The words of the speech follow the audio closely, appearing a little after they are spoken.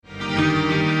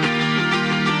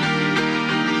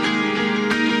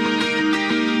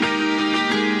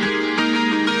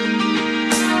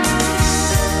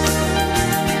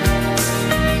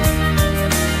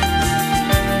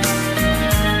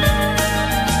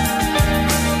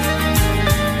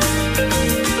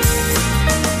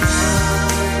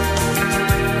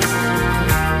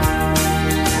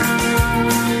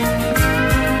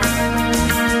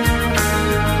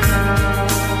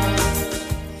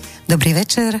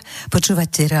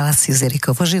počúvate reláciu s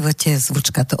Erikou vo živote,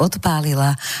 zvučka to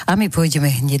odpálila a my pôjdeme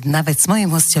hneď na vec.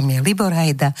 Mojím hosťom je Libor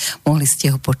Hajda, mohli ste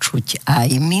ho počuť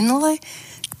aj minule v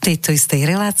tejto istej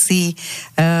relácii.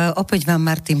 Opäť vám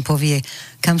Martin povie,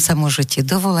 kam sa môžete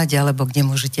dovolať alebo kde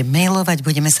môžete mailovať,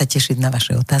 budeme sa tešiť na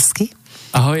vaše otázky.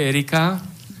 Ahoj Erika,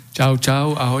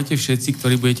 čau, ahojte všetci,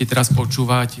 ktorí budete teraz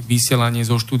počúvať vysielanie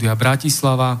zo štúdia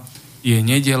Bratislava. Je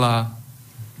nedeľa,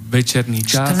 večerný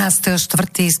čas.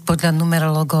 14.4. podľa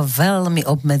numerológov veľmi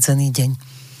obmedzený deň.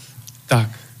 Tak.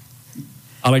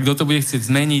 Ale kto to bude chcieť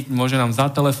zmeniť, môže nám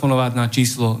zatelefonovať na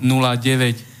číslo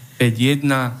 0951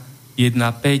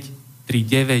 15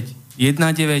 39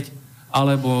 19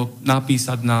 alebo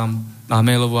napísať nám na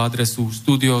mailovú adresu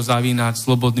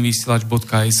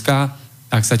studio@slobodnyvysielac.sk.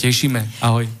 Tak sa tešíme.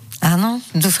 Ahoj. Áno,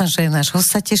 dúfam, že náš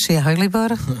host sa teší. Ahoj,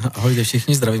 Libor. Ahojte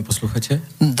všichni, zdravím posluchače.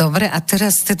 Dobre, a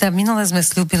teraz teda minule sme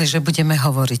slúbili, že budeme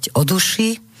hovoriť o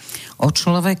duši, o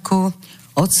človeku,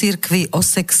 o cirkvi, o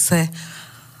sexe,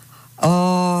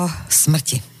 o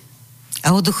smrti.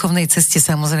 A o duchovnej ceste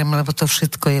samozrejme, lebo to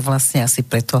všetko je vlastne asi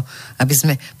preto, aby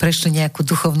sme prešli nejakú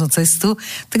duchovnú cestu.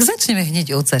 Tak začneme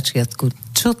hneď od začiatku.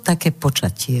 Čo také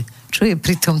počatie? Čo je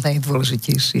pritom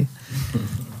najdôležitejšie?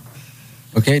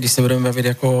 OK, když se budeme bavit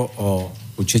jako o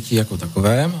početí jako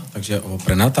takovém, takže o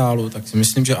prenatálu, tak si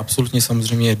myslím, že absolutně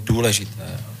samozřejmě je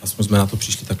důležité, aspoň jsme na to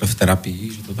přišli takhle v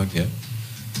terapii, že to tak je,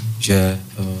 že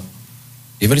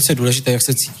je velice důležité, jak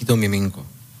se cítí to miminko.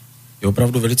 Je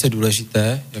opravdu velice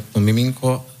důležité, jak to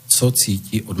miminko, co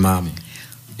cítí od mámy.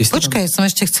 Počkaj, som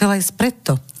ešte chcela ísť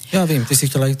preto. Já vím, ty si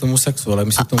chtěla jít k tomu sexu, ale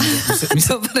my se k tomu...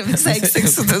 Dobre, my sa aj k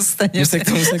sexu dostaneme. My se k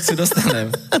tomu sexu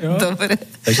dostaneme. Dobre.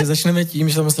 Takže začneme tím,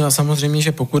 že samozřejmě,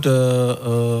 že pokud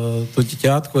to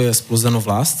děťátko je splozeno v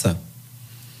lásce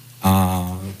a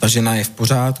ta žena je v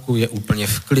pořádku, je úplně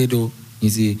v klidu,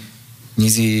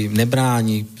 nic jí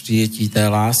nebrání přijetí té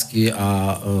lásky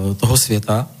a toho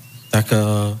světa, tak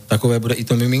takové bude i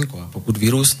to miminko. A pokud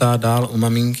vyrůstá dál u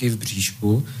maminky v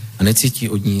bříšku a necítí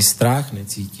od ní strach,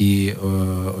 necítí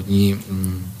od ní...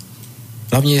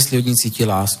 hlavně jestli od ní cítí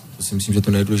lásku, to si myslím, že to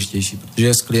je nejdůležitější,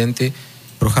 protože s klienty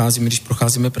když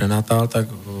procházíme prenatál, tak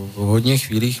v hodně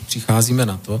chvílích přicházíme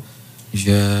na to,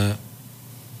 že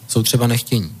jsou třeba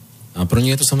nechtění. A pro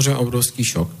ně je to samozřejmě obrovský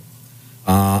šok.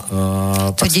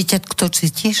 To dieťatko to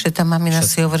cíti, že tá mamina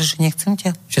si hovorí, že nechcem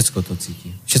ťa? Všetko to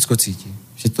cíti. Všetko cíti.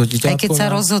 Aj keď sa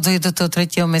rozhoduje do toho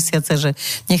 3. mesiaca, že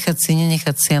nechať si,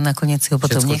 nenechať si a nakoniec si ho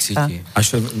potom nechá.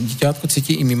 Až dieťátko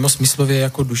cítí i mimo smyslově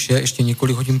jako duše ještě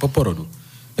několik hodin po porodu.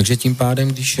 Takže tím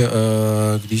pádem, když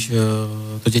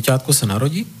to děťátko se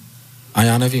narodí a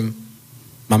já nevím,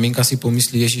 maminka si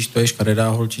pomyslí, ježiš, to je škaredá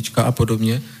holčička a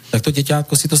podobně, tak to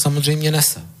děťátko si to samozřejmě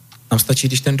nese. Nám stačí,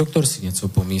 když ten doktor si něco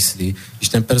pomyslí, když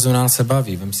ten personál se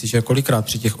baví. Vem si, že kolikrát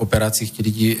při těch operacích ti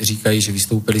lidi říkají, že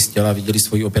vystoupili z těla, viděli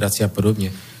svoji operaci a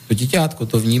podobně. To děťátko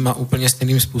to vnímá úplně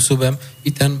stejným způsobem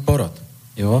i ten porod.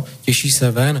 Jo? Těší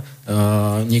se ven,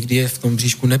 někdy je v tom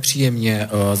bříšku nepříjemně,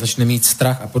 začne mít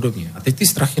strach a podobně. A teď ty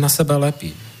strachy na sebe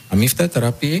lepí. A my v té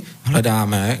terapii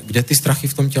hledáme, kde ty strachy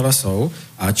v tom těle jsou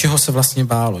a čeho se vlastně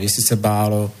bálo. Jestli se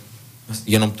bálo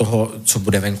jenom toho, co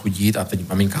bude venku dít a teď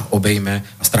maminka obejme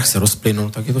a strach se rozplynul,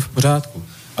 tak je to v pořádku.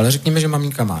 Ale řekněme, že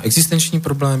maminka má existenční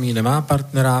problémy, nemá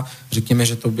partnera, řekněme,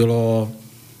 že to bylo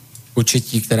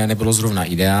početí, které nebylo zrovna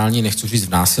ideální, nechci říct v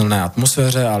násilné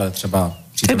atmosféře, ale třeba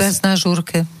na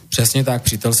žurke. Přesně tak,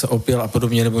 přítel se opil a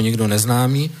podobně, nebo někdo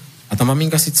neznámý. A ta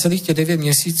maminka si celých těch 9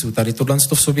 měsíců tady tohle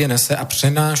v sobě nese a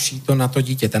přenáší to na to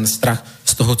dítě, ten strach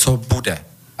z toho, co bude.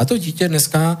 A to dítě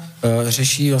dneska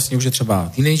řeší, vlastně už je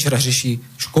třeba teenager, řeší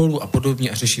školu a podobně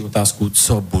a řeší otázku,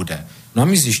 co bude. No a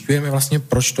my zjišťujeme vlastně,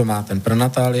 proč to má. Ten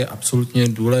prenatál je absolutně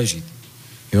důležitý.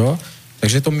 Jo?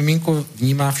 Takže to miminko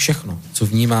vnímá všechno, co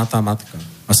vnímá ta matka.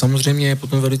 A samozřejmě je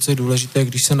potom velice důležité,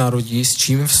 když se narodí, s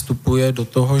čím vstupuje do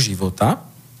toho života.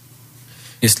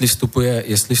 Jestli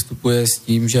vstupuje s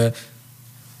tím, že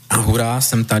a hurá,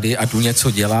 jsem tady a jdu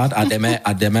něco dělat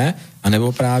a jdeme,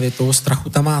 anebo právě toho strachu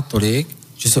tam má tolik,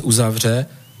 že se uzavře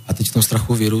a teď v tom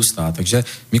strachu vyrůstá. Takže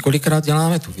my kolikrát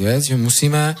děláme tu věc, že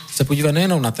musíme se podívat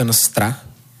nejenom na ten strach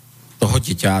toho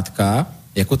děťátka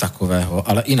jako takového,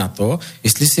 ale i na to,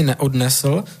 jestli si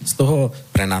neodnesl z toho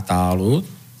prenatálu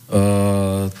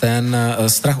ten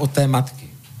strach od té matky.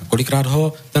 A kolikrát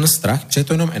ho ten strach, protože je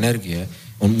to jenom energie,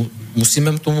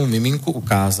 musíme tomu miminku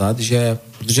ukázat, že,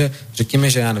 protože řekněme,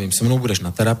 že já nevím, se mnou budeš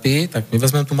na terapii, tak my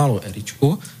vezmeme tu malou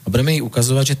Eričku a budeme jí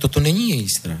ukazovat, že toto není její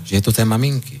strach, že je to té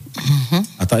maminky. Uh-huh.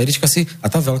 A ta Erička a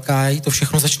ta velká jí to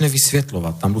všechno začne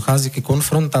vysvětlovat. Tam dochází ke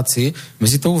konfrontaci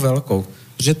mezi tou velkou,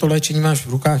 protože to léčení máš v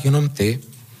rukách jenom ty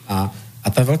a A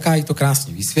ta velká jí to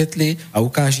krásně vysvětlí a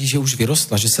ukáží, že už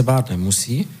vyrostla, že se bát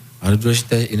nemusí, ale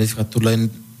důležité je identifikovat, tohle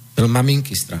byl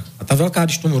maminky strach. A ta velká,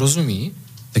 když tomu rozumí,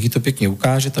 tak jí to pěkně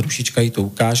ukáže, ta dušička jí to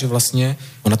ukáže vlastně,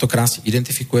 ona to krásně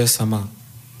identifikuje sama.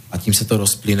 A tím se to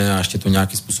rozplyne a ještě to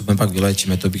nějakým způsobem pak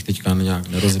vylečíme, to bych teďka nějak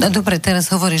nerozumel. No dobre, teraz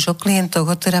hovoríš o klientoch,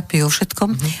 o terapii, o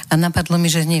všetkom a napadlo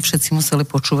mi, že nie všetci museli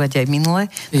počúvať aj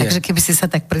minule, takže keby si sa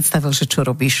tak predstavil, že čo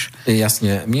robíš.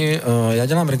 Jasně. Já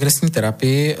dělám regresní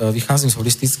terapii, vycházím z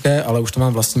holistické, ale už to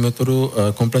mám vlastní metodu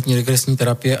kompletní regresní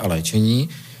terapie a léčení.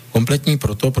 Kompletní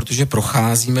proto, protože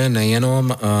procházíme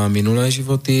nejenom minulé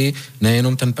životy,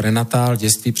 nejenom ten prenatál,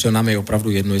 dětství, protože nám je opravdu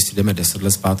jedno, jestli jdeme 10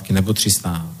 let zpátky nebo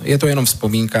 300. Je to jenom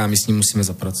vzpomínka a my s ním musíme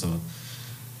zapracovat.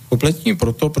 Kompletní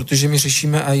proto, protože my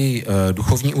řešíme i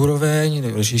duchovní úroveň,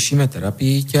 řešíme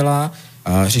terapii těla,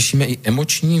 a řešíme i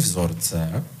emoční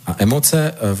vzorce a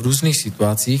emoce v různých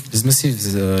situacích, kde jsme si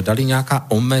dali nějaká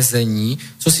omezení,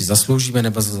 co si zasloužíme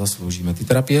nebo zasloužíme. Ty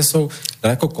terapie jsou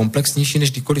daleko komplexnější,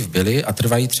 než kdykoliv byly a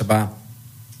trvají třeba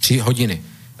 3 hodiny.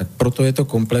 Tak proto je to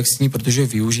komplexní, protože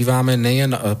využíváme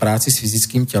nejen práci s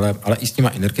fyzickým tělem, ale i s těma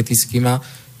energetickýma,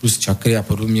 plus čakry a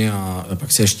podobně a pak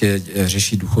se ještě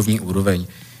řeší duchovní úroveň.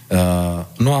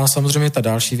 No a samozřejmě ta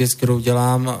další věc, kterou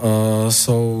dělám,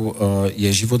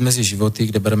 je život mezi životy,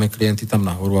 kde bereme klienty tam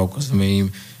nahoru a ukazujeme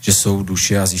jim, že jsou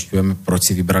duše a zjišťujeme, proč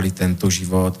si vybrali tento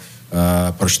život,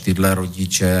 proč tyhle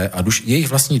rodiče a jejich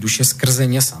vlastní duše skrze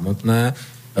ně samotné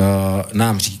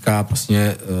nám říká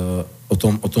vlastně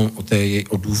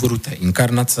o důvodu té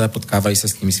inkarnace, potkávají se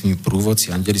s těmi svými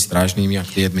průvodci, anděli strážnými a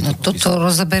klientmi. No toto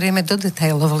rozeberieme do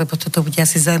detailov, lebo toto bude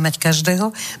asi zaujímať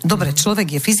každého. Dobre,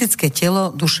 človek je fyzické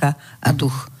telo, duša a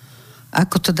duch.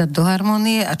 Ako to dať do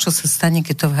harmonie a čo sa stane,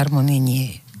 keď to v harmonii nie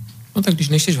je? No tak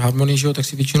když nejsi v harmonii, že jo, tak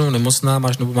si většinou nemocná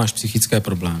máš psychické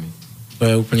problémy. To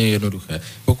je úplně jednoduché.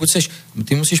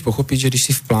 Ty musíš pochopit, že když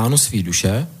jsi v plánu svý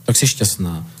duše, tak jsi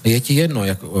šťastná. Je ti jedno,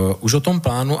 už o tom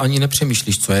plánu ani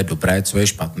nepřemýšlíš, co je dobré, co je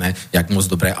špatné, jak moc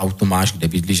dobré auto máš, kde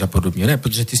bydlíš a podobně. Ne,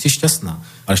 protože ty jsi šťastná.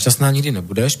 Ale šťastná nikdy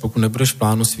nebudeš, pokud nebudeš v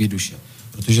plánu svý duše.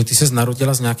 Protože ty se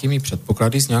narodila s nějakými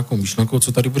předpoklady, s nějakou myšlenkou,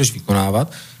 co tady budeš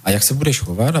vykonávat a jak se budeš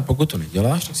chovat a pokud to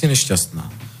neděláš, tak jsi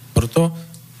nešťastná.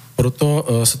 Proto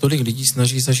se tolik lidí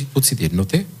snaží zažít pocit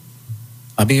jednoty,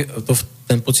 aby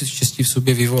ten pocit štěstí v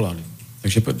sobě vyvolali.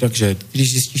 Takže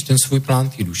když zjistíš ten svůj plán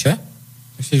té duše,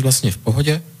 tak jsi vlastně v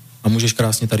pohodě a můžeš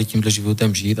krásně tady tímhle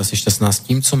životem žít a jsi šťastná s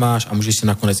tím, co máš a můžeš si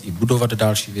nakonec i budovat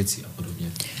další věci a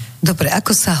podobně. Dobre,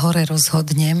 ako sa hore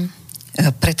rozhodnem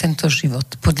pre tento život?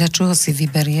 Podľa čoho si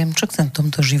vyberiem? Čo chcem v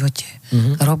tomto živote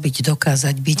robiť,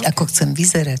 dokázať byť? Ako chcem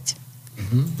vyzerať?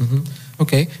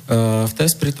 OK. V té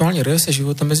spirituální regrese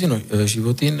života mezi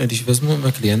životy, když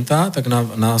vezmeme klienta, tak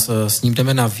s ním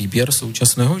jdeme na výběr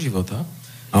současného života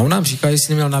a on nám říká,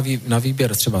 jestli měl na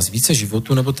výběr třeba z více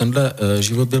životů, nebo tenhle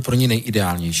život byl pro ní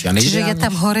nejideálnější. Čiže ja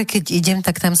tam hore, keď idem,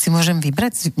 tak tam si môžem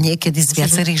vybrať niekedy z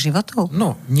viacerých životov?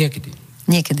 No, niekdy.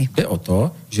 Jde o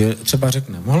to, že třeba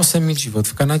řekne, mohl jsem mít život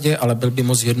v Kanadě, ale byl by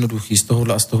moc jednoduchý z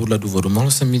tohohle a z tohohle důvodu.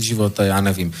 Mohl jsem mít život, já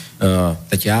nevím,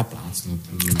 teď já plácnu,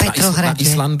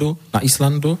 na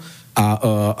Islandu,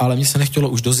 ale mně se nechtělo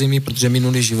už do zimy, protože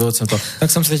minulý život jsem to...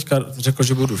 Tak jsem si teďka řekl,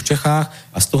 že budu v Čechách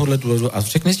a z tohohle důvodu. A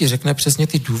řekne přesně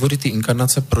ty důvody, ty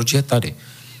inkarnace, proč je tady.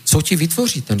 Co ti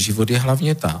vytvoří ten život, je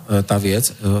hlavně ta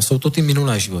věc. Jsou to ty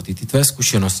minulé životy, ty tvé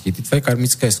zkušenosti, ty tvé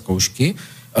karmické zkoušky,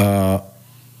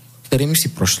 kterými si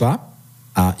prošla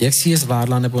a jak si je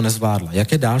zvládla nebo nezvládla.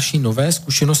 Jaké další nové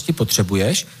zkušenosti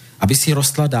potřebuješ, aby si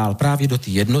rostla dál právě do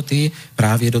té jednoty,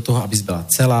 právě do toho, abys byla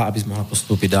celá, abys mohla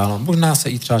postoupit dál. Možná se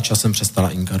i třeba časem přestala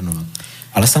inkarnovat.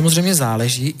 Ale samozřejmě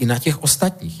záleží i na těch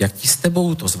ostatních, jak ti s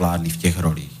tebou to zvládli v těch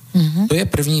rolích. To je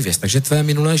první věc. Takže tvé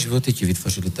minulé životy ti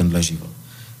vytvořily tenhle život.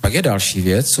 Pak je další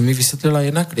věc, co mi vysvětlila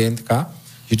jedna klientka,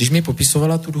 že když mi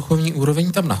popisovala tu duchovní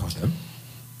úroveň tam nahoře,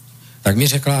 tak mi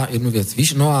řekla jednu věc,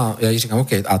 víš, no a já jí říkám,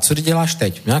 OK, a co ty děláš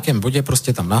teď? V nějakém bodě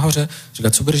prostě tam nahoře, říká,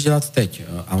 co budeš dělat teď?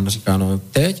 A ona říká, no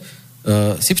teď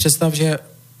si představ, že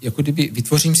jako kdyby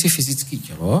vytvořím si fyzické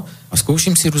tělo a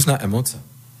zkouším si různé emoce.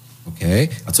 OK,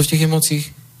 a co v těch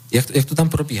emocích, jak to tam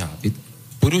probíhá?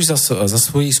 Půjdu za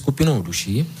svojí skupinou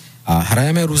duší a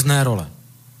hrajeme různé role.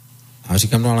 A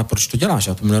říkám, no ale proč to děláš?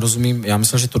 Já tomu nerozumím, já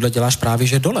myslel, že tohle děláš právě,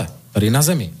 že dole, tady na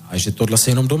zemi, a že tohle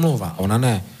se jenom domlouvá. A ona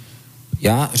ne.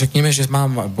 Řekněme, že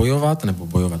mám bojovat,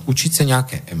 učit se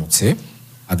nějaké emoci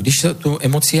a když tu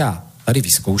emoci já tady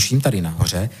vyzkouším, tady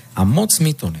nahoře a moc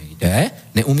mi to nejde,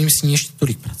 neumím s ní ještě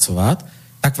tolik pracovat,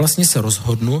 tak vlastně se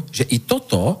rozhodnu, že i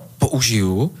toto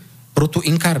použiju pro tu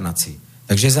inkarnaci.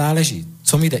 Takže záleží,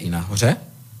 co mi jde i nahoře.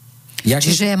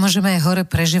 Čiže môžeme aj hore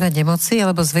prežívať emócie,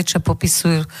 alebo zväčša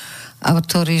popisujú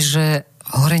autori, že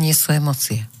hore nie sú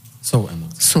emócie. Jsou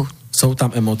emoce. Sú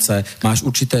tam emoce, máš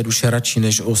určité duše radši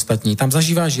než ostatní, tam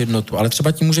zažíváš jednotu, ale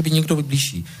třeba ti může být někdo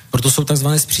blížší. Proto jsou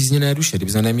takzvané spřízněné duše.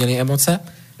 Kdyby jsme neměli emoce,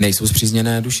 nejsou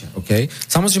spřízněné duše. Okay?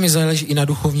 Samozřejmě záleží i na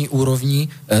duchovní úrovni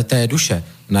té duše,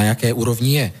 na jaké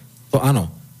úrovni je. To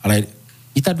ano, ale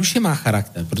i ta duše má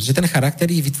charakter, protože ten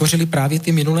charakter ji vytvořili právě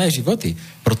ty minulé životy.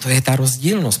 Proto je ta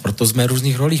rozdílnost, proto jsme v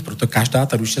různých rolích, proto každá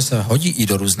ta duše se hodí i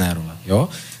do různé role. Jo?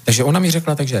 Takže ona mi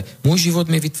řekla, takže můj život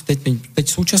teď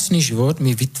současný život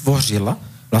mi vytvořila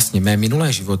vlastně mé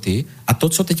minulé životy a to,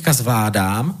 co teďka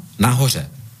zvládám, nahoře.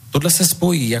 Tohle se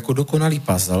spojí jako dokonalý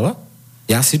puzzle,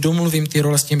 já si domluvím ty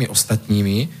role s těmi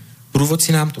ostatními,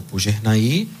 průvodci nám to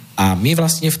požehnají a my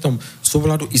vlastně v tom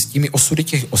souladu i s těmi osudy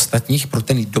těch ostatních pro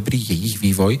ten dobrý jejich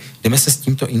vývoj jdeme se s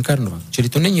tímto inkarnovat. Čili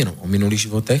to není jenom o minulých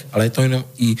životech, ale je to jenom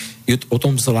i o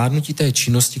tom zvládnutí té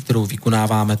činnosti, kterou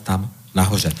vykonáváme tam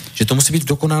nahoře. Že to musí být v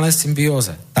dokonalé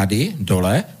symbióze. Tady,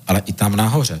 dole, ale i tam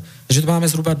nahoře. Takže to máme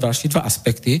zhruba další dva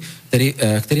aspekty,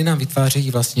 které nám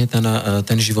vytvářejí vlastně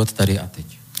ten život tady a teď.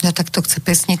 Ja takto chce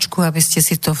pesničku, aby ste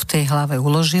si to v tej hlave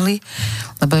uložili,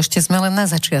 lebo ešte sme len na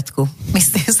začiatku.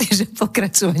 Myslím si, že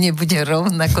pokračovanie bude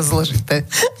rovnako zložité.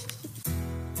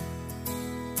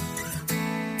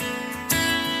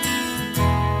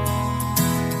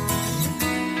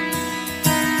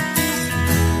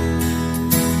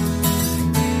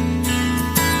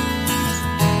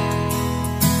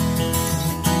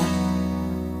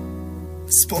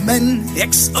 Vzpomeň,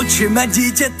 jak s očima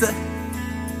dítěte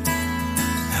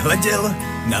hleděl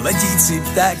na letící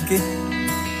ptáky.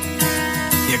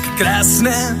 Jak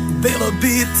krásné bylo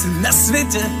být na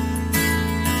světě,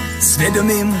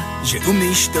 svědomím, že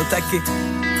umíš to taky.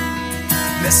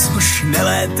 Dnes už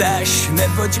nelétáš,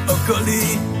 neboť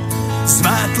okolí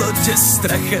zmátlo tě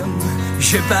strachem,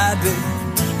 že pády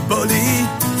bolí.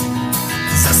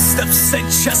 Zastav se,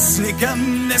 čas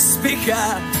nikam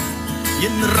nespěchá,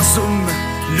 jen rozum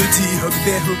nutí ho k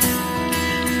běhu.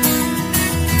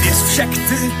 Věř však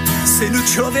ty, synu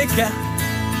člověka,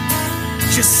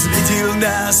 že jsi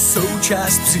nedílná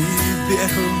součást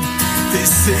příběhu. Ty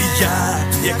jsi já,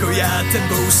 jako já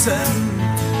tebou jsem,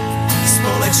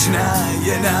 společná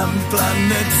je nám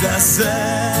planeta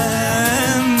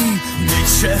Zem.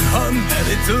 Ničeho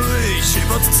nelituj,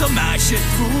 život, co máš, je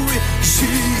tvůj,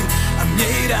 žij a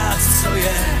měj rád, co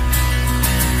je.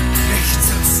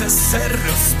 Se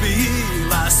rozbíjí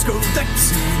láskou tak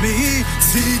přijmí,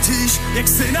 cítíš, jak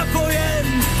jsi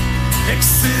napojen,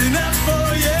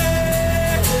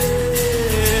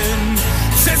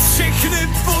 přes všechny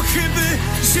pochyby,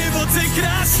 život je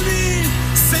krásný,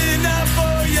 jsi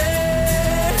napojen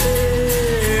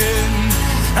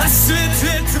a svět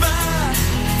je tvá,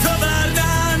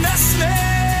 továrna na sny.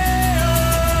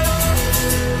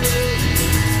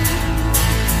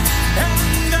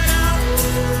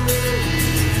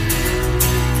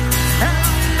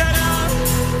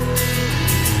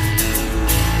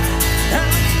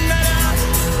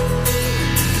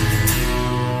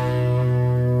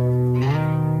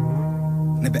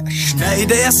 Až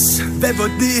najde jas ve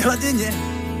vodní hladině,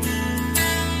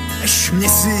 až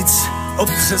měsíc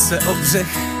opře se o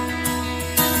břeh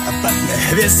a padne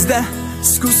hvězda,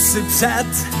 zkus si přát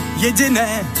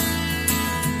jediné,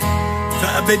 to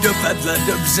aby dopadla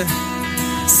dobře.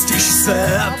 Stiž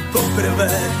se a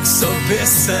poprvé k sobě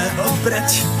se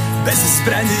obrať, bez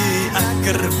zbraní a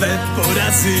krve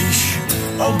porazíš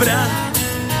obrat,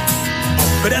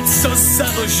 co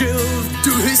založil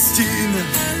tuhy stín.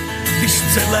 Když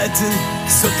před léty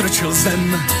zotročil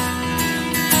zem,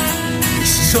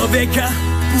 když člověka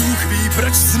Bůh ví,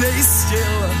 proč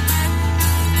znejistil,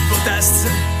 v otázce,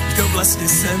 kdo vlastně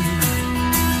jsem,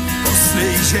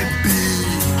 poznej, že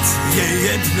být je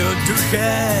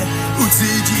jednoduché,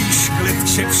 ucítíš klid,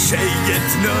 že vše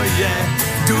jedno je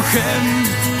duchem.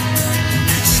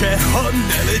 Ničeho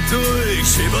nelituj,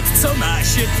 život, co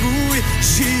máš, je tvůj,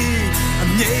 žij a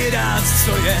měj rád,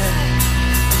 co je.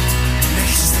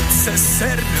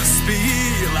 Se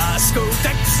rozbíjí láskou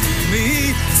tak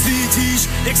přijmí, cítíš,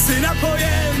 jak jsi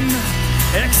napojen,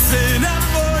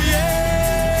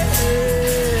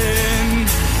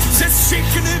 přes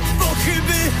všechny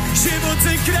pochyby, život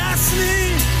je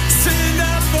krásný, jsi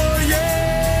napojen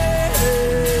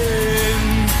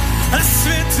a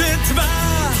svět je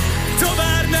tvá,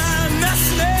 továrna na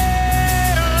sny.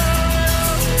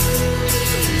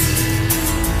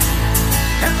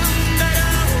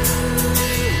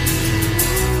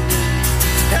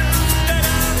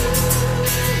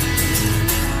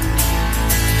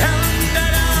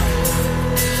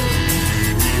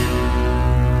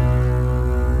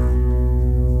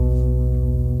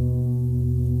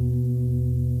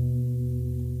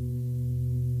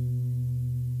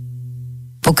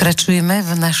 Pokračujeme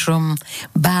v našom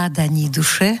bádaní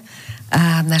duše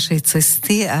a našej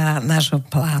cesty a nášho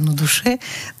plánu duše.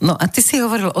 No a ty si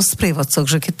hovoril o sprievodcoch,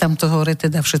 že keď tam to hore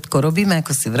teda všetko robíme,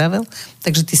 ako si vravel,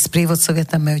 takže tí sprievodcovia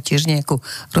tam majú tiež nejakú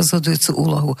rozhodujúcu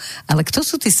úlohu. Ale kto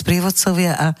sú tí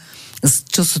sprievodcovia a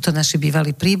čo sú to naši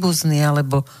bývalí príbuzní,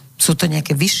 alebo sú to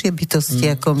nejaké vyššie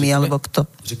bytosti ako my, alebo kto?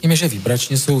 Řekněme, že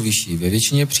vibračně jsou vyšší. Ve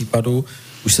většině případů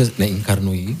už se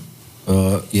neinkarnují.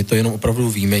 Je to jenom opravdu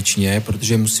výjimečně,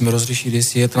 protože musíme rozřešit,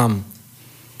 jestli je tam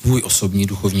tvůj osobní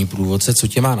duchovní průvodce, co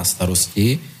tě má na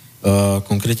starosti.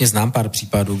 Konkrétně znám pár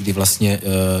případů, kdy vlastně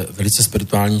velice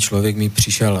spirituální člověk mi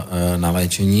přišel na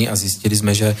léčení a zjistili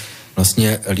jsme, že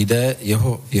vlastně lidé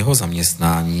jeho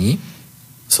zaměstnání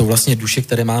jsou vlastně duše,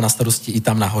 které má na starosti i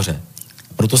tam nahoře.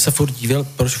 Proto se furt divil,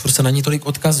 proč furt se na ní tolik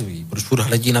odkazují, proč furt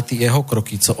hledí na ty jeho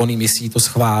kroky, co oni myslí, to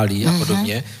schválí a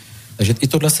podobně. Takže i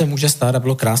tohle se může stát a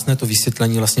bylo krásné to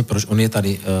vysvětlení vlastně, proč on je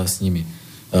tady s nimi.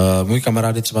 Můj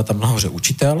kamarád je třeba tam nahoře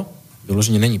učitel,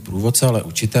 vyloženě není průvodce, ale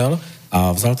učitel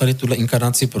a vzal tady tuhle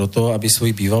inkarnaci proto, aby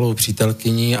svoji bývalou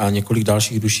přítelkyni a několik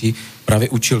dalších duší právě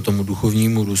učil tomu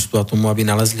duchovnímu růstu a tomu, aby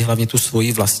nalezli hlavně tu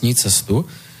svoji vlastní cestu.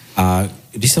 A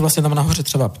když se vlastně tam nahoře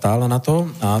třeba ptal na to,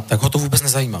 tak ho to vůbec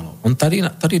nezajímalo. On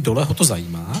tady dole ho to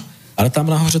zajímá, ale tam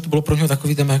nahoře to bylo pro něho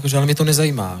takový téma, jako, že ale mě to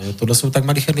nezajímá. Jo? Tohle jsou tak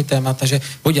malicherný témata, že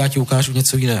pojď, já ti ukážu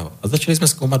něco jiného. A začali jsme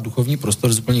zkoumat duchovní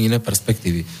prostor z úplně jiné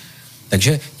perspektivy.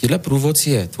 Takže tíhle průvodce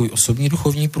je tvůj osobní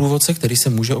duchovní průvodce, který se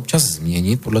může občas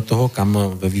změnit podle toho, kam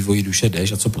ve vývoji duše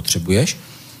jdeš a co potřebuješ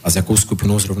a s jakou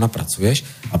skupinou zrovna pracuješ.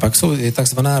 A pak je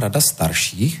takzvaná rada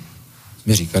starších.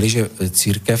 Jsme říkali, že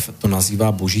církev to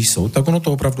nazývá boží soud, tak ono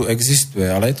to opravdu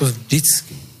existuje, ale je to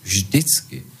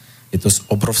vždycky. Je to s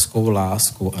obrovskou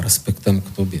láskou a respektem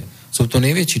k tobě. Jsou to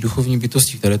největší duchovní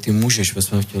bytosti, které ty můžeš ve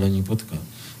svém vtělení potkat.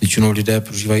 Většinou lidé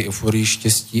prožívají euforii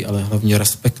štěstí, ale hlavně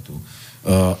respektu,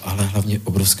 ale hlavně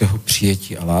obrovského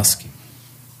přijetí a lásky.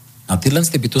 A tyhle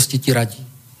ty bytosti ti radí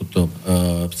o tom,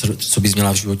 co bys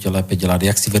měla v životě lépe dělat,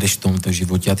 jak si vedeš v tomto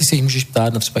životě. A ty se jich můžeš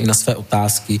ptát třeba i na své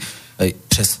otázky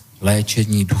přes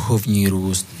léčení, duchovní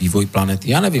růst, vývoj planety,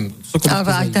 ja nevím.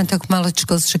 Ale aj tam tak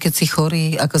maličkosť, že keď si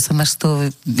chorý, ako sa máš z toho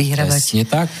vyhrávať. Presne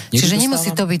tak. Čiže nemusí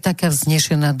to byť taká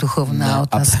vznešená duchovná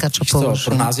otázka, čo položím.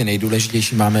 Pro nás je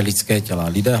nejdůležitější, máme lidské těla.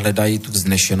 Lidé hledají tu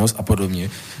vznešenost a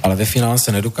podobně, ale ve finále se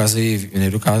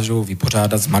nedokážou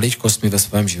vypořádat s maličkostmi ve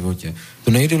svém životě.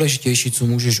 To nejdůležitější, co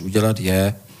můžeš udělat,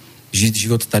 je žít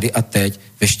život tady a teď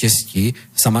ve štěstí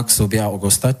sama k sobě a k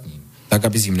ostatním. Tak,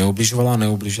 aby jim neubližovala a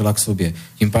neubližila k sobě.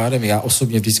 Tím pádem já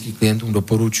osobně vždycky klientům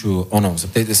doporučuji,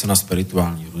 zeptejte se na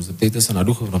spirituální růst, zeptejte se na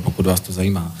duchovno, pokud vás to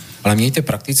zajímá. Ale mějte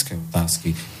praktické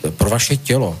otázky pro vaše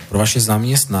tělo, pro vaše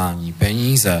zaměstnání,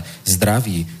 peníze,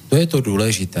 zdraví. To je to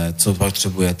důležité, co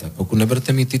potřebujete. Pokud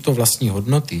nebudete mít tyto vlastní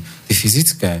hodnoty, ty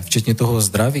fyzické, včetně toho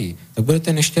zdraví, tak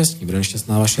budete nešťastní, bude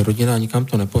nešťastná vaše rodina a nikam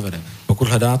to nepovede. Pokud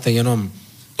hledáte jenom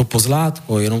to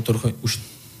pozlátko, jenom to už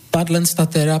ta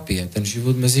terapie, ten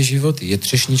život mezi životy, je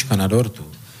třešnička na dortu,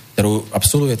 kterou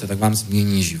absolvujete, tak vám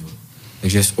změní život.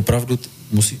 Takže opravdu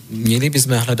měli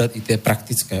bychom hledat i ty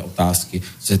praktické otázky,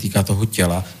 co se týká toho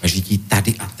těla a žití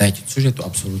tady a teď, což je to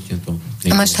absolutně to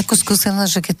nejlepší. A máš takú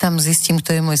skúsenosť, že keď tam zistím,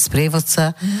 kto je môj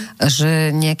sprievodca,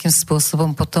 že nejakým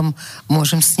spôsobom potom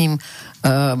môžem s ním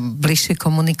bližšie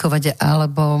komunikovať,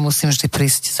 alebo musím vždy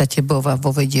prísť za tebou a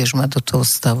vovedieš ma do toho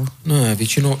stavu? No,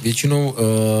 většinou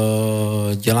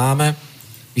děláme,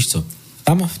 víš co,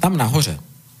 tam nahoře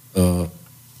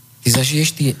ty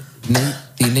zažiješ ty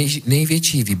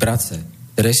největší vibrace,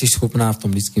 které jsi schopná v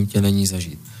tom lidském tělení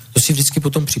zažít. To si vždycky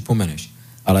potom připomeneš.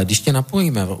 Ale když tě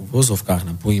napojíme, v uvozovkách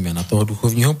napojíme na toho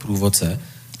duchovního průvodce,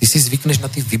 ty si zvykneš na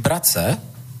ty vibrace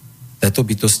této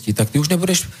bytosti, tak ty už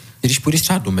nebudeš, když půjdeš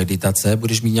třeba do meditace,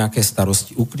 budeš mít nějaké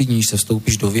starosti, uklidníš se,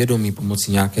 vstoupíš do vědomí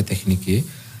pomocí nějaké techniky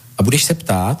a budeš se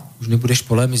ptát, už nebudeš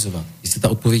polemizovat, jestli ta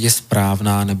odpověď je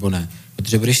správná nebo ne.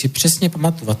 Protože budeš si přesně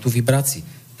pamatovat tu vibraci,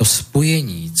 to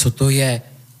spojení, co to je.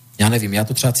 Já nevím, já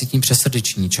to třeba cítím přes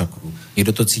srdeční čakru.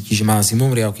 Někdo to cítí, že má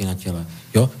zimou riavky na těle.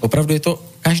 Jo? Opravdu je to,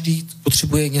 každý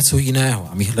potřebuje něco jiného.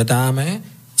 A my hledáme,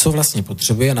 co vlastně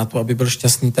potřebuje na to, aby byl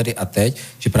šťastný tady a teď,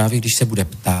 že právě když se bude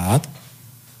ptát,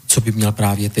 co by měl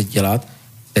právě teď dělat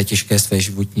v té těžké své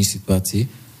životní situaci,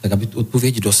 tak aby tu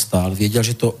odpověď dostal, věděl,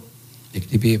 že to, jak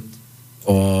kdyby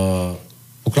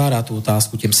pokládá tu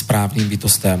otázku těm správným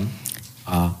bytostem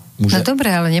a No dobre,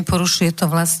 ale neporušuje to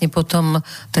vlastne potom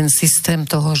ten systém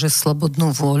toho, že slobodnú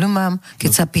vôľu mám,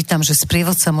 keď sa pýtam, že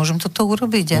sprievodca, môžem toto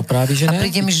urobiť? No právě, že a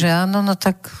príde mi, že áno, no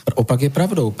tak... Opak je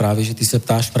pravdou, právě, že ty se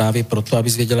ptáš právě proto,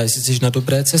 abys věděla, jestli jsi na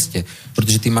dobré cestě,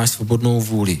 protože ty máš svobodnou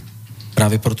vůli.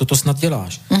 Právě proto to snad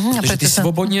děláš. Protože ty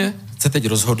svobodně se teď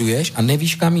rozhoduješ a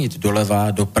nevíš, kam jít,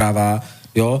 doleva, doprava,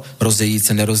 jo, rozejít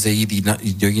se, nerozejít,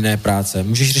 jít do jiné práce.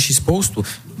 Můžeš řešit spoustu,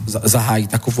 zahájit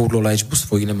takovou léčbu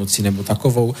svojí nemoci nebo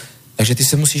takovou. Takže ty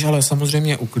se musíš ale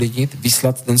samozřejmě uklidnit,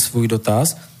 vyslat ten svůj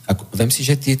dotaz a vem si,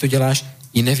 že ty to děláš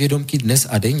i nevědomky dnes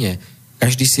a denně.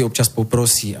 Každý si občas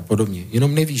poprosí a podobně.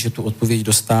 Jenom neví, že tu odpověď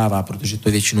dostává, protože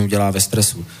to většinou dělá ve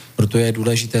stresu. Proto je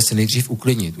důležité se nejdřív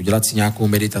uklidnit, udělat si nějakou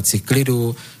meditaci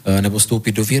klidu, nebo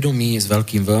stoupit do vědomí s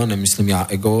velkým V, nemyslím já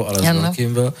ego, ale s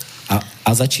velkým V,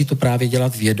 a začít to právě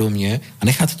dělat vědomě a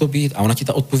nechat to být. A ona ti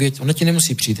ta odpověď, ona ti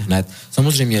nemusí přijít hned.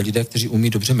 Samozřejmě lidé, kteří umí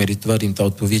dobře meditovat, jim ta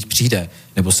odpověď přijde,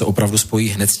 nebo se opravdu spojí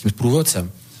hned s tím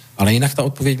průvodcem. Ale jinak ta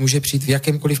odpověď může přijít v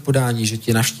jakémkoliv podání, že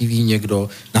tě navštíví někdo,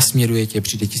 nasměruje tě,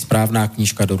 přijde ti správná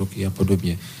knížka do ruky a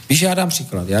podobně. Víš, já dám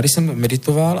příklad. Já když jsem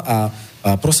meditoval a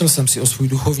prosil jsem si o svůj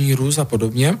duchovní růst a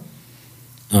podobně,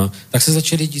 tak se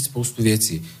začaly dít spoustu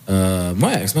věcí.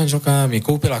 Moje ex-manželka mi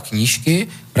koupila knížky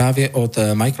právě od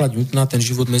Michaela Newtona, Ten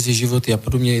život mezi životy a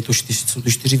podobně, jsou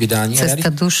to 4 vydání. Ceste,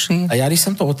 duši. A já když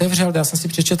jsem to otevřel, já jsem si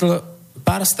přečetl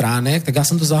pár stránek, tak já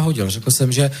jsem to zahodil. Řekl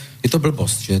jsem, že je to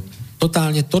blbost, že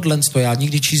totálně tohle já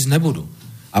nikdy číst nebudu.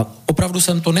 A opravdu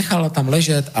jsem to nechala tam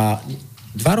ležet a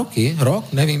 2 roky,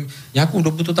 rok, nevím, nějakou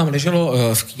dobu to tam leželo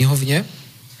v knihovně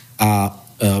a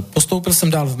postoupil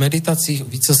jsem dál v meditacích,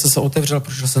 více se otevřel,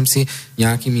 prošel jsem si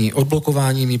nějakými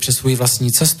odblokováními přes svou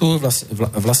vlastní cestu,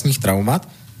 vlastních traumat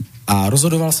a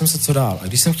rozhodoval jsem se, co dál. A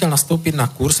když jsem chtěl nastoupit na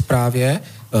kurz právě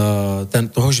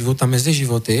toho života mezi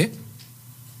životy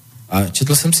a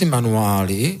četl jsem si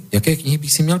manuály, jaké knihy bych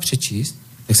si měl přečíst,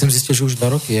 tak jsem zjistil, že už 2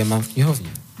 roky je mám v knihovně.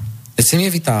 Teď jsem je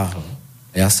vytáhl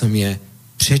a já jsem je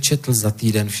přečetl za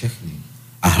týden všechny.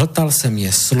 A hltal jsem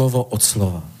je slovo od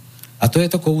slova. A to je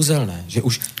to kouzelné, že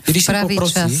už, když si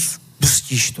poprosíš,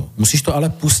 pustíš to. Musíš to ale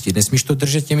pustit, nesmíš to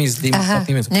držet těmi zlými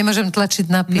špatnými. Nemůžem tlačit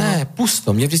na pilu. Ne, pust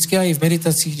to. Mě vždycky i v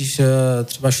meditacích, když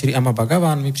třeba Šri Ama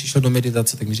Bhagavan mi přišel do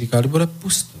meditace, tak mi říká, Libore,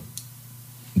 pust to.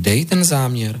 Dej ten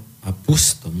záměr a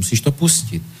pust to. Musíš to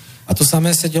pustit. A to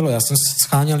samé se dělo. Já jsem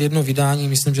scháněl jedno vydání,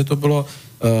 myslím, že to bylo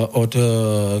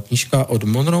knížka od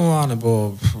Monroea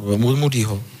nebo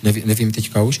Moodyho, nevím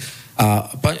teďka už.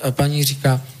 A paní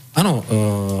říká, ano,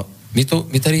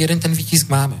 my tady jeden ten výtisk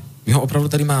máme. My ho opravdu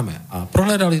tady máme. A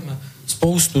prohledali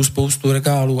jsme spoustu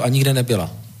regálů a nikde nebyla.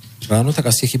 Říkala, no tak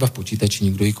asi je chyba v počítači,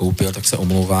 někdo ji koupil, tak se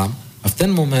omlouvám. A v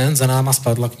ten moment za náma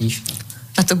spadla knížka.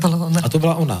 A to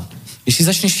byla ona. Když si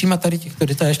začneš všímat tady těchto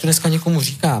detailů, to dneska někomu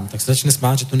říkám, tak se začne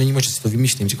smát, že to není možné, že si to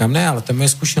vymýšlím. Říkám, ne, ale to je moje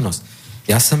zkušenost.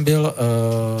 Já jsem byl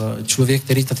člověk,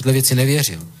 který tyhle věci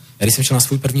nevěřil. Já když jsem šel na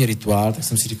svůj první rituál, tak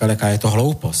jsem si říkal, jaká je to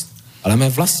hloupost. Ale mé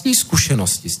vlastní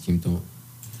zkušenosti s tímto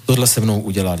tohle se mnou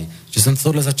udělali. Že jsem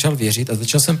tohle začal věřit a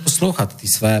začal jsem poslouchat ty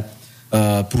své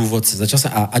průvodce. Začal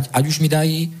jsem, ať už mi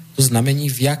dají to znamení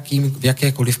v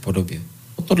jakékoliv podobě.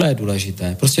 Tohle je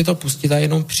důležité. Prostě to pustit a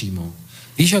jenom přijmout.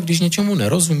 Víš, a když něčemu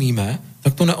nerozumíme,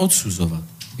 tak to neodsuzovat.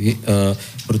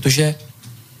 Protože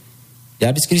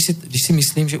já vždycky, když si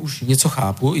myslím, že už něco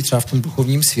chápu, i třeba v tom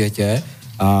duchovním světě,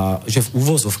 a že v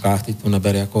úvozovkách, teď to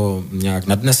neber jako nějak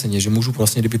nadneseně, že můžu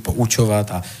vlastně kdyby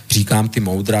poučovat a říkám ty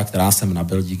moudra, která jsem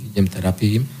nabyl díky těm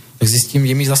terapiím, tak zjistím,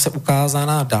 je mi zase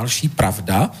ukázána další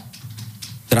pravda,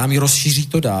 která mi rozšíří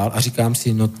to dál a říkám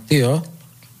si, no tyjo,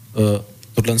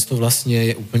 tohle to vlastně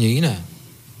je úplně jiné.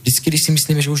 Vždycky, když si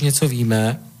myslíme, že už něco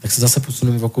víme, tak se zase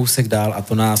posuneme o kousek dál a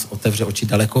to nás otevře oči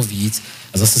daleko víc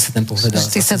a zase se ten pohled dá.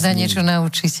 Ty sa dá niečo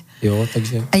naučiť. Jo,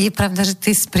 takže... A je pravda, že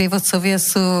tí sprievodcovia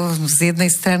sú z jednej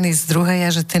strany, z druhej a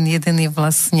že ten jeden je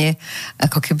vlastne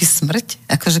ako keby smrť?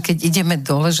 Akože keď ideme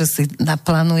dole, že si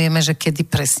naplánujeme, že kedy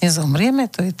presne zomrieme,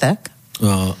 to je tak?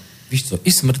 Víš co, i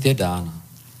smrt je dána.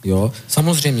 Jo,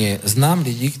 samozřejmě znám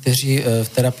lidi, kteří v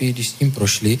terapii, když s tím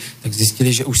prošli, tak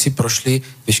zjistili, že už si prošli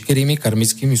veškerými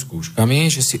karmickými zkouškami,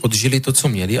 že si odžili to, co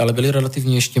měli, ale byli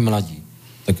relativně ještě mladí.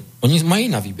 Tak oni mají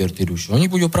na výběr ty duše. Oni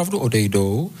buď opravdu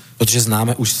odejdou, protože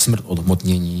známe už smrt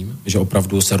odhmotněním, že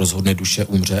opravdu se rozhodne duše,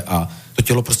 umře a to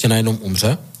tělo prostě najednou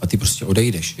umře a ty prostě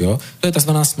odejdeš, jo. To je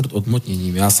takzvaná smrt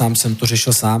odhmotněním. Já sám jsem to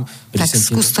řešil sám. Tak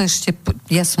skús to ešte,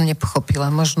 ja som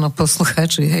nepochopila, možno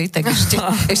poslucháči, hej, tak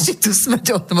ešte tú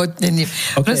smrť odhmotnením.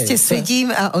 Okay, proste sedím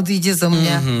a odíde zo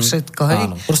mňa všetko, hej.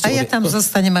 Áno, a ja tam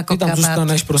zostanem ako kabát. Ty tam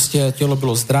zostaneš, prostě tělo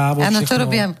bylo zdrávo, áno, to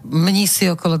robia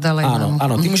mnísi okolo Dalajlámu.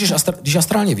 Áno, ty můžeš, když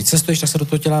astrálně vycestuješ, tak se do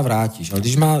toho těla vrátíš. Ale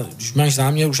když máš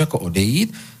záměr už jako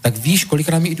odejít, tak víš,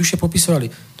 kolikrát mi i duše popisovali.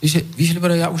 Víš,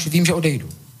 Libor, já už vím, že odejdu.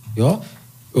 Jo?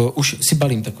 Už si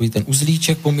balím takový ten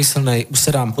uzlíček pomyslnej,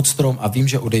 usedám pod strom a vím,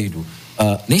 že odejdu.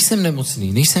 Nejsem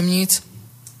nemocný, nejsem nic,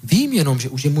 vím jenom, že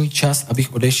už je můj čas,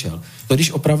 abych odešel. To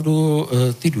když opravdu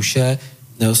ty duše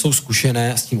jsou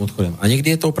zkušené s tím odchodem. A někdy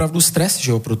je to opravdu stres,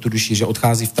 že jo, pro tu duši, že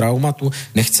odchází v traumatu,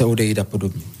 nechce odejít a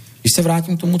podobně. Když se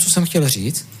vrátím k tomu, co jsem chtěl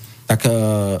říct, tak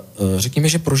řekněme,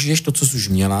 že prožiješ to, co jsi už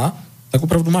měla, tak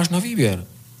opravdu máš na výběr.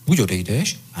 Buď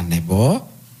odejdeš, anebo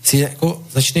si jako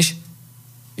začneš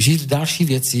žít další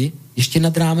věci ještě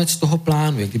nad rámec toho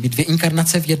plánu, jak kdyby 2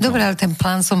 inkarnace v jednom. Dobre, ale ten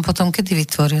plán som potom kedy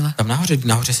vytvorila? Tam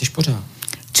nahoře jsi pořád.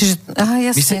 Čiže,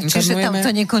 jasne, čiže tam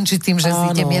to nekončí tým, že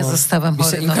zídem, ja zostávam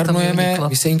hore.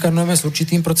 My se inkarnujeme s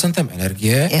určitým procentem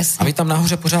energie a my tam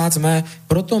nahoře pořád jsme,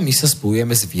 proto my se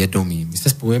spojujeme s vědomím, my se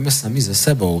spojujeme sami se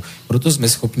sebou, proto jsme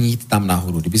schopni jít tam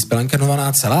nahoru. Kdyby jsi byla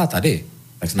inkarnovaná celá tady,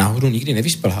 tak nahoru nikdy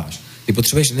nevyšplháš. Ty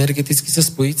potřebuješ energeticky se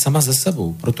spojit sama se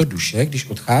sebou. Proto duše, když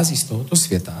odchází z tohoto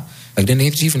světa, tak jde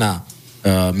nejdřív na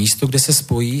místo, kde se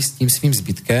spojí s tím svým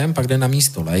zbytkem, pak jde na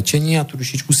místo léčení a tu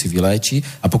dušičku si vyléčí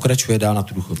a pokračuje dál na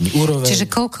tu duchovní úroveň. Čiže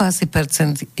koľko asi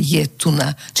percent je tu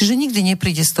na? Čiže nikdy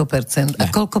nepríde 100%. A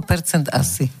koľko percent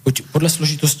asi? Podle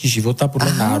složitosti života, podle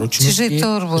náročnosti,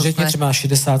 řekně třeba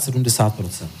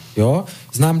 60-70%. Jo?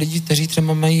 Znám lidi, kteří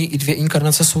třeba mají i 2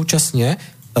 inkarnace současně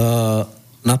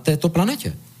na této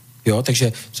planetě. Jo?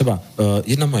 Takže třeba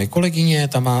jedna moje kolegyně,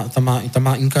 ta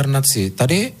má inkarnaci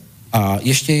tady, a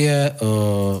ještě je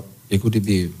jako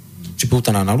kdyby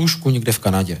připoutaná na lůžku někde v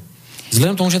Kanadě.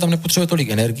 Vzhledem tomu, že tam nepotřebuje tolik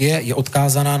energie, je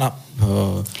odkázaná na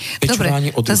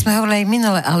pečování od druhých. To jsme hovorili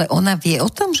minule, ale ona ví o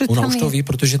tom, že ona tam už to ví,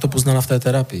 protože to poznala v té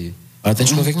terapii. Ale ten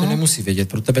člověk to nemusí vědět.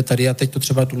 Pro tebe tady a teď to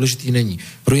třeba důležitý není.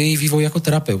 Pro její vývoj jako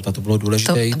terapeuta to bylo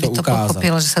důležité jí to ukázat.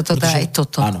 Pochopila, že se to dá i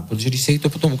toto. Ano, protože když se jí to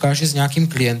potom ukáže s nějakým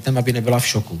klientem, aby nebyla v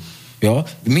šoku. Jo?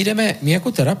 My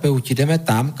jako terapeuti jdeme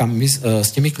tam, kam my,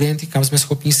 s těmi klienty, kam jsme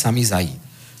schopni sami zajít.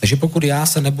 Takže pokud já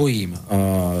se nebojím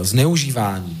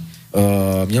zneužívání,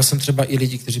 měl jsem třeba i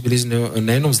lidi, kteří byli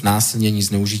nejenom znásilnění,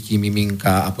 zneužití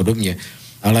miminka a podobně,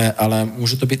 ale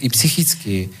může to být i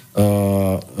psychicky.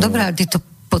 Dobrá, ty to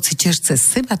pociťuješ cez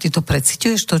seba, ty to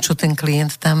precituješ to, čo ten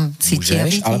klient tam cítí a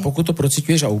vidí? Ale pokud to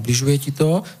procituješ a ubližuje ti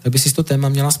to, tak by si to téma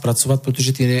měla zpracovat,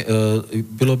 protože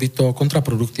bylo by to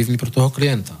kontraproduktivní pro toho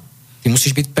klienta. Ty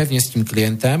musíš být pevně s tím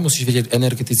klientem, musíš vědět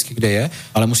energeticky, kde je,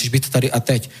 ale musíš být tady a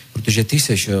teď, protože ty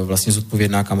seš vlastně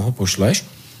zodpovědná, kam ho pošleš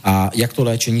a jak to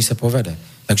léčení se povede.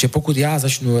 Takže pokud já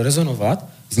začnu rezonovat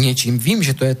s něčím, vím,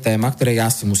 že to je téma, které já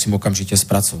si musím okamžitě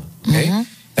zpracovat. Okay?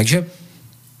 Takže,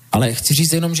 ale chci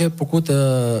říct jenom, že pokud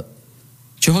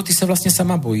čeho ty se vlastně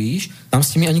sama bojíš, tam s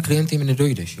těmi ani klienty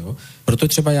nedojdeš. Jo? Proto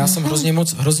třeba já jsem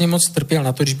hrozně moc trpěl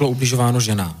na to, když bylo ubližováno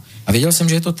ženám. A věděl jsem,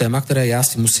 že je to téma, které já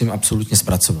si musím absolutně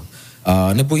zpracovat.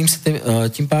 Nebojím se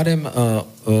tím pádem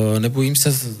nebojím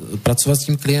se pracovat s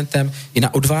tím klientem i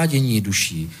na odvádění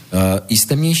duší, i s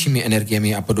temnějšími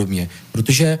energiemi a podobně,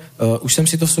 protože už jsem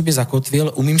si to v sobě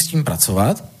zakotvil, umím s tím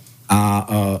pracovat a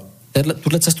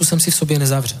tuhle cestu jsem si v sobě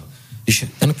nezavřel. Když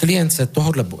ten klient se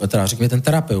tohodle, teda řekněme ten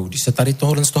terapeut, když se tady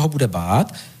tohodle z toho bude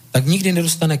bát, tak nikdy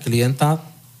nedostane klienta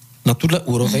na tuhle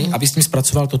úroveň, aby s ním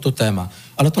zpracoval toto téma.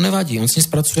 Ale to nevadí, on s ním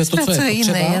zpracuje to, co je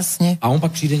potřeba a on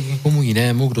pak přijde k někomu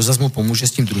jinému, kdo zase mu pomůže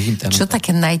s tím druhým tématem. Čo také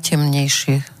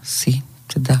najtemnejšie si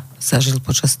teda zažil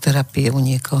počas terapie u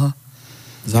někoho?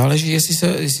 Záleží, jestli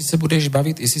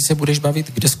se budeš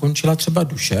bavit, kde skončila třeba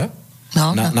duše,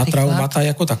 na traumata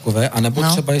jako takové, anebo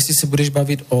třeba jestli se budeš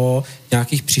bavit o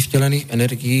nějakých přivtělených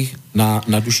energiích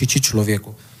na duši či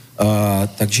člověku.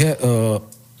 Takže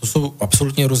to jsou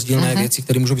absolutně rozdílné věci,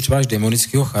 které můžou být třeba až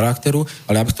demonického charakteru,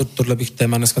 ale já bych tohle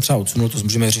téma dneska třeba odsunul, to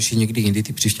můžeme řešit někdy jindy,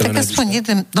 ty přivtělené duše.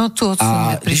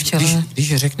 A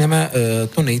když řekneme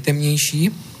to nejtemnější,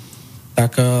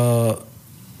 tak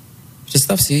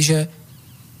představ si, že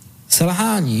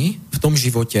selhání v tom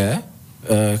životě,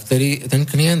 který ten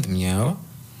klient měl,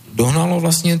 dohnalo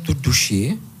vlastně tu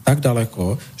duši tak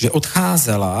daleko, že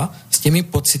odcházela s těmi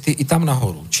pocity i tam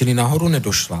nahoru. Čili nahoru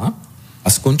nedošla a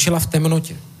skončila v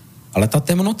temnotě. Ale ta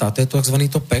temnota, to je to takzvané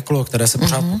to peklo, které se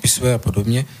pořád popisuje a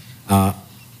podobně,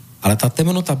 ale ta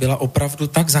temnota byla opravdu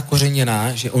tak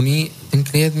zakořeněná, že ten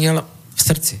klient měl v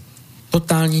srdci.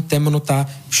 Totální temnota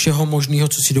všeho možného,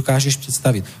 co si dokážeš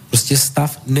představit. Prostě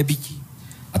stav nebytí.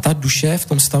 A ta duše v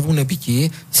tom stavu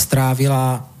nebytí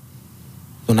strávila,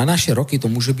 to na naše roky, to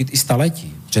může být i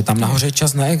staletí, že tam nahoře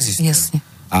čas neexistuje. Jasně.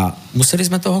 A museli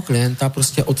jsme toho klienta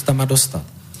prostě od tama dostat.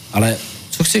 Ale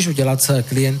co chceš udělat s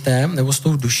klientem nebo s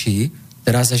tou duší,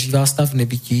 která zažívá stav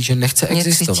nebytí, že nechce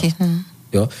existovat?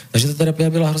 Jo? Takže ta terapie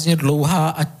byla hrozně dlouhá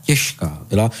a těžká.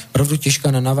 Byla opravdu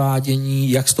těžká na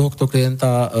navádění, jak z toho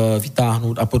klienta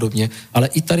vytáhnout a podobně. Ale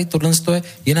i tady tohle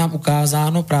je nám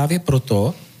ukázáno právě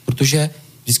proto, protože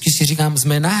vždycky si říkám,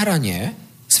 jsme na hraně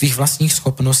svých vlastních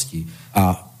schopností.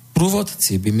 A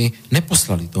průvodci by mi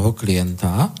neposlali toho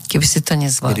klienta, kdyby si to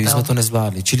nezvládal. Kdyby jsme to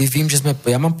nezvládli. Čili vím, že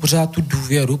já mám pořád tu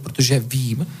důvěru, protože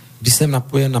vím, kdy jsem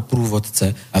napojen na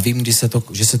průvodce a vím,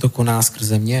 že se to koná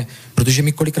skrze mě. Protože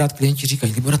mi kolikrát klienti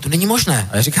říkají, Libora, to není možné.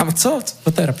 A já říkám, co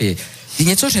po terapii? Ty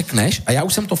něco řekneš a já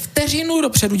už jsem to vteřinu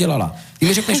dopředu dělala. Ty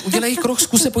mi řekneš, udělej krok,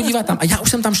 zkus se podívat tam. A já už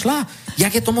jsem tam šla.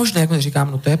 Jak je to možné? Jak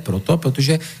říkám, no to je proto,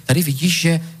 protože tady vidíš,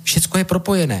 že všecko je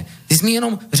propojené. Ty jsi mi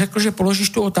jenom řekl, že položíš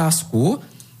tu otázku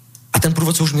a ten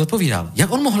průvodce už mi odpovídal.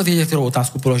 Jak on mohl vědět, kterou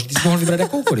otázku položit? Ty jsi mohl vybrat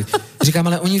jakoukoliv. Říkám,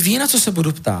 ale oni ví, na co se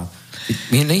budu ptát.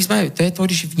 My nejsme, to je to,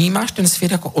 když vnímáš ten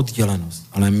svět jako oddělenost.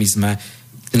 Ale my jsme,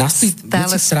 nás ty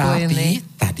věci trápí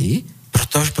tady,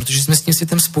 protože jsme s tím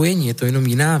světem spojení, je to jenom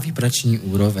jiná vibrační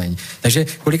úroveň. Takže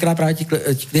kolikrát právě ti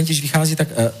klienti, když vychází, tak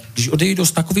když odejdou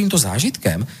s takovýmto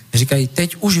zážitkem, říkají,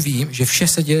 teď už vím, že vše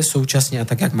se děje současně a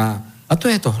tak, jak má. A to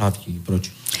je to hlavní.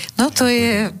 Proč? No to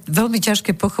je veľmi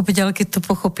ťažké pochopiť, ale keď to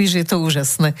pochopíš, je to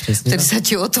úžasné. Vtedy sa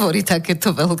ti otvorí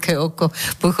takéto veľké oko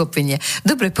pochopenie.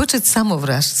 Dobre, počet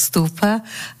samovrážd stúpa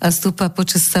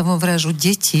počet samovrážd u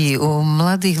detí, u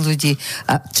mladých ľudí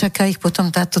a čaká ich potom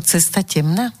táto cesta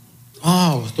temná?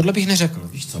 Tohle bych neřekl,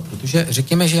 víš co, protože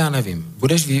řekněme, že já nevím,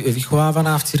 budeš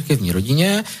vychovávaná v církevní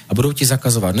rodině a budou ti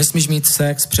zakazovat, nesmíš mít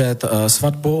sex před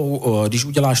svatbou, když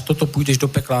uděláš toto, půjdeš do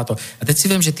pekla to. A teď si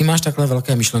vím, že ty máš takhle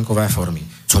velké myšlenkové formy.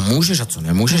 Co můžeš a co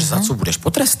nemůžeš, za co budeš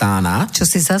potrestána. Čo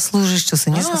si zaslúžiš, čo si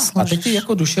nezaslúžiš. A teď ty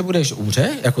jako duše budeš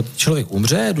jako člověk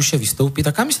umře, duše vystoupí,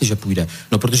 tak kam myslíš, že půjde?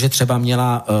 No protože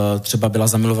třeba byla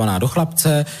zamilovaná do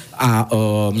chlapce a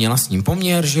měla s ním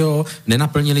poměr, že jo,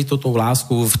 nenaplnili to tou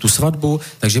lásku v tu svatbu,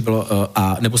 takže bylo,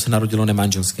 nebo se narodilo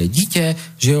nemanželské dítě,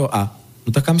 že jo, a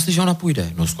no tak kam myslíš, že ona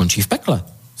půjde? No skončí v pekle.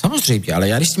 Samozřejmě, ale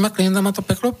já když s těma klientama to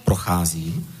peklo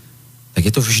procházím, tak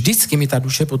je to vždycky mi ta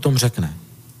duše potom řekne.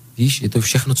 Víš, je to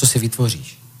všechno, co si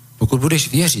vytvoříš. Pokud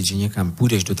budeš věřit, že někam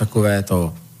půjdeš do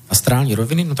takovéto astrální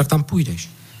roviny, no tak tam půjdeš.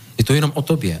 Je to jenom o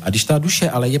tobě. A když ta duše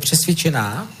ale je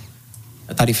přesvědčená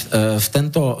tady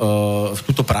v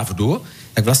tuto pravdu,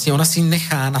 tak vlastně ona si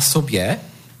nechá na sobě,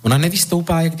 ona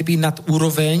nevystoupá jak kdyby nad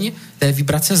úroveň té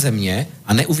vibrace země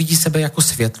a neuvidí sebe jako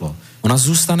světlo. Ona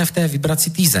zůstane v té vibraci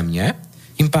té země,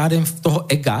 tím pádem v toho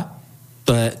ega,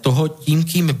 toho tím,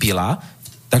 kým byla,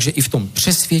 takže i v tom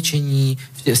přesvědčení,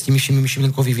 s těmi všemi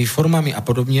myšlenkovými formami a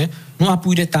podobně, no a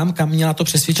půjde tam, kam měla to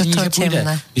přesvědčení, že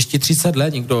půjde. Když ti 30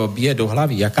 let někdo bije do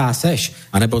hlavy, jaká seš,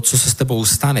 anebo co se s tebou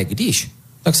stane, když,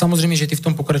 tak samozřejmě, že ty v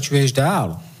tom pokračuješ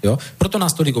dál. Jo? Proto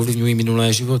nás tolik ovlivňují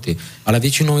minulé životy. Ale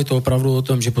většinou je to opravdu o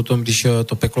tom, že potom, když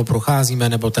to peklo procházíme,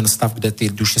 nebo ten stav, kde ty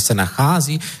duše se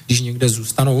nachází, když někde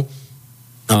zůstanou,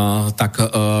 tak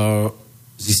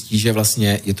zjistí, že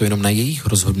vlastně je to jenom na jejich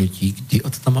rozhodnutí, kdy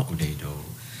od tam odejdou.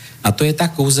 A to je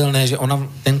tak kouzelné, že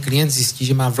ten klient zjistí,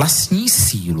 že má vlastní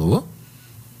sílu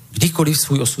kdykoliv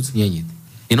svůj osud změnit.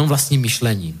 Jenom vlastním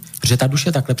myšlením. Protože ta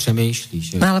duše takhle přemýšlí.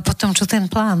 Že? No ale potom, čo ten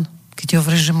plán? Keď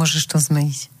hovoríš, že môžeš to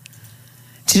zmeniť.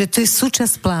 Čiže to je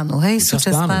súčasť plánu, hej?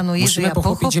 Súčasť plánu je, že ja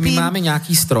pochopím. Že my máme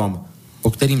nějaký strom, po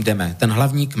kterým jdeme, ten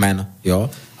hlavní kmen, jo?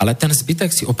 Ale ten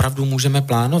zbytek si opravdu můžeme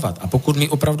plánovat. A pokud my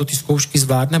opravdu ty zkoušky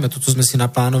zvládneme, to, co jsme si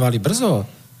naplánovali brzo,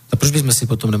 tak proč bychom si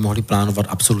potom nemohli plánovat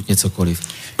absolutně cokoliv?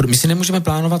 My si nemůžeme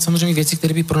plánovat samozřejmě věci,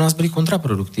 které by pro nás byly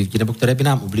kontraproduktivní, nebo které by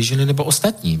nám ublížily, nebo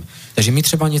ostatním. Takže my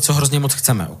třeba něco hrozně moc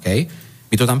chceme, OK?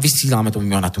 My to tam vysíláme,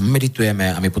 my na tom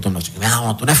meditujeme a my potom říkáme,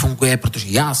 ono to nefunguje, protože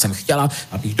já jsem chtěla,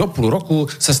 abych do půl roku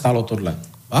se stalo tohle.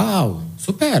 Wow,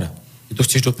 super. Ty to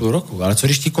chceš do půl roku, ale co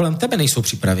když ti kolem tebe nejsou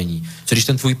připravení? Co když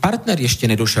ten tvůj partner ještě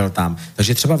nedošel tam?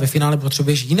 Takže třeba ve finále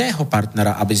potřebuješ jiného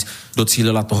partnera, abys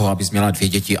docílila toho, abys měla 2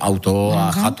 děti, auto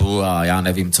a chatu a já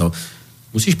nevím co.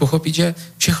 Musíš pochopit, že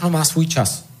všechno má svůj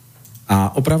čas.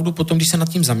 A opravdu potom, když se nad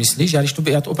tím zamyslíš,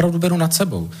 já to opravdu beru nad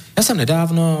sebou. Já jsem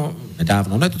nedávno,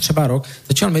 no je to třeba rok,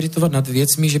 začal meditovat nad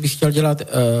věcmi, že bych chtěl dělat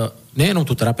nejenom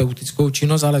tu terapeutickou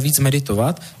činnost, ale víc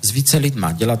meditovat s více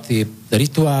lidma, dělat ty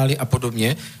rituály a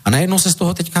podobně. A najednou se z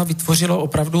toho teďka vytvořilo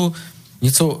opravdu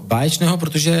něco báječného,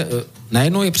 protože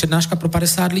najednou je přednáška pro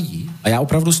 50 lidí a já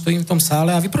opravdu stojím v tom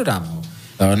sále a vyprodám ho.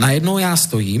 Najednou já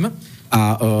stojím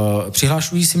a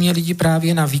přihlašují si mě lidi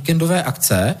právě na víkendové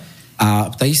akce, a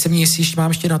ptají se mě, jestli ještě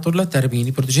mám ještě na tohle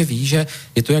termíny, protože ví, že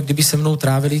je to, jak kdyby se mnou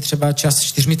trávili třeba čas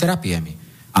 4 terapiemi.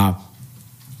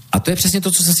 A to je přesně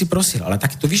to, co jsem si prosil. Ale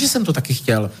tak to víš, že jsem to taky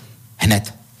chtěl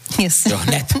hned. Yes. Jo,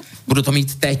 hned. Budu to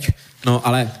mít teď. No,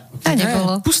 ale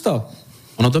pusto.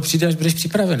 Ono to přijde, až budeš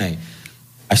připravený.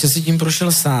 Až jsem si tím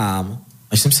prošel sám,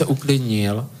 až jsem se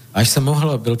uklidnil, až jsem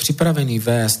byl připravený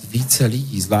vést více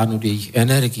lidí, zvládnout jejich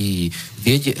energii,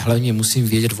 hlavně musím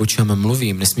vědět, o čem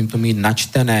mluvím, nesmím to mít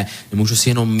načtené, nemůžu si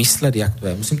jenom myslet, jak to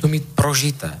je, musím to mít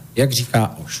prožité, jak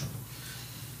říká Osho.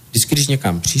 Vždycky, když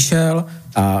někam přišel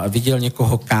a viděl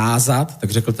někoho kázat,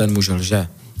 tak řekl, ten muž lže.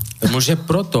 Ten lže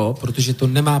protože to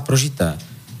nemá prožité.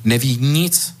 neví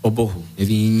nic o Bohu,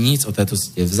 neví nic o této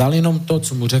cestě. Vzal jenom to,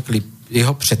 co mu řekli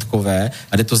jeho předkové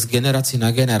a jde to z generaci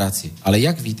na generaci. Ale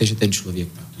jak víte, že ten člověk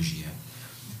takto žije?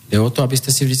 Jde o to,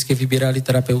 abyste si vždycky vybírali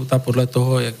terapeuta podle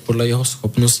toho, jak podle jeho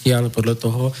schopnosti, ale podle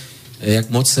toho, jak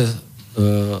moc se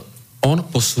on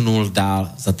posunul dál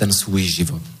za ten svůj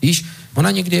život. Víš,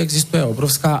 ona někdy existuje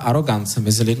obrovská arogance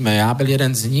mezi lidmi. Já byl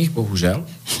jeden z nich, bohužel.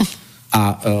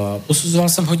 A posuzoval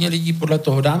jsem hodně lidí podle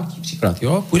toho. Dám ti příklad,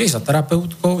 jo? Půjdeš za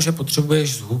terapeutkou, že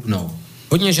potřebuješ zhubnout.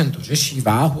 Hodně žen to řeší,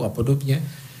 váhu a podobně.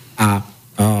 A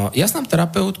já znám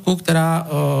terapeutku, která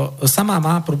sama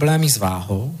má problémy s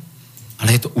váhou,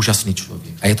 ale je to úžasný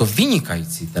člověk. A je to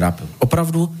vynikající terapeut.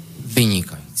 Opravdu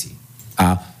vynikající.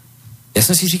 A já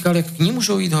jsem si říkal, jak k ní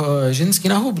můžou jít ženský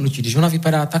na hubnutí, když ona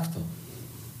vypadá takto.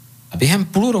 A během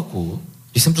půl roku,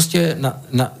 když jsem prostě,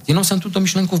 jenom jsem tuto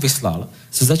myšlenku vyslal,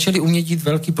 se začaly u mě dít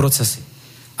velký procesy.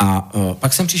 A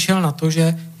pak jsem přišel na to,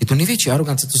 že je to největší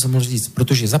arogance, co jsem mohl říct,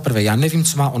 protože zaprvé já nevím,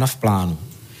 co má ona v plánu.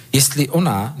 Jestli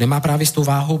ona nemá právě s tou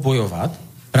váhou bojovat,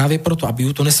 právě proto, aby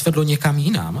ju to nesvedlo někam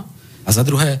jinam, a za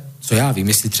druhé, co já vím,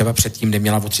 jestli třeba předtím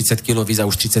neměla o 30 kilo víc a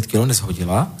už 30 kilo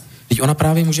nezhodila, teď ona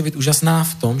právě může být úžasná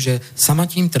v tom, že sama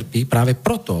tím trpí, právě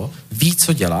proto ví,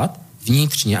 co dělat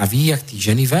vnitřně a ví, jak ty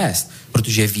ženy vést,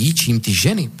 protože ví, čím ty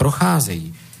ženy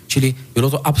procházejí. Čili bylo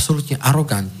to absolutně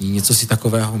arrogantní něco si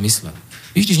takového myslet.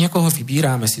 Víš, když někoho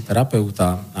vybíráme si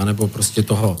terapeuta, anebo prostě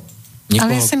toho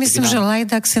někoho... Ale ja si myslím, že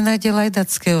lajdák si nájde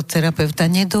lajdackého terapeuta,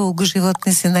 nedouk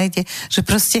životný si nájde, že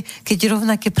proste, keď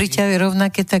rovnaké priťahuje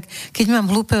rovnaké, tak keď mám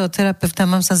hlúpeho terapeuta,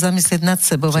 mám sa zamyslieť nad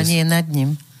sebou a nie nad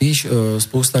ním. Víš,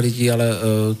 spousta lidí ale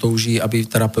touží, aby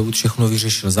terapeut všechno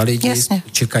vyřešil za lidi, jasne.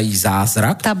 Čekají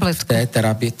zázrak v té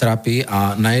terapii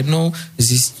a najednou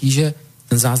zjistí, že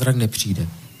ten zázrak nepřijde.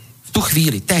 V tu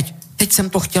chvíli, teď jsem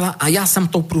to chtěla a já jsem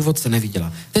tou průvodce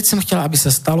neviděla. Teď jsem chtěla, aby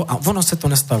se stalo a ono se to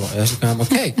nestalo. A já říkám,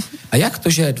 OK, a jak to,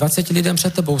 že 20 lidem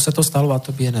před tebou se to stalo a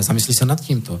tobě ne? Zamyslí se nad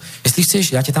tímto. Jestli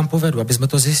chceš, já tě tam povedu, aby jsme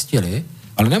to zjistili,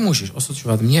 ale nemůžeš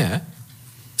osočovat mě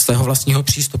z toho vlastního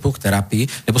přístupu k terapii,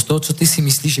 nebo z toho, co ty si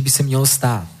myslíš, že by se mělo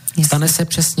stát. Jasně. Stane se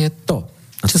přesně to,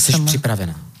 na co jsi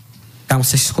připravená. Tam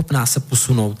jsi schopná se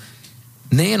posunout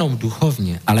nejenom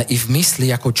duchovně, ale i v mysli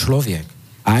jako člověk.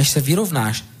 A až se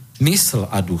vyrovnáš mysl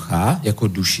a ducha, jako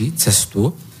duši,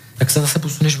 cestu, tak se zase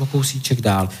posuneš o kousíček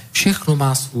dál. Všechno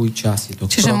má svůj čas. Je to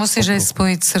čiže musíš aj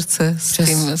spojiť srdce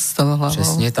s tou hlavou.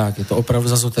 Přesně tak. Je to opravdu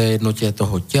zase o té jednotě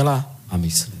toho těla a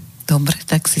mysli. Dobre,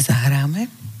 tak si zahráme.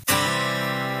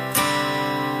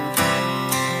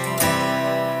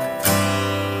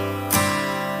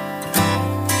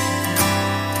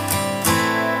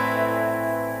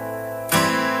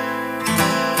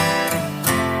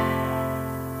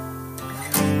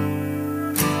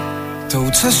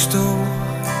 Tou cestou,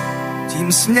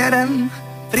 tím směrem,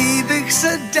 prý bych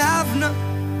se dávno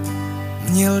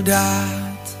měl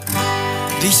dát.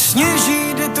 Když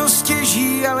sněží, jde to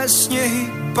stěží, ale sněhy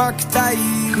pak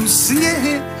tají.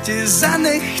 Sněhy ti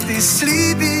zanech, ty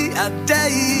slíbí a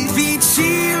dají víc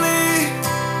síly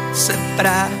se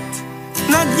prát,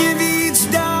 na dně víc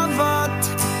dávat,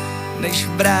 než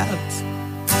brát.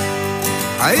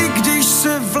 A i když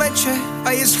se vleče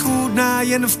a je schůdná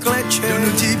jen v kleče,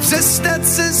 donutí přestat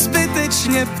se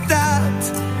zbytečně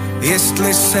ptát,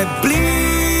 jestli se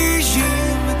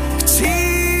blížím k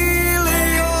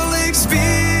cíli, kolik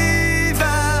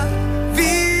zbývá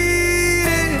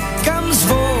víry, kam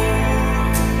zvou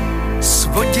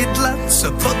svodidla,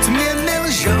 co pod mě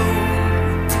nelžou.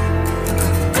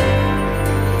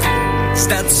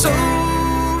 Zda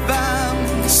couvám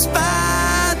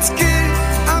zpátky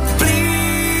a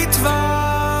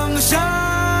plýtvám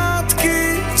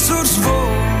řádky, co řvou,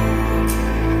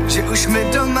 že už mi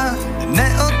doma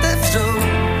neotevřou.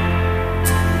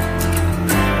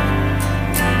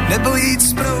 Nebo jít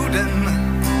s proudem,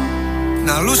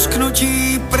 na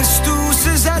lusknutí prstů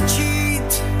se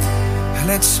začít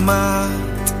hned smát.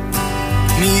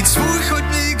 Mít svůj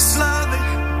chodník slávy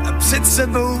a před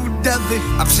sebou davy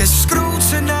a přes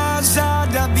skroucená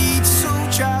záda být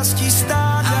součástí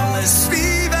stáda. Ale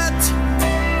zpívat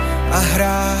a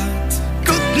hrát,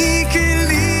 kotníky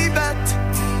líbat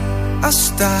a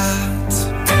stát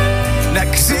na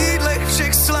křídlech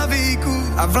všech slavíků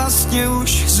a vlastně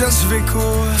už za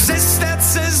zvyku přestat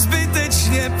se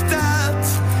zbytečně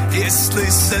ptát,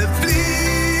 jestli se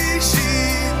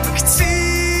blížím k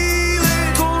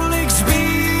cíli, kolik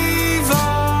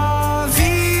zbývá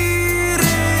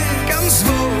víry, kam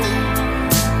zvou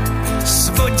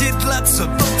svodidla, co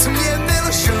pod mě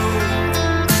nelžou.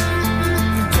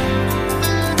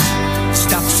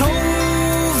 Zda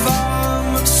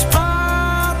couvám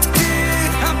zpátky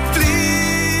a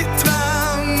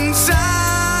plýtvám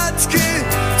řádky,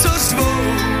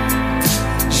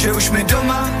 už mi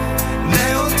doma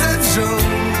neotevřou.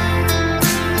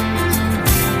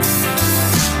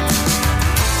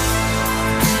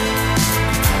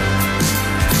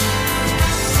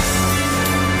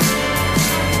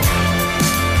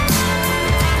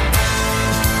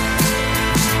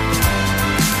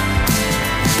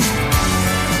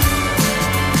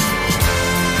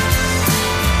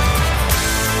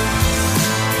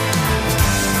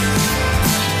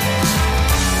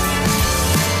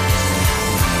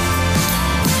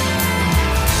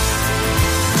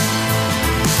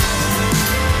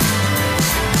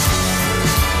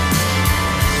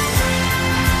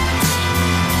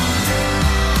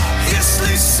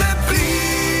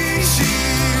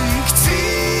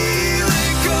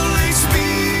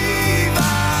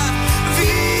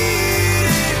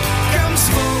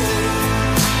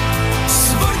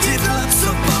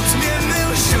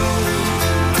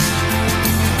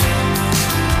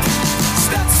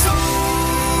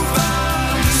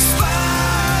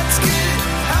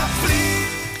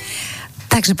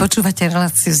 Takže počúvate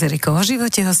reláciu s Erikou o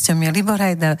živote, hosťom je Libor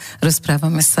Hajda,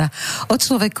 rozprávame sa o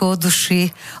človeku, o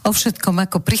duši, o všetkom,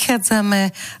 ako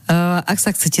prichádzame. Ak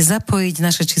sa chcete zapojiť,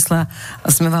 naše čísla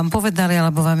sme vám povedali,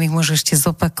 alebo vám ich môže ešte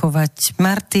zopakovať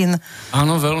Martin.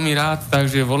 Áno, veľmi rád,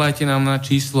 takže volajte nám na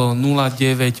číslo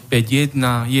 0951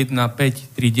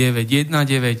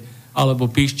 153919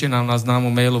 alebo píšte nám na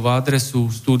známu mailovú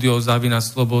adresu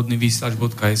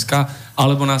studio@slobodnyvysielac.sk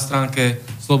alebo na stránke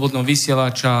Slobodného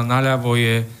vysielača naľavo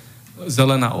je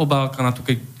zelená obálka, na to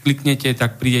keď kliknete,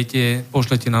 tak prídete,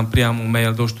 pošlete nám priamo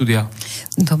mail do štúdia.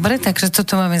 Dobre, takže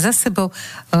toto máme za sebou.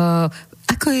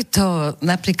 Ako je to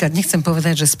napríklad, nechcem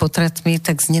povedať, že s potratmi,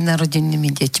 tak s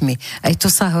nenarodenými deťmi. Aj to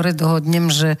sa hore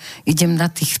dohodnem, že idem na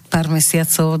tých pár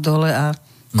mesiacov dole a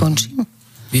končím?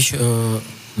 Víš,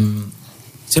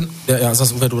 já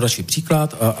zase uvedu radši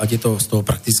příklad, ať je to z toho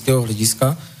praktického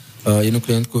hlediska. Jednu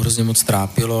klientku hrozně moc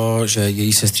trápilo, že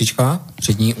její sestřička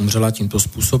před ní umřela tímto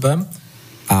způsobem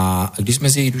a když jsme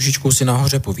s její dušičkou si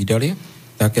nahoře povídali,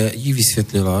 tak jí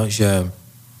vysvětlila, že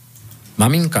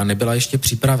maminka nebyla ještě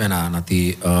připravená na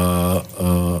ty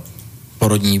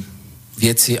porodní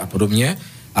věci a podobně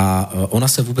a ona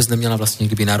se vůbec neměla vlastně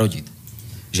kdyby narodit.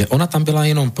 Že ona tam byla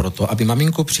jenom proto, aby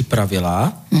maminku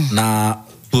připravila na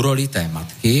tu roli té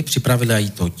matky, připravila jí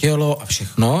to tělo a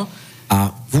všechno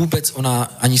a vůbec ona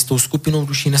ani s tou skupinou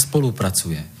duší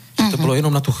nespolupracuje. Že to bylo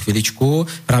jenom na tu chviličku,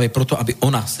 právě proto, aby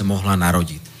ona se mohla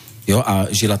narodit. Jo, a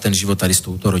žila ten život tady s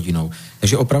touto rodinou.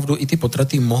 Takže opravdu i ty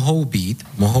potraty mohou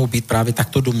být právě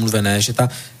takto domluvené, že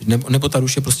nebo ta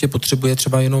duše prostě potřebuje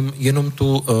třeba jenom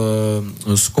tu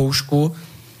zkoušku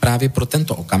právě pro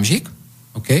tento okamžik,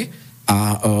 okay?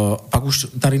 A pak už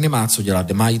tady nemá co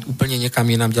dělat, má jít úplně někam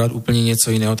jinam, dělat úplně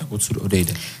něco jiného, tak odsud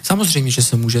odejde. Samozřejmě, že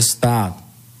se může stát.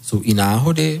 Jsou i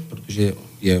náhody, protože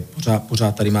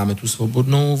pořád tady máme tu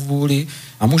svobodnou vůli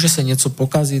a může se něco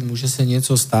pokazit, může se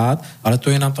něco stát, ale to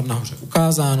je nám tam nahoře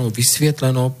ukázáno,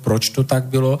 vysvětleno, proč to tak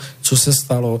bylo, co se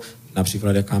stalo,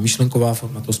 například jaká myšlenková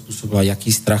forma to způsobila,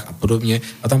 jaký strach a podobně.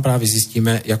 A tam právě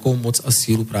zjistíme, jakou moc a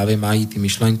sílu právě mají ty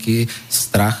myšlenky,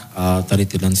 strach a tady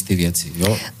tyhle ty věci.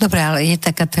 Jo? Dobre, ale je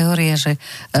taká teória, že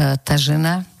tá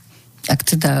žena, ak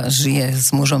teda žije s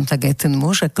mužom, tak aj ten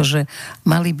muž, akože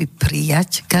mali by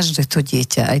prijať každé to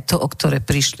dieťa, aj to, o ktoré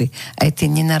prišli, aj tie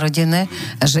nenarodené,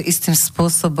 a že istým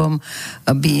spôsobom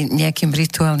by nejakým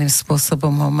rituálnym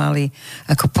spôsobom ho mali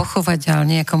ako pochovať,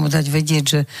 ale nejakomu dať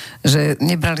vedieť, že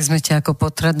nebrali sme ťa ako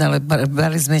potrat, ale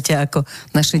brali sme ťa ako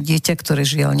naše dieťa, ktoré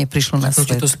žiaľ neprišlo na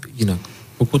svet. To jinak.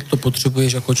 Pokud to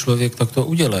potřebuješ jako člověk, tak to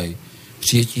udělej.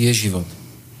 Přijetí je život.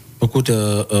 Pokud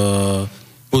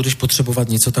budeš potřebovat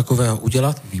něco takového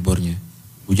udělat, výborně.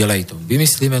 Udělej to.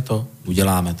 Vymyslíme to,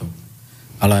 uděláme to.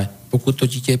 Ale pokud to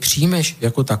dítě přijmeš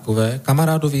jako takové,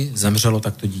 kamarádovi zemřelo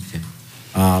takto dítě.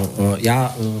 A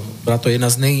byla to jedna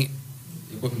z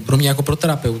pro mě jako pro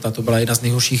terapeuta, to byla jedna z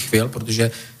nejhorších chvil,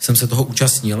 protože jsem se toho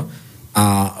účastnil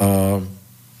a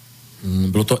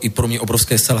bylo to i pro mě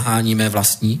obrovské selhání mé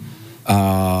vlastní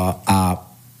a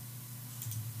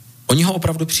oni ho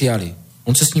opravdu přijali.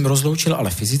 On se s ním rozloučil,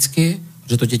 ale fyzicky,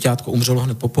 že to děťátko umřelo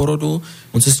hned po porodu,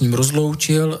 on se s ním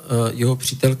rozloučil, jeho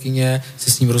přítelkyně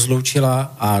se s ním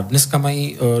rozloučila a dneska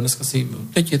se jim,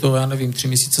 teď je to, já nevím, 3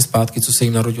 měsíce zpátky, co se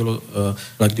jim narodilo,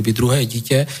 kdyby druhé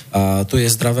dítě, a to je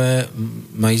zdravé,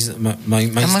 mají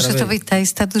a může zdravé. To být ta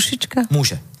jistá dušička?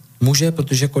 Může,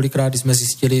 protože kolikrát jsme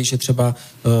zjistili, že třeba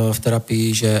v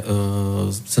terapii, že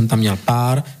jsem tam měl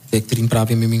pár, kterým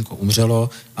právě miminko umřelo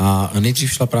a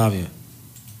nejdřív šla právě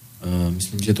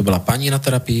myslím, že to byla paní na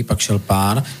terapii, pak šel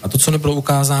pán a to, co nebylo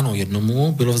ukázáno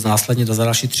jednomu, bylo následně za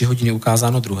další 3 hodiny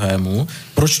ukázáno druhému.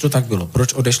 Proč to tak bylo?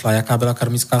 Proč odešla? Jaká byla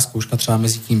karmická zkouška třeba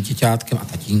mezi tím děťátkem a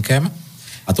tatínkem?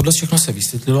 A tohle všechno se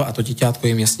vysvětlilo a to děťátko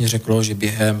jim jasně řeklo, že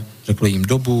řeklo jim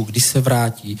dobu, kdy se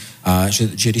vrátí a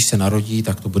že když se narodí,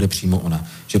 tak to bude přímo ona.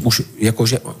 Že už,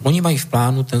 že oni mají v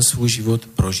plánu ten svůj život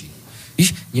prožít.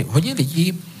 Víš,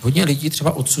 hodně lidí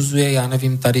třeba odsuzuje, já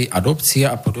nevím, tady adopci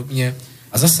a podobně.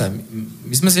 A zase,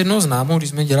 my jsme s jednou známou,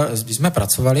 když jsme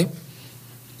pracovali,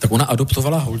 tak ona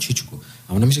adoptovala holčičku.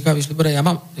 A ona mi říká, víš, Libore, já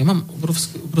mám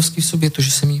obrovský v sobě to,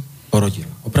 že jsem jí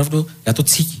porodila. Opravdu, já to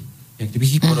cítím, jak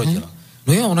kdybych jí porodila.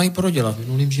 No jo, ona ji porodila v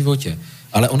minulém životě,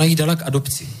 ale ona ji dala k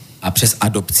adopci. A přes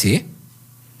adopci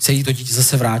se jí to dítě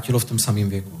zase vrátilo v tom samém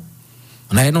věku.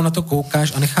 A najednou na to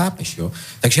koukáš a nechápeš, jo.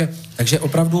 Takže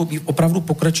opravdu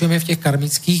pokračujeme v těch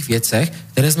karmických věcech,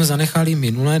 které jsme zanechali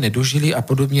minulé, nedožili a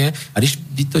podobně. A když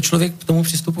by to člověk k tomu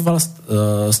přistupoval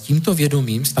s tímto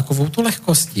vědomím, s takovouto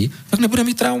lehkostí, tak nebude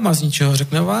mít trauma z ničeho.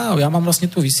 Řekne, wow, já mám vlastně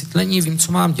to vysvětlení, vím,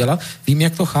 co mám dělat, vím,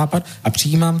 jak to chápat a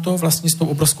přijímám to vlastně s tou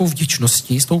obrovskou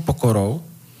vděčností, s tou pokorou.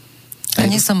 A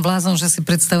nie som blázon, že si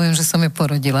predstavujem, že som je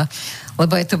porodila.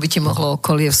 Lebo aj to by ti mohlo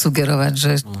okolie sugerovať,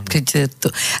 že keď to...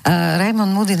 A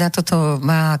Raymond Moody na toto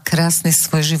má krásny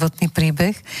svoj životný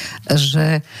príbeh,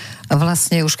 že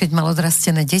vlastne už keď mal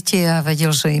odrastené deti a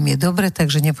vedel, že im je dobre,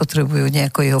 takže nepotrebujú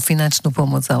nejakú jeho finančnú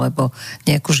pomoc alebo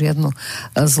nejakú žiadnu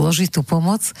zložitú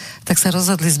pomoc, tak sa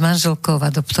rozhodli s manželkou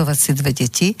adoptovať si 2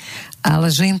 deti,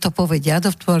 ale že im to povedia,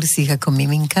 adoptovali si ich ako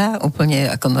miminka, úplne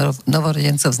ako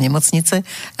novorodencov z nemocnice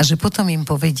a že potom im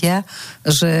povedia,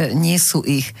 že nie sú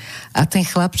ich. A ten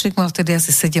chlapček mal vtedy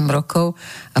asi 7 rokov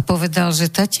a povedal,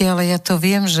 že tati, ale ja to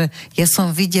viem, že ja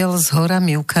som videl z hora,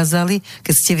 mi ukázali,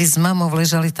 keď ste vy s mamou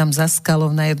ležali tam za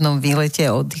skalou na jednom výlete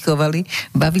a oddychovali,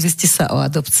 bavili ste sa o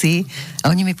adopcii a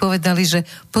oni mi povedali, že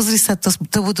pozri sa, to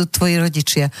budú tvoji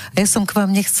rodičia. A ja som k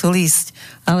vám nechcel ísť,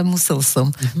 ale musel som.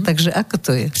 Takže ako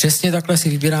to je? Přesně takhle si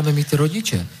vybíráme my ty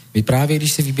rodiče. My právě,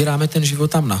 když si vybíráme ten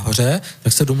život tam nahoře,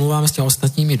 tak se domluváme s těmi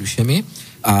ostatními dušemi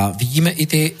a vidíme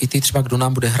i ty třeba, kdo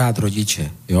nám bude hrát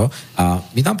rodiče. Jo? A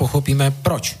my tam pochopíme,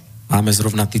 proč máme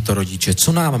zrovna tyto rodiče,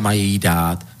 co nám mají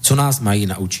dát, co nás mají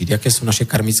naučit, jaké jsou naše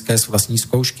karmické vlastní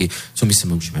zkoušky, co my se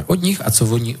učíme od nich a co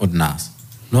oni od nás.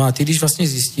 No a ty, když vlastně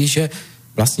zjistíš, že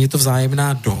vlastně je to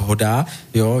vzájemná dohoda,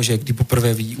 jo, že kdy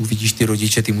poprvé uvidíš ty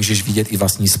rodiče, ty můžeš vidět i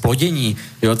vlastní splodění,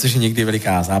 jo, což je někdy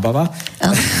veliká zábava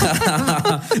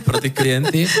pro ty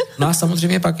klienty. No a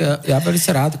samozřejmě pak já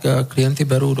velice rád klienty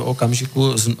beru do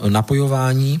okamžiku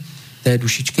napojování té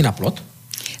dušičky na plod.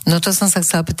 No to som sa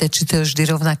chcela pýtať, či to je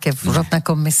vždy rovnaké v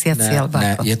rovnakom mesiaci, alebo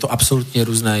ne, ako? je to absolutně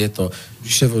různé, je to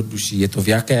duše od duší, je to v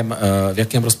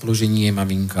jakém rozpoložení je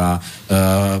maminka,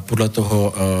 podle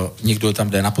toho někdo tam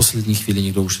jde na poslední chvíli,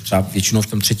 někdo už třeba většinou v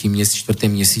tom 3. měsíci, 4.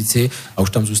 měsíci a už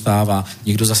tam zůstává,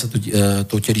 někdo zase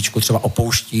to tělíčko třeba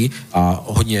opouští a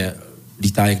hodně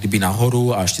lítá jak kdyby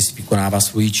nahoru a ještě si vykonává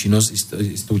svoji činnost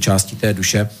i s tou částí té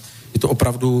duše. Je to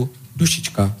opravdu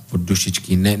dušička od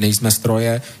dušičky. Nejsme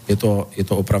stroje, je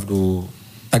to opravdu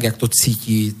tak, jak to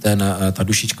cítí ta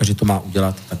dušička, že to má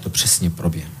udělat, tak to přesně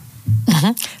proběhne.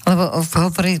 Lebo v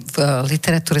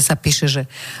literatúre sa píše, že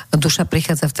duša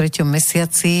prichádza v 3.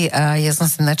 mesiaci a ja som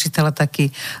si načítala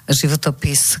taký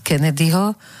životopis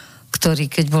Kennedyho, ktorý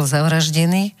keď bol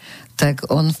zavraždený,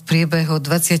 tak on v priebehu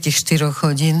 24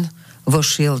 hodín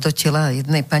vošiel do tela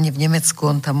jednej pani v Nemecku,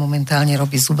 on tam momentálne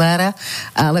robí zubára,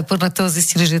 ale podľa toho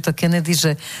zistili, že je to Kennedy,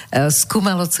 že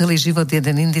skúmalo celý život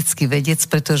jeden indický vedec,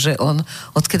 pretože on,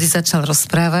 odkedy začal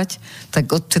rozprávať,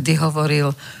 tak odtedy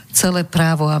hovoril celé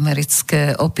právo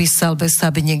americké, opísal bez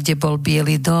aby niekde bol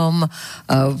Bielý dom,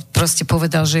 proste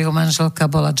povedal, že jeho manželka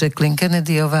bola Jacqueline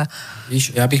Kennedyová.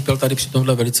 Víš, já bych byl tady při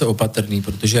tomhle velice opatrný,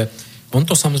 protože on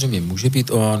to samozřejmě může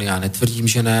být on, já netvrdím,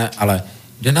 že ne, ale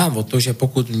jde nám o to, že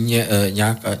pokud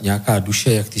nějaká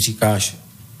duše, jak ty říkáš,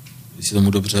 jestli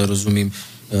tomu dobře rozumím,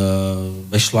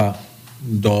 vešla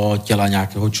do těla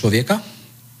nějakého člověka?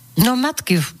 No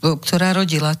matky, ktorá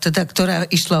rodila, teda ktorá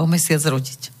išla o mesiac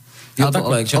rodiť. Jo,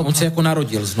 takhle, že on se jako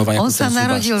narodil znova. On sa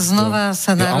narodil znova,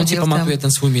 sa narodil tam. A on si pamatuje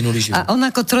ten svůj minulý život. A on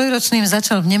ako 3-ročným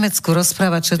začal v Nemecku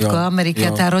rozprávať všetko o Amerike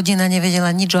a tá rodina nevedela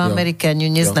nič o Amerike, ani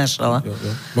ju neznášala.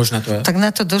 Možná to je. Tak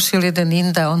na to došiel jeden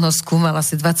Inda, on ho skúmal,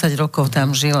 asi 20 rokov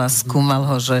tam žil a skúmal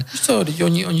ho, že... Co,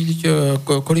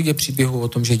 kolik je příběhů o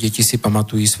tom, že děti si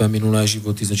pamatují své minulé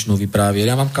životy, začnou vyprávět.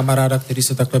 Já mám kamaráda, který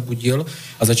se takhle budil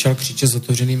a začal křičet s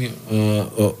otevřenými,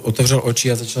 otevřel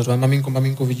oči a začal říkat,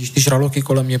 maminko, vidíš ty žraloky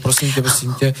kolem mě, prosím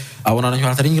prosím tě. A ona na něho,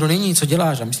 ale tady nikdo není, co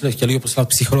děláš? A my chtěli ho poslat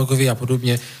psychologovi a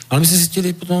podobně. Ale my jsme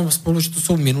zjistili potom spolu, že to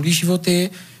jsou minulý životy.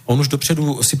 On už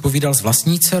dopředu si povídal s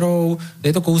vlastní dcerou.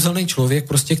 Je to kouzelný člověk,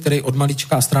 prostě, který od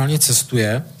malička astrálně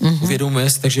cestuje. Uvědomuje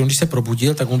si, takže on, když se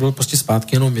probudil, tak on byl prostě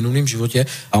zpátky jenom v minulém životě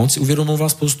a on si uvědomoval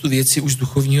spoustu věcí už z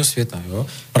duchovního světa. Jo?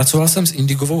 Pracoval jsem s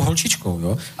indigovou holčičkou.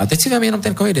 Jo? A teď si vem jenom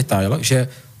ten takový detail, že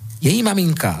její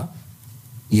maminka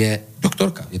je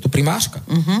doktorka, je to primářka.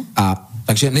 A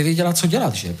takže nevěděla, co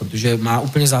dělat, že? Protože má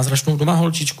úplně zázračnou doma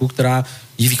holčičku, která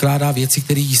jí vykládá věci,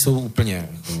 které jí jsou úplně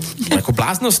jako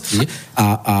bláznosti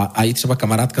a jí třeba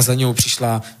kamarádka za něho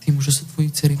přišla, ty můžu se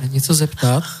tvojí dcery na něco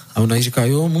zeptat? A ona jí říká,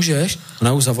 jo, můžeš.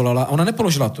 Ona ji zavolala a ona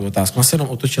nepoložila tu otázku, ona se jenom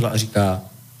otočila a říká,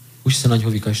 už se na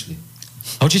něho vykašli.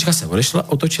 A holčička se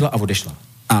otočila a odešla.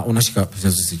 A ona říká,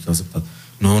 jsem si chtěla zeptat,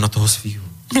 no na toho svýho.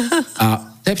 A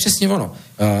to je přesně ono.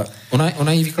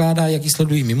 Ona jí vykládá, jak jí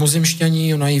sledují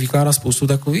mimozemšťaní, ona jí vykládá spoustu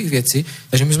takových věcí,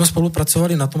 takže my jsme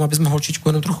spolupracovali na tom, aby jsme holčičku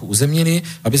jenom trochu uzemnili,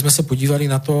 aby jsme se podívali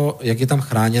na to, jak je tam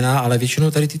chráněná, ale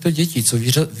většinou tady tyto děti, co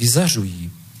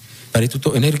vyzařují tady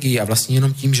tuto energii a vlastně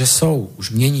jenom tím, že jsou,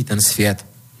 už mění ten svět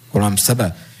kolem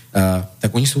sebe,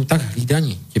 tak oni jsou tak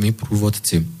hlídaní těmi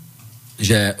průvodci,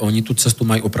 že oni tu cestu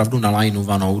mají opravdu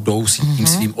nalajnovanou, jdou si tím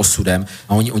svým osudem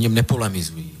a oni o něm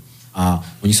nepolemizují. A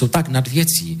oni jsou tak nad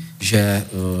věcí, že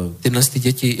tyhle ty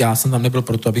děti, já jsem tam nebyl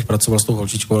proto, abych pracoval s tou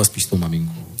holčičkou, ale spíš s tou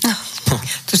maminkou.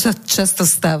 To se často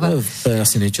stává. To je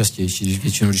asi nejčastější, když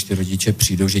většinou, když ty rodiče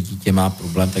přijdou, že dítě má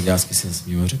problém, tak já si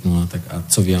zasmím a řeknu, no tak a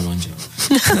co vy a manžel?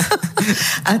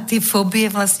 A ty fobie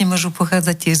vlastně můžu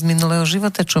pocházet tiež z minulého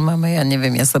života, čo máme, já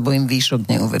nevím, já se bojím výšok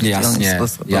neuvěřitelným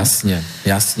způsobem.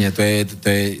 Jasně, to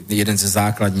je jeden ze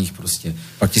základních prostě.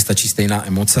 Pak ti stačí stejná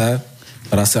emoce,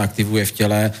 která se aktivuje v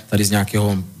těle, tady z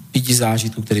nějakého 5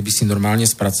 zážitků, který by si normálně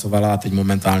zpracovala a teď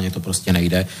momentálně to prostě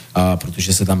nejde,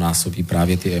 protože se tam násobí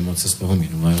právě ty emoce z toho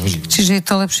minulého života. Čiže je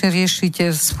to lepšie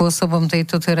riešiť spôsobom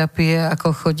tejto terapie,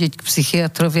 ako chodiť k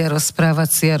psychiatrovi a rozprávať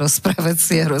si.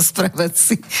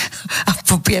 A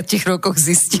po 5 rokoch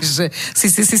zistíš, že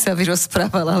si sa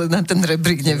vyrozprával, ale na ten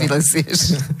rebrík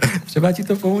nevylezieš. Třeba ti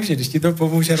to pomůže, když ti to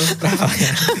pomůže rozprávat.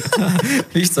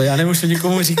 Víš co, já nemůžu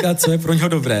nikomu říkat, co je pro něho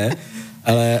dobré,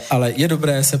 ale je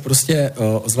dobré se prostě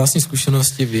z vlastní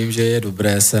zkušenosti vím, že je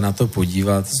dobré se na to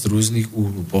podívat z různých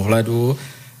úhlů pohledu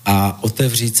a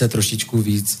otevřít se trošičku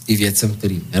víc i věcem,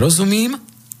 kterým nerozumím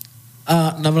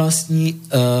a na vlastní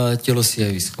tělo si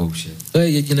je vyzkoušet. To je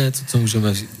jediné, co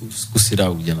můžeme zkusit a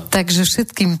udělat. Takže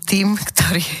všetkým tým,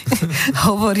 ktorí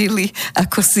hovorili,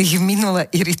 ako si ich minule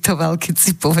iritoval, keď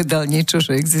si povedal niečo,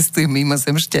 že existujú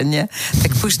mimozemšťania,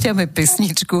 tak púšťame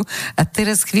pesničku a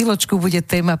teraz chvíľočku bude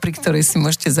téma, pri ktorej si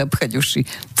môžete zapchať uši.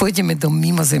 Pôjdeme do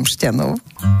mimozemšťanov.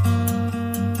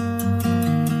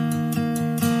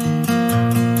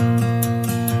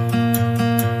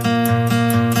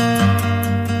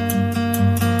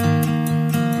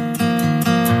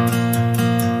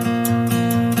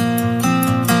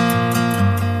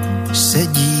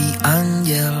 Sedí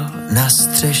anděl na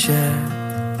střeše,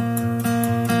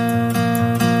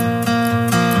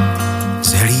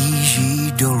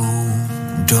 zhlíží dolů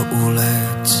do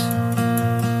ulic.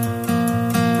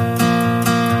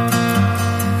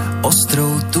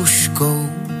 Ostrou tužkou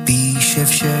píše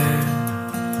vše,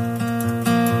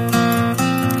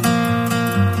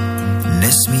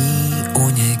 nesmí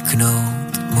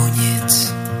uniknout mu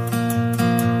nic.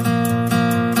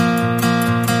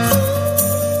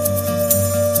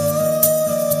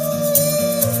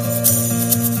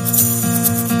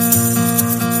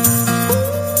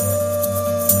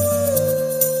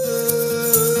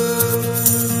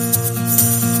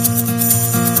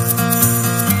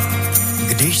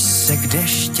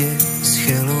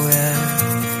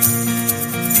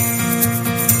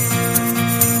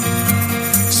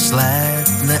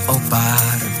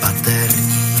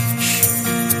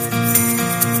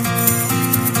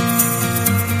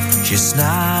 S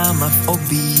náma v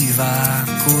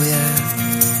obýváku je,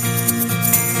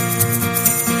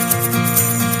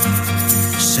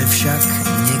 se však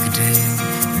nikdy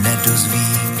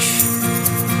nedozvíš.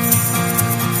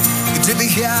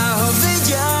 Kdybych já ho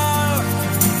viděl,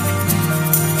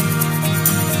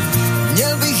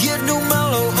 měl bych jednu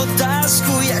malou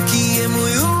otázku, jaký je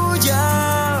můj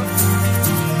úděl.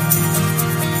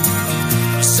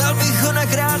 Vzal bych ho na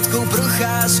krátkou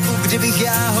procházku, kdybych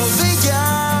já ho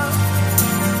viděl.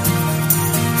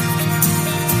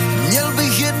 Měl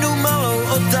bych jednu malou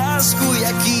otázku,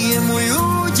 jaký je můj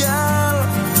úděl.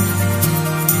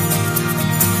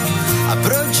 A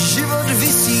proč život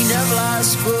visí na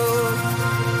vlásku?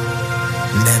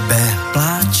 Nebe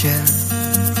pláče,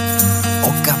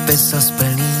 oka pesa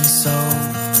splný jsou.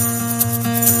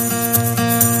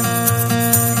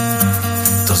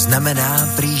 znamená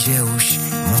prý, že už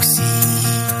musí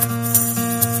jít.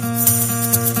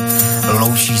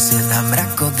 Loučí se na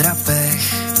mrakodrapech,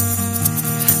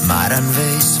 má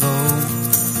ranvej svou.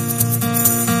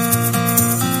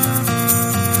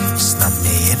 Snad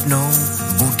mě jednou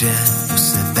bude u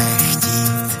sebe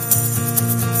chtít.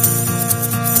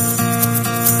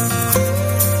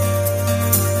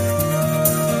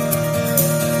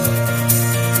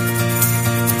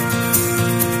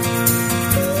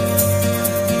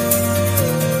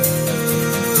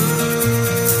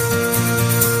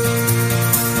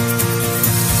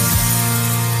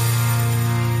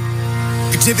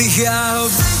 Kdybych já ho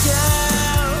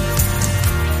viděl,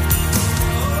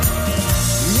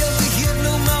 měl bych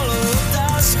jednu malou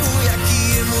otázku, jaký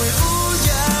je můj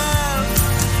úděl.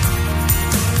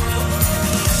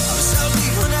 A vzal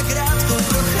bych ho na krátkou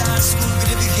procházku,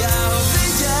 kdybych já ho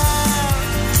viděl.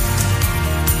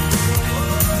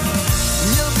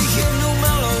 Měl bych jednu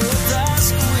malou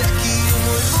otázku, jaký je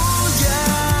můj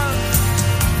úděl.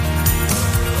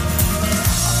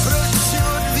 A proč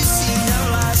život visí na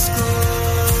vlásku?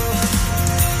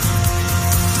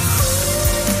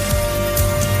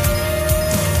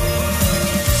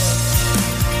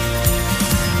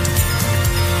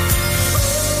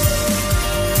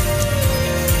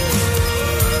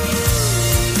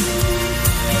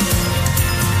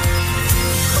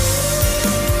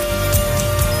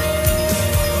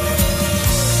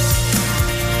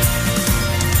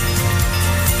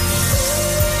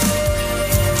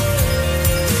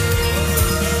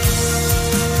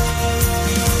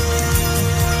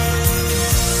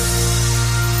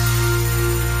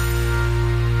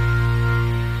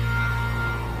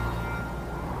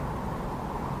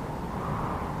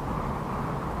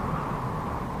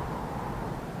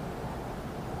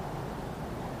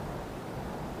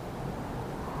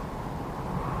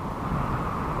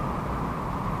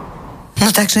 No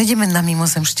takže ideme na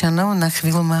mimozemšťanov. Na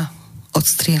chvíľu ma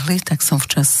odstriehli, tak som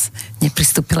včas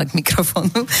nepristúpila k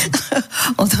mikrofónu.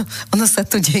 ono sa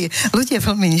tu deje. Ľudia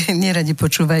veľmi neradi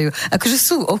počúvajú. Akože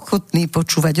sú ochotní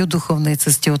počúvať o duchovnej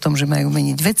ceste, o tom, že majú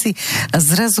meniť veci a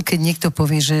zrazu, keď niekto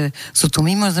povie, že sú tu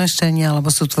mimozemšťania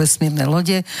alebo sú tu vesmírne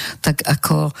lode, tak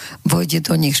ako vojde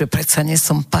do nich, že predsa nie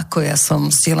som pako, ja som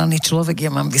vzdelaný človek,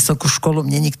 ja mám vysokú školu,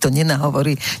 mne nikto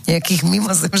nenahovorí nejakých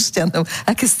mimozemšťanov.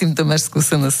 Aké s týmto máš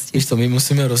skúsenosti? Víš to, my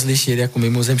musíme rozlišiť ako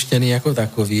mimozemšťany ako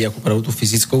takový, ako pravdu tu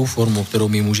fyzickou formu, kterou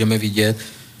my můžeme vidět,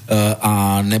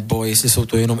 a nebo jestli jsou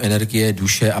to jenom energie,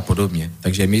 duše a podobně.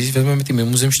 Takže my, když vezmeme ty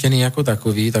mimozemštěny jako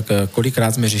takový, tak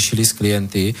kolikrát jsme řešili s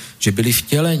klienty, že byli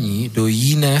vtělení do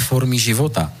jiné formy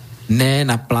života, ne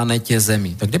na planetě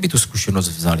Zemi. Tak kde by tu zkušenost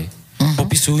vzali?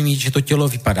 Popisují mi, že to tělo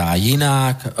vypadá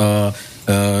jinak,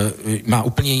 má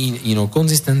úplně jinou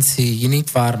konzistenci, jiný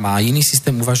tvar, má jiný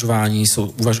systém uvažování,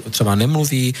 třeba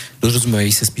nemluví,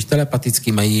 dorozumějí se spíš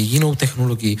telepaticky, mají jinou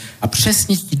technologii a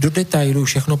přesně do detailu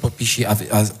všechno popíší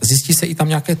a zjistí se i tam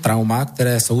nějaké trauma,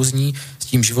 které souzní s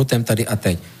tím životem tady a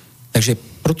teď. Takže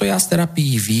proto já z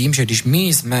terapii vím, že když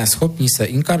my jsme schopni se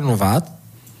inkarnovat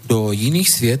do jiných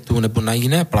světů nebo na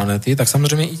jiné planety, tak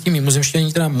samozřejmě i ti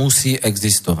mimozemšťaní teda musí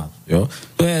existovat. Jo?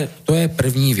 To je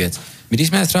první věc. My, když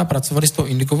jsme třeba pracovali s tou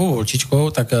indigovou holčičkou,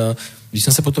 tak když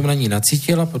jsem se potom na ní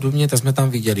nacítil a podobně, tak jsme tam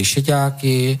viděli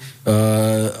šeťáky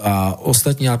a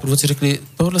ostatní, ale průvodci řekli,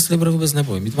 tohle se Libor vůbec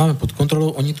neboj, my to máme pod kontrolou,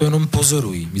 oni to jenom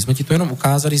pozorují. My jsme ti to jenom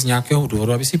ukázali z nějakého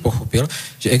důvodu, aby si pochopil,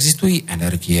 že existují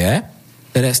energie,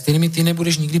 s kterými ty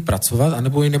nebudeš nikdy pracovat,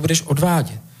 anebo ji nebudeš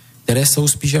odvádět, které jsou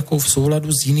spíš jako v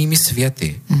souladu s jinými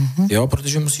světy. Jo,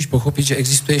 protože musíš pochopit, že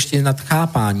existuje ještě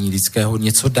nadchápání lidského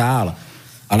něco dál.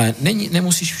 Ale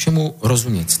nemusíš všemu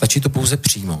rozumět, stačí to pouze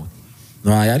přijmout.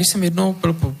 No a já, když jsem jednou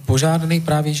byl požádaný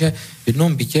právě, že v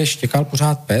jednom bytě štěkal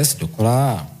pořád pes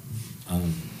dokola a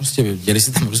prostě děli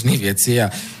se tam různé věci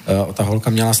a ta holka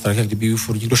měla strach, jak kdyby ji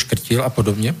furt někdo škrtil a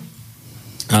podobně.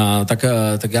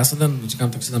 Tak já se tam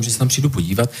říkám, že se tam přijdu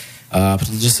podívat,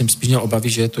 protože jsem spíš měl obavy,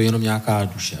 že je to jenom nějaká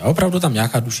duše. A opravdu tam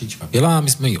nějaká dušička byla, my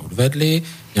jsme ji odvedli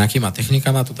nějakýma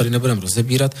technikama, to tady nebudeme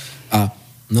rozebírat.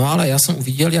 No ale já jsem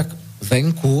uviděl, jak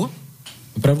venku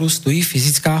opravdu stojí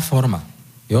fyzická forma.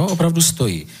 Jo, opravdu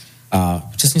stojí. A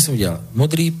přesně jsem udělal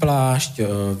modrý plášť,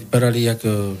 vypadali, jak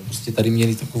prostě tady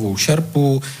měli takovou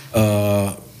šerpu,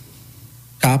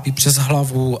 kápy přes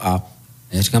hlavu a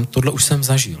já říkám, tohle už jsem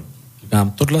zažil.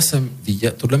 Říkám, tohle jsem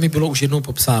viděl, tohle mi bylo už jednou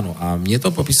popsáno a mě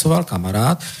to popisoval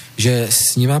kamarád, že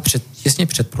s nima těsně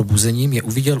před probuzením je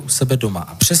uviděl u sebe doma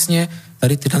a přesně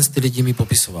tady tyhle lidi mi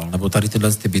popisoval, nebo tady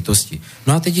tyhle bytosti.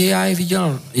 No a teď já je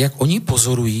viděl, jak oni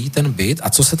pozorují ten byt a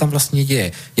co se tam vlastně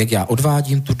děje, jak já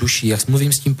odvádím tu duši, jak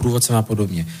mluvím s tím průvodcem a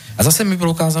podobně. A zase mi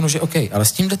bylo ukázáno, že OK, ale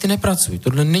s tímhle ty nepracuj,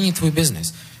 tohle není tvůj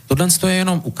biznis. Tohle je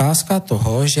jenom ukázka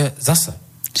toho, že zase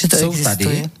jsou existuje.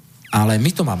 tady, ale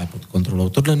my to máme pod kontrolou.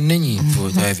 Tohle není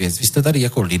tvoje věc. Vy jste tady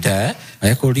jako lidé a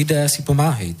jako lidé si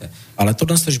pomáhejte. Ale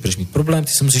tohle, když budeš mít problém,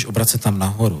 ty se musíš obracet tam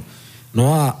nahoru.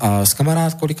 No a s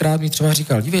kamarád kolikrát mi třeba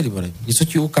říkal, dívej, Libore, něco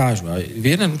ti ukážu. A v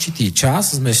jeden určitý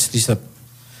čas jsme šli se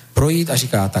projít a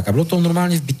říká tak. A bylo to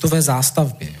normálně v bytové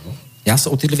zástavbě. Jo? Já se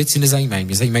o tyhle věci nezajímají.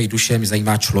 Mě zajímají duše, mě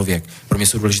zajímá člověk. Pro mě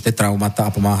jsou důležité traumata a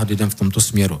pomáhat lidem v tomto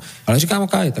směru. Ale říkám,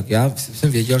 OK, tak já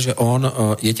jsem věděl, že on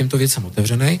je těmto věcem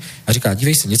otevřený a říká,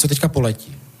 dívej se, něco teďka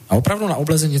poletí. A opravdu na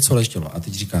obleze něco letělo. A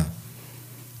teď říkám,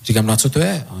 no a co to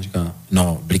je? A on říká,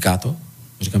 no, bliká to?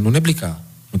 A říkám, no nebliká.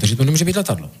 No takže to nemůže být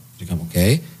letadlo. Říkám, OK,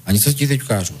 a něco ti teď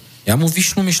ukážu. Já mu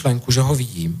vyšlu myšlenku, že ho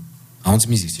vidím a on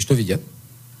zmizí. Chceš to vidět?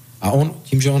 A on,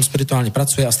 tím, že on spirituálně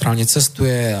pracuje, astrálně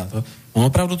cestuje a to, on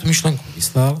opravdu tu myšlenku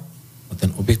vyslal a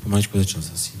ten objekt pomaličku začal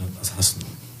zasínat a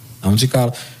zhasnout. A on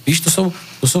říkal, víš,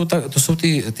 to jsou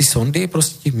ty sondy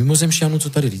prostě těch mimozemšťanů, co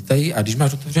tady lítají a když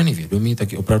máš otevřený vědomí,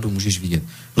 tak je opravdu můžeš vidět.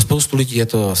 Pro spoustu lidí je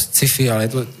to sci-fi, ale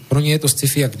pro ně je to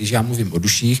sci-fi, jak když já mluvím o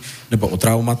duších nebo o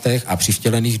traumatech a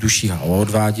přivtělených duších a o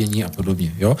odvádění a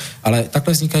podobně, jo? Ale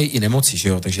takhle vznikají i nemoci, že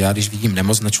jo? Takže já, když vidím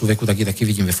nemoc na člověku, tak ji taky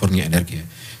vidím ve formě energie.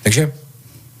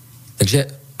 Takže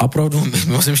opravdu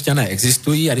mimozemšťané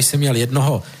existují a když jsem měl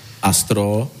jednoho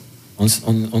astro,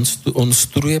 on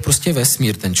studuje prostě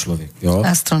vesmír, ten člověk, jo?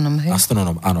 Astronom, hej?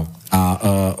 Astronom, ano. A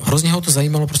hrozně ho to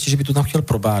zajímalo prostě, že by to tam chtěl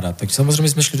probádat. Takže samozřejmě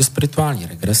jsme šli do spirituální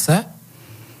regrese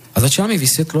a začal mi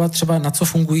vysvětlovat třeba, na co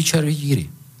fungují červí díry.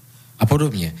 A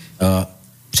podobně.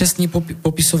 Přesný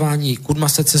popisování, kudma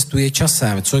se cestuje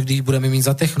časem, co když budeme mít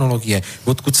za technologie,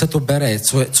 odkud se to bere,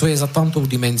 co je za tamtou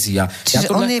dimenzí. Čiže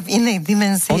on je v inej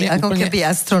dimenzii, ako úplně keby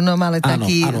astronom, ale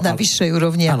taký na vyššej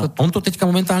úrovni. Ano, on to teďka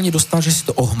momentálně dostal, že si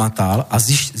to ohmatal a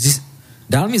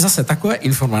dal mi zase takové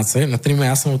informace, na kterými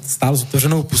já jsem stál s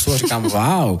otevřenou pusou a říkám,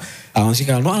 wow. A on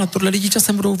říkal, no ale tohle lidi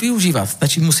časem budou využívat,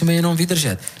 stačí, musíme jenom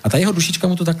vydržet. A ta jeho dušička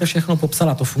mu to takhle všechno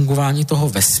popsala, to fungování toho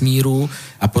vesmíru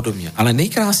a podobně. Ale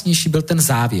nejkrásnější byl ten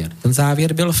závěr. Ten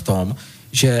závěr byl v tom,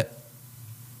 že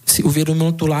si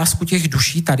uvědomil tu lásku těch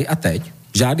duší tady a teď,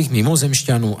 žádných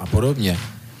mimozemšťanů a podobně.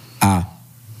 A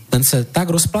ten se tak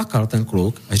rozplakal, ten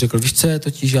kluk, a řekl, víš, co je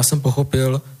totiž, já jsem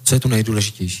pochopil, co je tu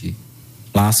nejdůležitější.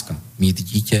 Láska. Mít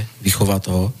dítě, vychovat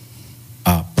ho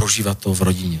a prožívat to v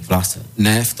rodině, v lásce.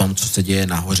 Ne v tom, co se děje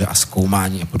nahoře a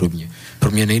zkoumání a podobně.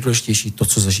 Pro mě nejdůležitější to,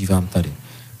 co zažívám tady.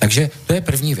 Takže to je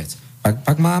první věc.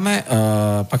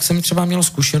 Pak jsem třeba měl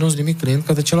zkušenost, kdy mi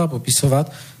klientka začala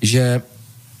popisovat, že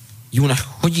ji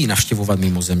chodí navštěvovat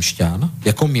mimozemšťan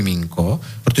jako miminko,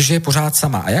 protože je pořád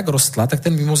sama. A jak rostla, tak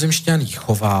ten mimozemšťan ji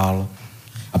choval,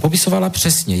 a popisovala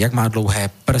přesně, jak má dlouhé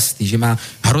prsty, že má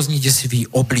hrozně děsivý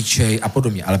obličej a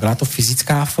podobně, ale byla to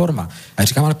fyzická forma. A já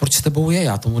říkám, ale proč s tebou je?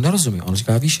 Já tomu nerozumím. On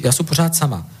říká, víš, já jsem pořád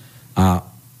sama.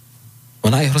 A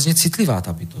ona je hrozně citlivá,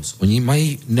 ta bytost. Oni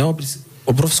mají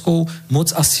obrovskou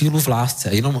moc a sílu v lásce.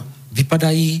 Jenom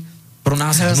vypadají pro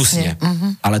nás hnusně.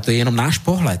 Ale to je jenom náš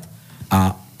pohled.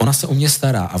 A ona se o mě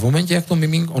stará. A v momentě, jak to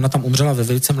miminko, ona tam umřela ve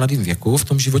velice mladém věku v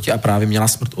tom životě a právě měla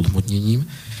smrt odmodněním.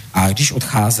 A když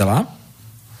odcházela,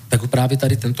 tak právě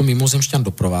tady tento mimozemšťan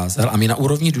doprovázel a my na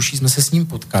úrovni duší jsme se s ním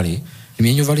potkali,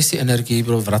 vyměňovali si energii,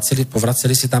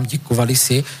 povraceli si tam, děkovali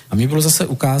si a mi bylo zase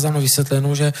ukázáno,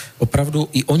 vysvětleno, že opravdu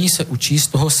i oni se učí z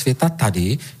toho světa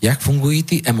tady, jak fungují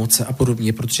ty emoce a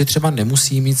podobně, protože třeba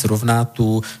nemusí mít zrovna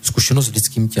tu zkušenost v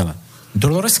lidském těle.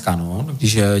 Dolores Cannon,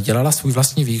 když dělala svůj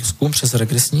vlastní výzkum přes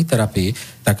regresní terapii,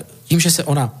 tak tím, že se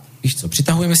ona, víš co,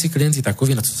 přitahujeme si klienty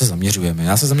takový, na co se zaměřujeme.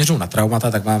 Já se zaměřuju na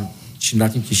traumata, tak mám čím dál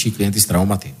tím těžší klienty s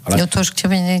traumaty. Ale... Jo, to už k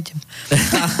tebe nejdem.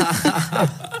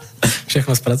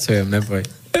 Všechno zpracujeme, neboj.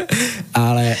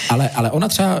 Ale ona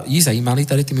třeba jí zajímaly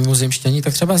tady ty mimozemšťaní,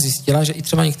 tak třeba zjistila, že i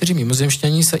třeba někteří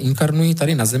mimozemšťaní se inkarnují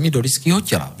tady na zemi do lidského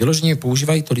těla. Vyloženě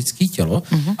používají to lidské tělo,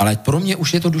 ale pro mě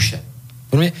už je to duše.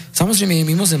 Pro mě samozřejmě je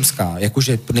mimozemská,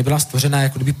 jakože nebyla stvořená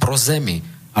jako kdyby pro zemi,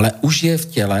 ale už je v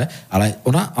těle,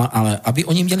 ale aby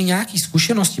oni měli nějaké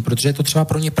zkušenosti, protože je to třeba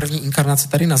pro ně první inkarnace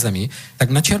tady na zemi, tak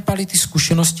načerpali ty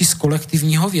zkušenosti z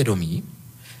kolektivního vědomí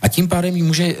a tím pádem jim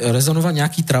může rezonovat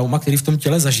nějaký trauma, který v tom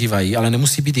těle zažívají, ale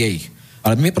nemusí být jejich.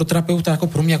 Ale mě pro terapeuta, jako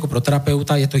pro mě, jako pro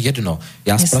terapeuta je to jedno.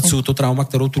 Já zpracuju to trauma,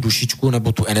 kterou tu dušičku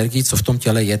nebo tu energii, co v tom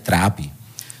těle je, trápí.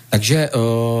 Takže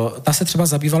ta se třeba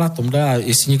zabývala tomhle a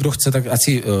jestli někdo chce, tak ať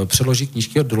si přeloží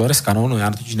knížky od Dolores Cannon, no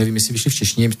já totiž nevím, jestli vyšly v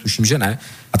češtině, tuším, že ne.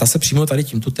 A ta se přímo tady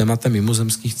tímto tématem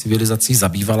mimozemských civilizací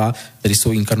zabývala, které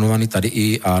jsou inkarnovány tady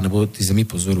i, a nebo ty zemi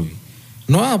pozorují.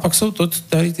 No a pak jsou to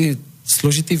tady ty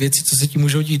složitý věci, co se ti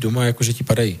můžou dít doma, jako že ti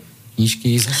padají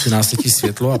knížky, nás se ti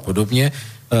světlo a podobně.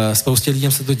 spoustě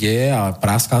lidem se to děje a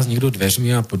práská někdo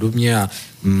dveřmi a podobně a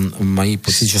mají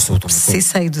pocit, že jsou to... Si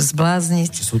sa idú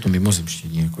zblázniť. Že jsou to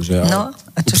mimozemštění, jakože... No,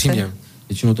 a čo upřímně,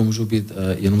 většinou to můžou být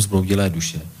jenom zbloudilé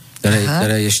duše,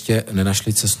 které ještě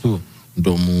nenašly cestu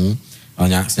domů,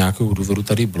 ale z nějakého důvodu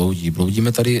tady bloudí.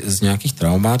 Bloudíme tady z nějakých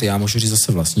traumat, já můžu říct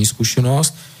zase vlastní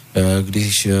zkušenost,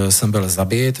 když jsem byl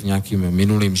zabit v nějakým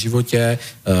minulým životě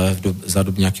za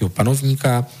dob nějakého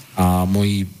panovníka a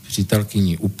moji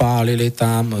přítelkyni upálili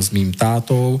tam s mým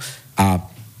tátou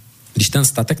a když ten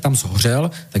statek tam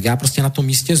zhořel, tak já prostě na tom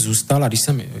místě zůstal a když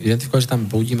jsem identifikoval, že tam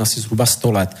bloudím asi zhruba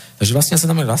 100 let. Takže vlastně jsem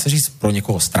tam, dá se říct, pro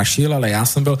někoho strašil, ale já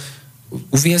jsem byl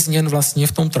uvězněn vlastně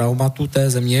v tom traumatu té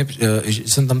země, že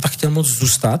jsem tam tak chtěl moc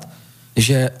zůstat,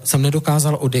 že jsem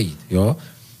nedokázal odejít, jo.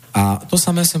 A to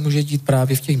samé se může dít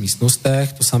právě v těch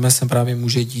místnostech, to samé se právě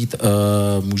může dít,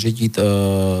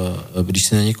 když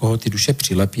se na někoho ty duše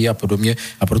přilepí a podobně.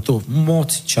 A proto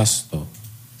moc často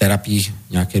v terapiích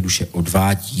nějaké duše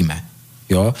odvádíme,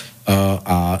 jo,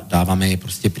 a dáváme je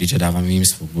prostě pryč a dáváme jim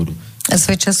svobodu. A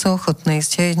zväčša sú ochotné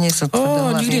ísť, nie sú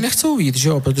tvrdohlaví. Nikdy nechcou jít, že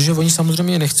jo, protože oni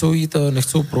samozřejmě nechcou jít,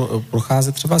 nechcou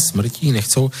procházet třeba smrtí,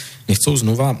 nechcou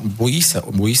znova,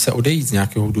 bojí se odejít z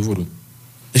nějakého důvodu.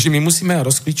 Takže my musíme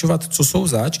rozklíčovat, co jsou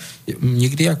zač,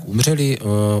 někdy jak umřeli,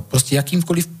 prostě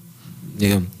jakýmkoliv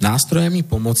nástrojem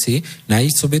pomoci,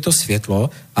 najít sobě to světlo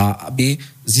a aby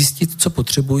zjistit, co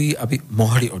potřebují, aby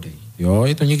mohli odejít. Jo?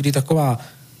 Je to někdy taková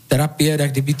terapie,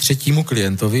 jak kdyby třetímu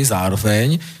klientovi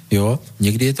zároveň, jo.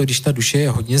 Někdy je to, když ta duše je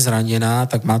hodně zraněná,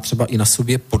 tak má třeba i na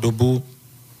sobě podobu.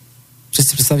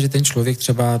 Představ, že ten člověk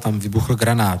třeba tam vybuchl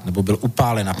granát, nebo byl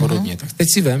upálen a podobně. Tak teď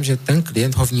si vem, že ten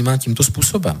klient ho vnímá tímto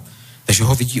způsobem. Takže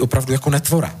ho vidí opravdu jako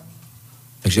netvora.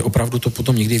 Takže opravdu to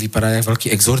potom někdy vypadá jak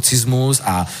velký exorcismus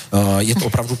a je to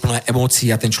opravdu plné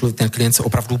emocí a ten klient se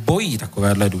opravdu bojí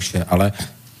takovéhle duše, ale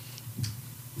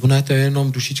ona je to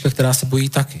jenom dušička, která se bojí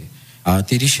taky. A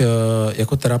ty, když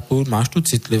jako terapeut máš tu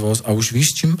citlivost a už víš,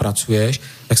 s čím pracuješ,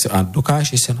 tak a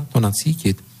dokážeš se na to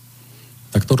nacítit,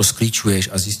 tak to rozklíčuješ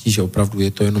a zjistíš, že opravdu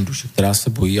je to jenom duše, která se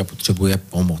bojí a potřebuje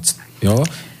pomoc. Jo?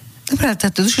 Dobrá,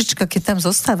 tá dušička, keď tam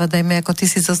zostáva, dajme, ako ty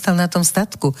si zostal na tom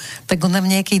statku, tak ona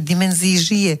v nejakej dimenzii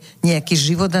žije nejaký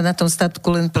život a na tom statku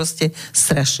len proste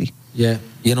straší.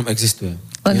 Jenom existuje.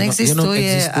 Len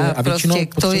existuje a proste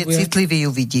kto je citlivý,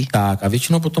 ju vidí. Tak a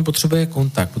většinou potom potřebuje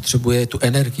kontakt, potřebuje tu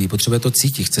energii, potřebuje to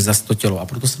cítit, chce zase to tělo a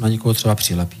proto se na někoho třeba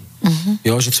přilepí.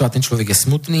 Jo, že třeba ten člověk je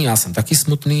smutný, já jsem taky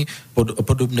smutný,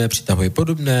 podobné, přitahuje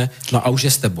podobné, no a už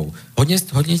je s tebou.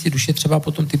 Hodně ty duše třeba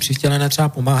potom ty přivtělené třeba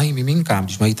pomáhají miminkám,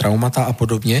 když mají traumata a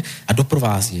podobně a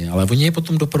doprovází je, ale oni je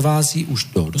potom doprovází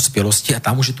už do dospělosti a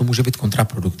tam už to může být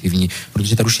kontraproduktivní,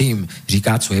 protože ta duše jim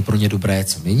říká, co je pro ně dobré,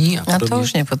 co není a podobně. A to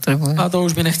už nepotřebuje. A to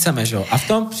už my nechceme, že jo. A v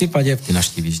tom případě ty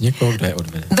naštívíš někoho, kdo je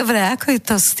odvede. Dobre, ako je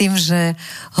to s tým, že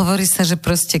hovorí sa, že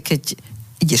proste keď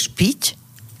ideš piť,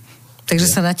 takže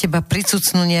sa na teba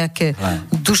pricucnú nejaké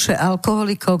duše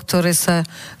alkoholikov, ktoré sa,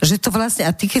 že to vlastne,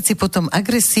 a ty keď si potom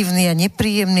agresívny a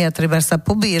nepríjemný a treba sa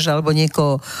pobiješ alebo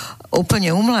niekoho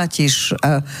úplne umlátiš,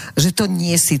 a že to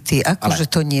nie si ty. Že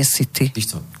to nie si ty?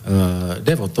 Víš co,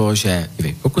 jde o to, že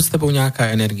pokud s tebou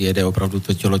nějaká energie jde, opravdu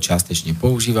to tělo částečně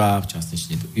používá,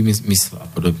 částečně tu mysl a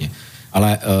podobně.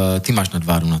 Ale ty máš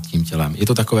nadváru nad tím tělem. Je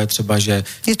to takové třeba, že...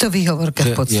 Je to výhovorka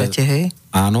v podstate, hej?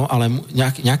 Áno, ale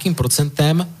nějakým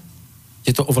procentem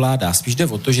tě to ovládá. Spíš jde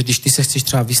o to, že když ty se chceš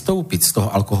třeba vystoupit z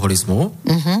toho alkoholismu,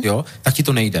 jo, tak ti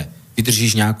to nejde.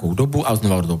 Vydržíš nějakou dobu a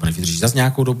znova vydržíš zase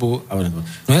nějakou dobu.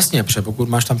 No jasně, protože pokud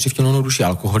máš tam přivtělenou duši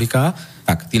alkoholika,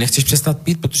 tak ty nechceš přestat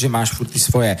pít, protože máš furt ty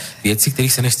svoje věci,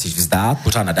 kterých se nechceš vzdát,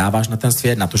 pořád nadáváš na ten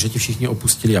svět, na to, že ti všichni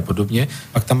opustili a podobně.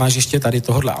 Pak tam máš ještě tady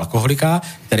tohohle alkoholika,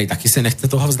 který taky se nechce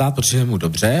toho vzdát, protože je mu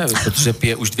dobře, protože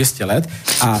pije už 200 let.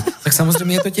 A tak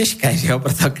samozřejmě je to těžké, že jo,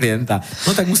 pro toho klienta.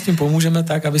 No tak mu s tím pomůžeme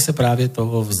tak, aby se právě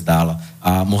toho vzdal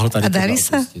a mohl tady toho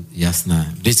opustit.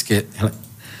 Jasné. Vždycky, hele,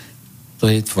 to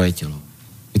je tvoje tělo.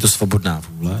 Je to svobodná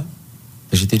vůle,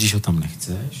 takže ty, když ho tam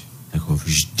nechceš, tak ho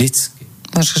vždycky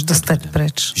můžeš dostat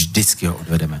preč. Vždycky ho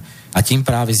odvedeme. A tím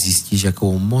právě zjistíš,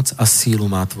 jakou moc a sílu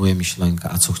má tvoje myšlenka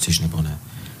a co chceš nebo ne.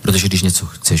 Protože když něco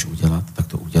chceš udělat, tak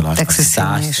to uděláš. Tak si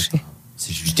silnější.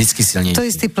 Jsi vždycky silnější. To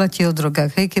istý platí o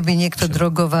drogách. Hej, keby někdo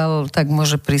drogoval, tak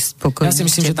může prísť pokojně. Já si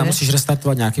myslím, že tam musíš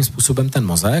restartovat nějakým způsobem ten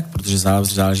mozek, protože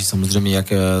záleží samozřejmě,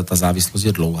 jak ta závislost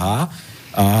je dlouhá.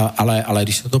 Ale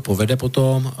když se to povede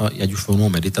potom, ať už formou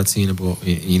meditací nebo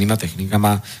jinýma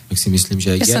technikama, tak si myslím,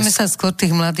 že ja som myslel skôr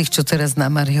tých mladých, čo teraz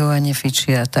na marihuane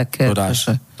fičia, tak...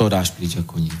 To dáš pryč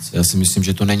jako nic. Já si myslím,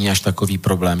 že to není až takový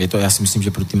problém. Já si myslím,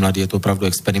 že pro ty mladí je to opravdu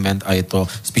experiment a je to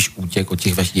spíš útěk od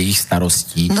těch jejich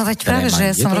starostí. No veď práve, že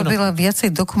ja som robila viacej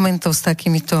dokumentov s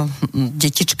takýmito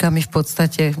detičkami v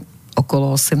podstate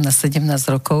okolo 18-17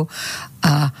 rokov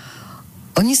a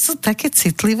oni sú také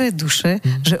citlivé duše,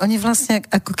 že oni vlastne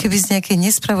ako keby z nejakej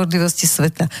nespravodlivosti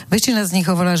sveta. Väčšina z nich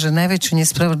hovorila, že najväčšiu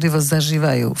nespravodlivosť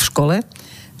zažívajú v škole,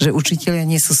 že učitelia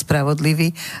nie sú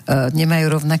spravodliví, nemajú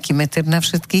rovnaký meter na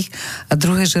všetkých. A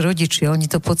druhé, že rodičia, oni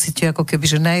to pociťujú ako keby,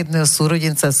 že na jedného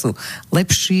súrodenca sú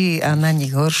lepší a na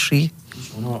nich horší.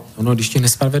 Ono, když těch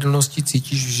nespravedlností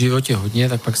cítíš v životě hodně,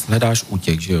 tak pak hledáš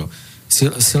útěk, že jo.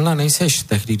 Silná nejseš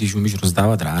tehdy, když umíš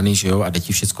rozdávat rány, že jo, a jde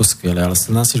ti všecko skvěle, ale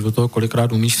silná seš od toho,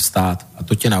 kolikrát umíš vstát a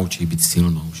to tě naučí být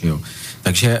silnou, že jo.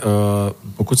 Takže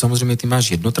pokud samozřejmě ty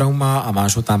máš jedno trauma a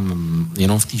máš ho tam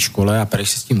jenom v té škole a pereš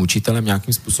se s tím učitelem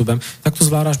nějakým způsobem, tak to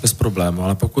zvládáš bez problému,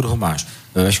 ale pokud ho máš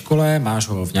ve škole, máš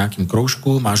ho v nějakém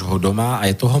kroužku, máš ho doma a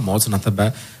je toho moc na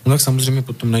tebe, no tak samozřejmě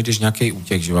potom najdeš nějaký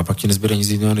útěk, že jo, a pak ti nezbyde nic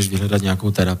jiného, než vyhledat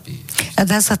nějakou terapii. A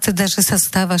dá sa teda, že sa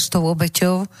stávaš tou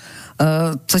obeťou,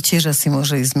 to tiež asi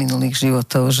môže ísť z minulých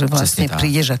životov, že vlastne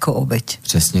prídeš ako obeť.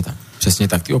 Přesně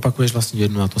tak. Ty opakuješ vlastně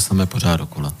jedno a to samé pořád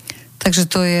okolo. Takže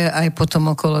to je aj potom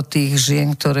okolo tých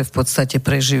žien, ktoré v podstate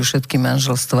prežijú všetky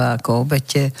manželstvá ako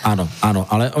obete. Áno,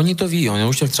 ale oni to ví. Oni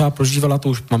už třeba prožívala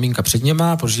to už maminka před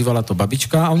něma, prožívala to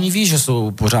babička a oni ví, že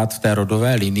jsou pořád v té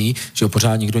rodové linii, že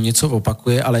pořád někdo něco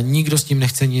opakuje, ale nikdo s tím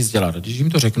nechce nic dělat. Když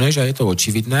jim to řekneš a je to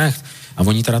očividné a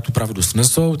oni teda tu pravdu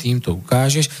snesou, ty jim to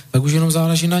ukážeš, tak už jenom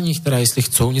záleží na nich, teda jestli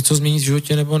chcou něco změnit v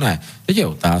životě nebo ne. Teď je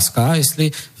otázka,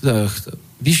 jestli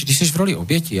když jsi v roli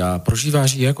oběti a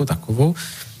prožíváš ji jako takovou,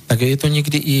 tak je to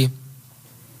někdy i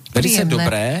velice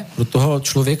dobré pro toho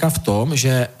člověka v tom,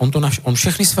 že on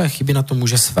všechny své chyby na to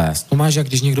může svést. To máš, jak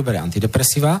když někdo bere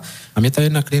antidepresiva a mě ta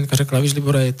jedna klientka řekla, víš,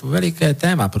 Libore, je to veliké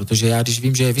téma, protože já, když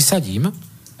vím, že je vysadím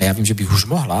a já vím, že bych už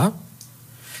mohla,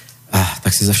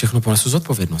 tak si za všechno ponesu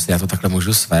zodpovědnost. Já to takhle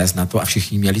můžu svést na to a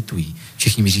všichni mě litují.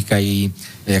 Všichni mi říkají,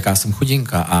 jaká jsem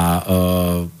chudinka a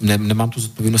nemám tu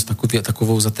zodpovědnost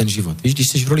takovou za ten život. Víš, když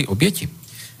jsi v roli oběti,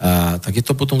 tak je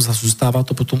to potom, zůstává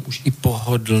to potom už i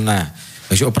pohodlné.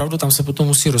 Takže opravdu tam se potom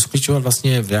musí rozklíčovat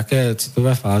vlastně, v jaké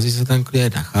citové fázi se ten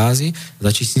klient nachází,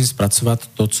 začít s ním zpracovat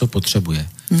to, co potřebuje.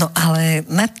 No ale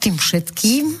nad tým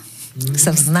všetkým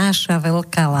sa vznáša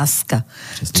veľká láska.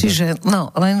 Čiže,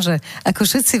 lenže, ako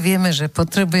všetci vieme, že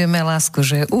potrebujeme lásku,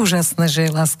 že je úžasné, že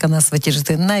je láska na svete, že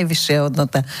to je najvyššia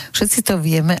hodnota. Všetci to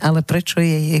vieme, ale prečo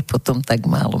je jej potom tak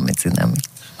málo medzi nami?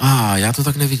 Já to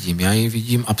tak nevidím. Já ji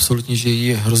vidím absolutně, že ji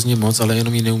je hrozně moc, ale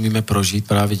jenom ji neumíme prožít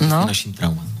právě díky našim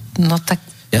traumám. No tak...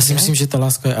 Já si myslím, že ta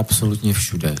láska je absolutně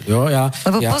všude. Jo?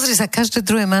 Lebo pozri sa, každé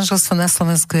druhé manželstvo na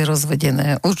Slovensku je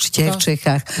rozvedené. Určite aj v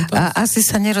Čechách. A asi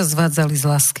sa nerozvádzali z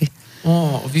lásky.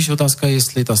 Víš, otázka je,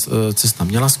 jestli ta cesta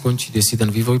měla skončit, jestli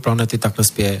ten vývoj planety takhle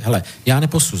spěje. Hele, já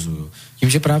neposuzuju. Tím,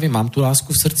 že právě mám tu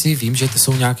lásku v srdci, vím, že to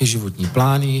jsou nějaké životní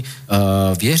plány,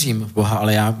 věřím v Boha,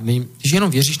 ale když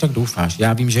jenom věříš, tak doufáš.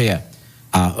 Já vím, že je.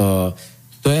 A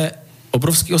to je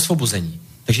obrovské osvobození.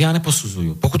 Takže já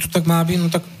neposuzuju. Pokud to tak má být, no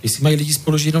tak jestli mají lidi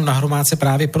spolu žít jenom na hromádce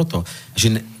právě proto,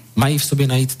 že mají v sobě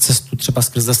najít cestu třeba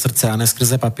skrze srdce a ne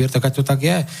skrze papír, tak ať to tak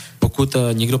je. Pokud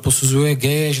někdo posuzuje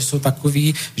geje, že jsou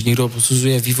takový, že někdo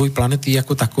posuzuje vývoj planety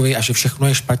jako takový a že všechno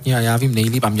je špatně a já vím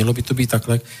nejlíp a mělo by to být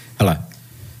takhle. Hele,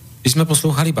 když jsme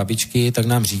poslouchali babičky, tak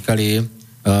nám říkali,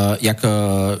 jak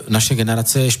naše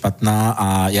generace je špatná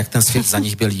a jak ten svět za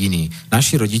nich byl jiný.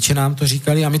 Naši rodiče nám to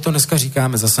říkali a my to dneska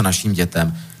říkáme zase našim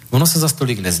dětem. Ono se za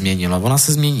stolik nezměnilo, ona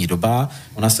se změní doba,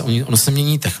 ono se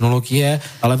mění technologie,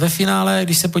 ale ve finále,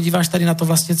 když se podíváš tady na to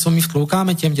vlastně, co my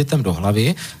vtloukáme těm dětem do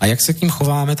hlavy a jak se k ním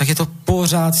chováme, tak je to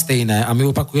pořád stejné a my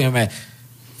opakujeme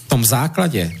v tom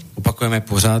základě,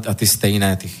 pořád a ty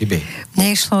stejné, ty chyby.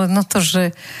 Mne išlo len to,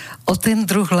 že o ten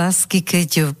druh lásky,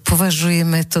 keď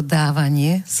považujeme to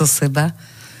dávanie zo seba,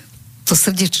 to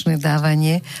srdečné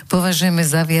dávanie považujeme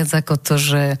za viac ako to,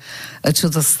 že čo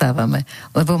dostávame.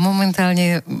 Lebo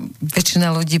momentálne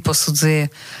väčšina ľudí posudzuje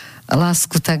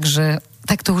lásku tak, že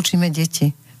takto učíme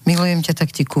deti. Milujem ťa,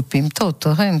 tak ti kúpim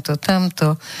toto, hento,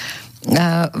 tamto.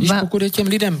 Pokud je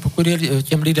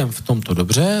těm lidem v tomto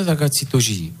dobře, tak ať si to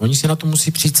žijí. Oni si na to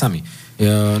musí přijít sami.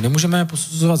 Nemůžeme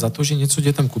posuzovat za to, že něco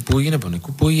dětem kupují nebo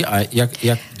nekupují a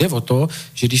jak jde o to,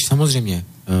 že když samozřejmě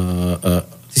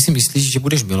ty si myslíš, že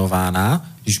budeš milována,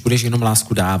 když budeš jenom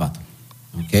lásku dávat.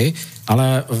 Okay?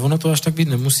 Ale ono to až tak být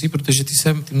nemusí, protože ty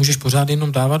můžeš pořád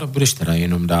jenom dávat a budeš teda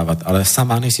jenom dávat, ale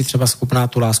sama nejsi třeba schopná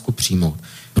tu lásku přijmout.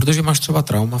 Protože máš třeba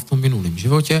trauma v tom minulém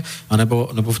životě,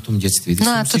 anebo v tom dětství.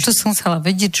 No a toto som chcela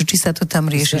vedieť, či sa to tam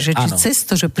rieši, že či cez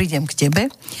to, že prídem k tebe,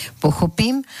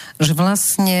 pochopím, že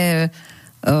vlastne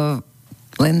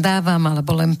len dávam,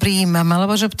 alebo len prijímam,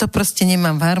 alebo že to proste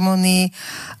nemám v harmonii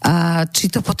a či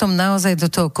to potom naozaj do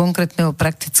toho konkrétneho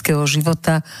praktického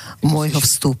života môjho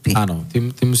vstúpi. Ano,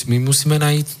 my musíme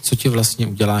najít, co tě vlastně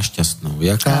udělá šťastnou.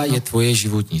 Jaká je tvoje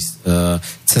životní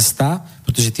cesta,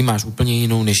 protože ty máš úplně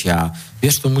jinou než já.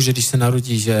 Věř tomu, že když se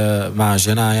narodí, že má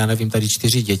žena, já nevím, tady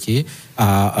 4 děti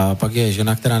a pak je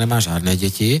žena, která nemá žádné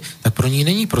děti, tak pro ní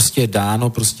není prostě dáno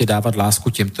prostě dávat lásku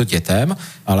těmto dětem,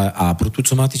 ale a pro tu,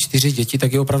 co má ty 4 děti,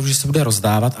 tak je opravdu, že se bude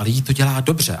rozdávat, ale jí to dělá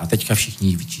dobře a teďka všichni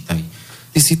jí vyčítají.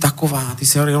 Ty jsi taková, ty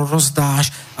se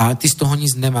rozdáš a ty z toho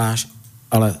nic nemáš,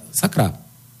 ale sakra,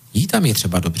 jí tam je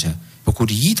třeba dobře.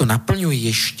 Pokud jí to naplňuje,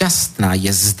 je šťastná,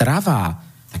 je zdravá,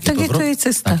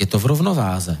 tak je to v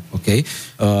rovnováze. Okay?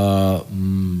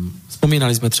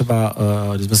 Vzpomínali jsme třeba,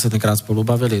 když jsme se tenkrát spolu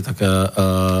bavili, tak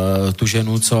tu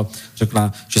ženu, co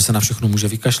řekla, že se na všechno může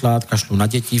vykašlat, kašlu na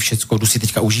děti, všecko, jdu si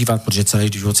teďka užívat, protože celý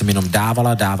život jsem jenom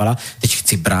dávala, teď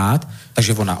chci brát,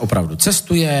 takže ona opravdu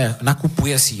cestuje,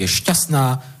 nakupuje si, je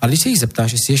šťastná, ale když se jí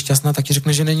zeptáš, že si je šťastná, tak ti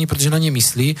řekne, že není, protože na ně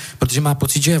myslí, protože má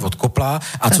pocit, že je odkopla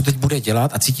a co teď bude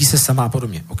dělat a cítí se sama a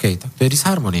podobně. OK, tak to je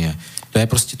disharmonie. To je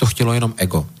prostě, to chtělo jenom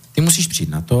ego. Ty musíš přijít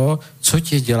na to, co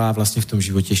tě dělá vlastně v tom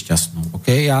životě šťastnou.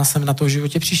 Okay? Já jsem na to v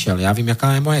životě přišel, já vím,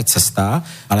 jaká je moje cesta,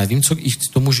 ale vím, co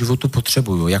k tomu životu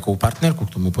potřebuju, jakou partnerku k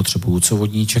tomu potřebuju, co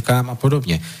od ní čekám a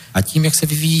podobně. A tím, jak se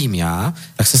vyvíjím já,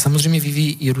 tak se samozřejmě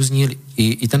vyvíjí i různí,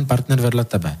 i ten partner vedle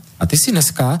tebe. A ty si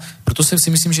dneska, proto si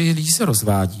myslím, že lidi se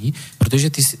rozvádí, protože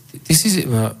ty si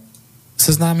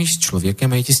seznámíš s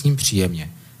člověkem a je ti s ním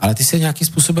příjemně. Ale ty se nějakým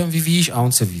způsobem vyvíjíš a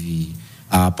on se vyvíjí.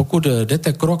 A pokud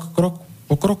jdete krok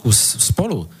po kroku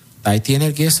spolu, a ty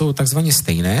energie jsou takzvaně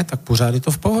stejné, tak pořád je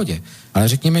to v pohodě. Ale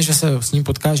řekněme, že se s ním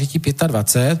potká, že ti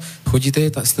 25,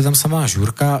 chodíte, jste tam samá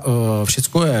žurka,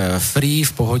 všecko je free,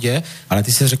 v pohodě, ale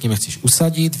ty se, řekněme, chceš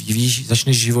usadit,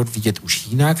 začneš život vidět už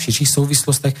jinak, v širších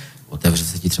souvislostech, otevře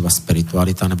se ti třeba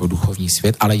spiritualita nebo duchovní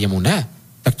svět, ale jemu ne,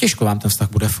 tak těžko vám ten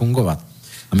vztah bude fungovat.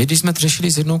 A my, když jsme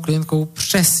řešili s jednou klientkou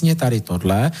přesně tady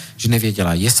tohle, že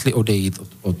nevěděla, jestli odejít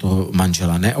od toho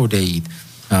manžela, neodejít,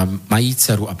 mají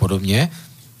dceru a podobně,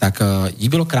 tak jí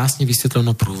bylo krásně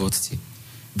vysvětleno průvodci.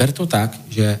 Ber to tak,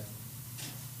 že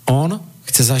on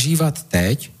chce zažívat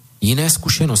teď jiné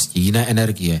zkušenosti, jiné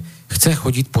energie. Chce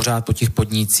chodit pořád po těch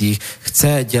podnicích,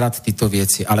 chce dělat tyto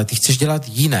věci, ale ty chceš dělat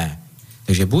jiné.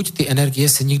 Takže buď ty energie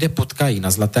se někde potkají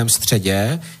na zlatém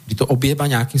středě, kdy to oběma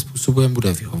nějakým způsobem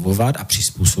bude vyhovovat a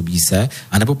přizpůsobí se,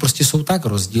 anebo prostě jsou tak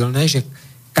rozdílné, že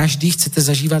každý chcete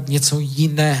zažívat něco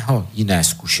jiného, jiné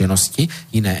zkušenosti,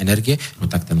 jiné energie, no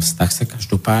tak ten vztah se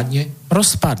každopádně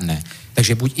rozpadne.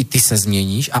 Takže buď i ty se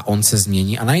změníš a on se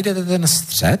změní a najdete ten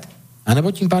střed,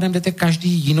 anebo tím pádem jdete každý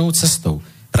jinou cestou.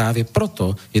 Právě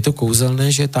proto je to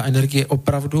kouzelné, že ta energie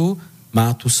opravdu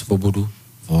má tu svobodu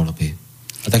volby.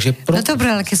 Takže No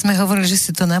dobré, ale keď sme hovorili, že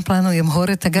si to naplánujem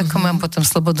hore, tak ako mám potom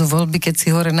slobodu voľby, keď si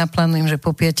hore naplánujem, že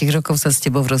po 5 rokoch sa s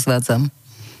tebou rozvádzam?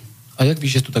 A jak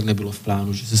víš, že to tak nebylo v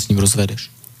plánu, že se s ním rozvedeš?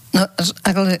 No,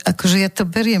 ale akože ja to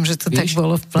beriem, že to víš, tak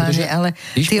bolo v pláne, ale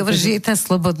ty hovoríš, že je tá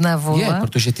slobodná vôľa. Je,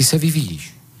 protože ty se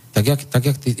vyvíjíš. Tak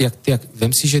jak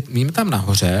vem si, že my tam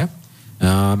nahoře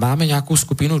máme nějakou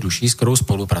skupinu duší, s kterou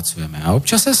spolupracujeme. A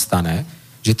občas se stane,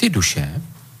 že ty duše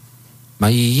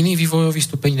mají jiný vývojový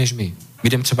stupeň než my. My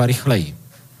jdeme třeba rychleji.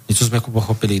 Něco jsme jako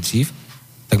pochopili dřív,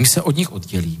 tak my se od nich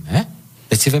oddělíme.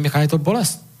 Teď si vem, jaká je to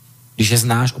bolest. Když je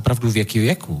znáš opravdu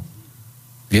věku.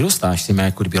 Vyrůstáš s nimi,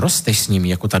 jako kdyby rosteš s nimi,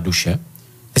 jako ta duše,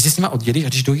 teď se s nimi oddělíš a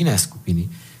jdeš do jiné skupiny,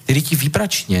 které ti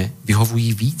výbračně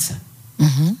vyhovují více.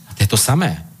 Mm-hmm. A to je to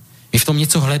samé. My v tom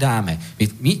něco hledáme.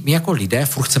 My jako lidé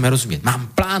furt chceme rozumět. Mám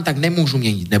plán, tak nemůžu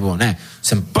měnit, nebo ne.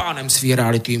 Jsem pánem své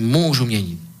reality, můžu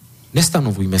měnit.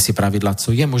 Nestanovujme si pravidla,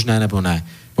 co je možné nebo ne.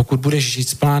 Pokud budeš žít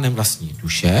s plánem vlastní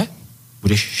duše,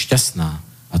 budeš šťastná.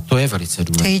 A to je velice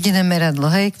důležité. To je jediné meradlo,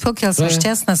 hej? Pokiaľ som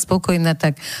šťastná, spokojná,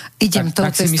 tak idem tou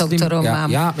cestou, ktorou mám.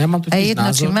 Ja mám a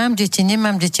jedno, názor, či mám deti,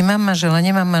 nemám deti, mám manžela,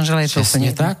 nemám manžela, je to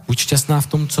úplne. Tak, buď šťastná v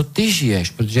tom, co ty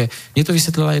žiješ, protože mě to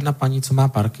vysvětlila jedna paní, co má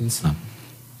Parkinsona.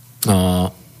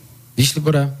 Víš,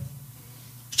 Libore,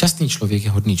 šťastný člověk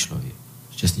je hodný člověk.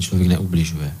 Šťastný člověk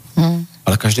neubližuje.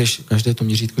 Ale každé to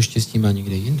měřítko štěstí má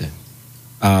někde jinde.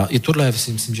 A i tohle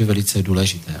si myslím, že velice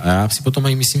důležité. A já si potom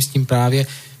myslím s tím právě,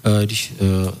 když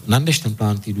nadeš ten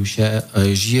plán té duše,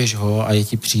 žiješ ho a je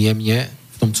ti příjemně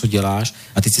v tom, co děláš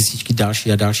a ty cestičky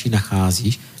další a další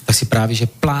nacházíš, tak si právě, že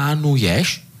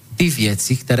plánuješ ty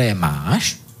věci, které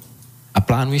máš a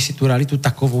plánuješ si tu realitu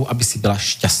takovou, aby si byla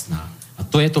šťastná. A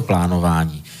to je to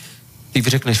plánování. Ty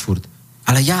řekneš furt,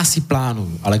 ale já si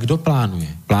plánuju. Ale kdo plánuje?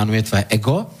 Plánuje tvé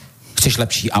ego? Chceš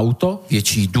lepší auto,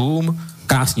 větší dům,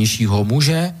 krásnějšího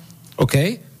muže? OK?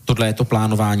 Tohle je to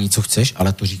plánování, co chceš,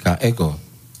 ale to říká ego.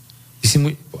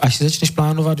 Až si začneš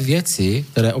plánovat věci,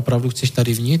 které opravdu chceš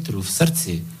tady vnitru, v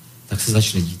srdci, tak se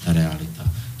začne dít ta realita.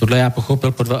 Tohle já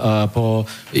pochopil po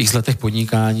x letech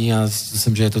podnikání a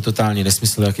jsem, že je to totálně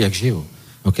nesmysl, jak žiju.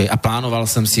 Okay? A plánoval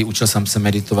jsem si, učil jsem se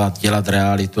meditovat, dělat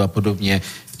realitu a podobně.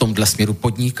 V tomhle směru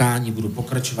podnikání budu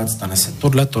pokračovat, stane se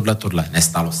tohle.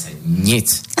 Nestalo se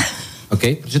nic.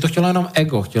 Okay? Protože to chtělo jenom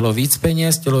ego, chtělo víc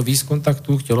peněz, chtělo víc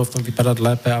kontaktů, chtělo v tom vypadat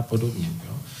lépe a podobně.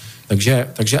 Jo?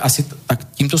 Takže asi tak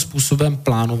tímto způsobem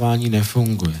plánování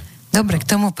nefunguje. Dobre, k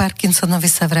tomu Parkinsonovi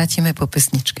sa vrátime po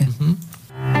pesničke.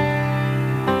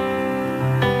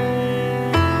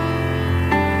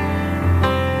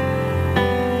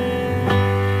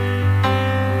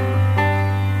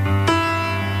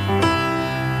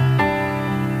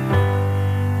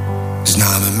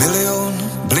 Znám milion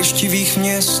blištivých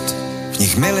měst, v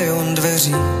nich milion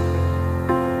dveří.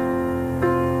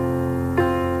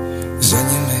 Za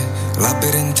nimi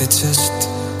labirinty cest,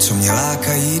 co mě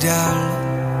lákají dál.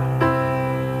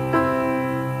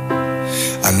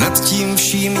 A nad tím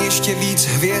vším ještě víc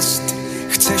hvězd,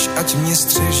 chceš, ať mě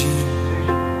střeží.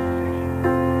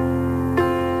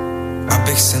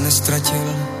 Abych se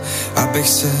nestratil, abych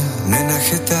se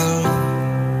nenachytal.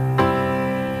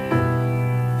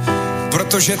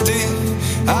 Protože ty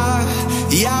a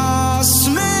já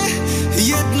jsme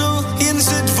jedno jen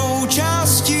ze dvou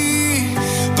částí.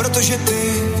 Protože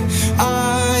ty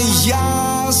a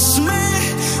já jsme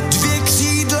dvě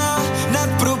křídla nad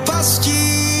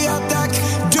propastí. A tak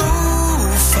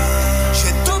doufám,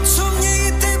 že to, co mě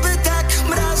i tebe tak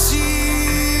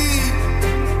mrazí,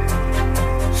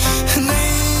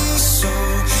 nejsou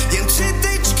jen tři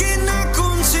tečky na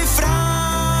konci frází.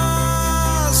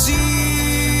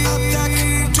 A tak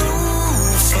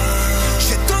doufám,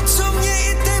 že to, co mě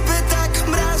i tebe tak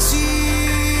mrazí,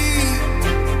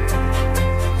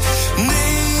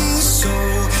 nejsou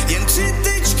jen tři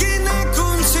tečky na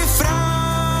konci frází.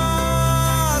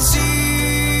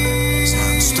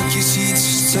 Znám 100 000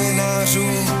 scénářů,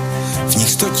 v nich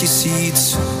 100 000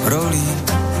 rolí.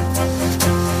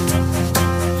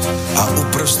 A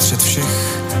uprostřed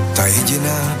všech ta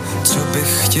jediná, co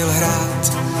bych chtěl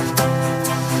hrát,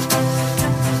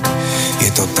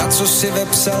 je to ta, co si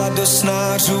vepsala do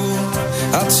snářů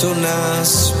a co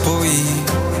nás spojí.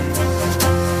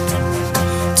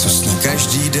 Co s ní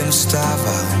každý den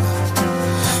vstávám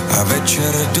a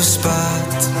večer jdu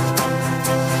spát.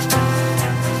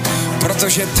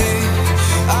 Protože ty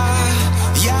a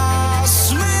já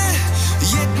jsme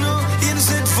jedno jen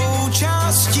ze dvou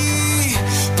částí.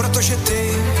 Protože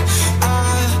ty a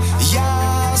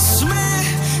já jsme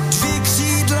dvě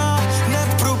křídla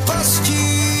nad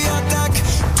propastí. A tak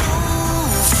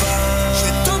doufám,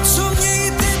 že to, co mě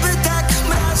i tebe tak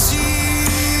mrazí,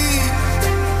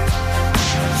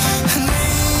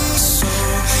 nejsou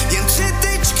jen tři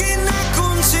tečky na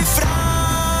konci frází.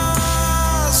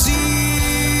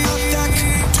 A tak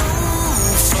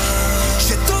doufám,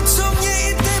 že to, co mě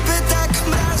i tebe tak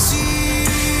mrazí,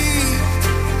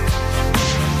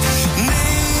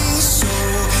 nejsou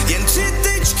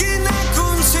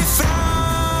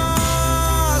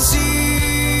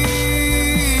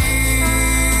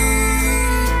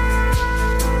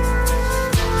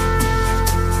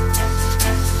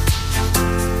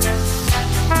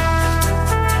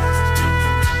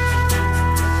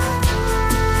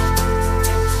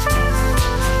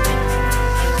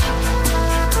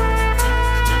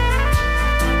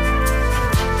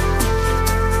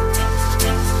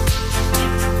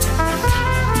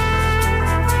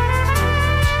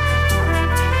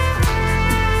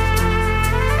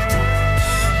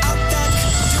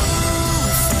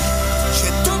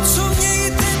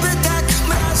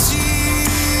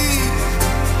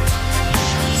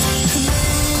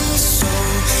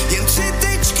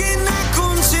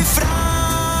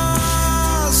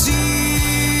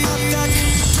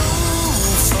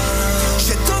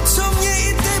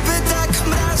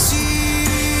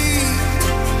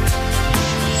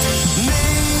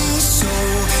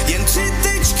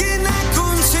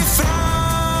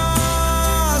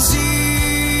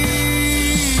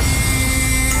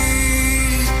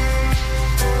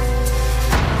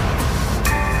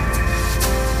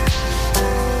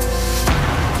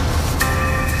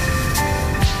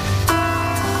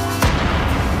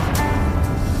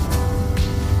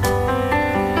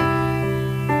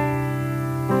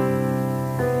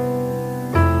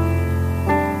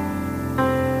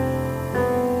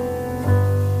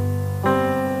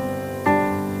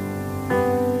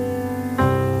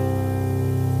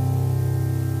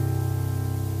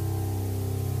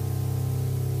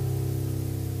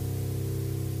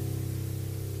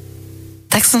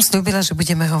som slúbila, že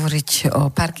budeme hovoriť o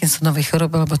Parkinsonovej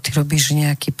chorobe, lebo ty robíš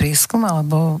nejaký prieskum,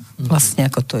 alebo vlastne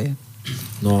ako to je?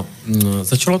 No,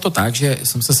 začalo to tak, že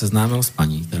jsem se seznámil s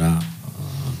paní, která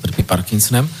trpí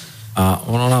Parkinsonem, a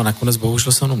ona nakonec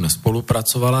bohužel se mnou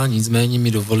nespolupracovala, nicméně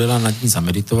mi dovolila nad ní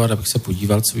zameditovat, abych se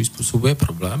podíval, co jí způsobuje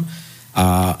problém.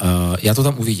 A já to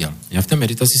tam uviděl. Já v té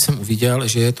meditaci jsem uviděl,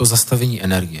 že je to zastavení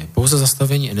energie. Pouze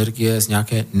zastavení energie z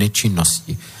nějaké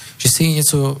nečinnosti. Že se jí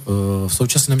něco v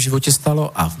současném životě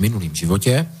stalo a v minulém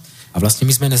životě a vlastně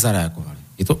my jsme nezareagovali.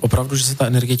 Je to opravdu, že se ta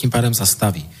energie tím pádem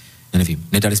zastaví. Já nevím,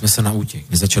 nedali jsme se na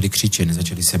útěk, nezačali křičet,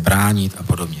 nezačali se bránit a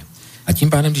podobně. A tím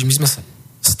pádem, když my jsme se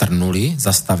strnuli,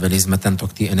 zastavili jsme ten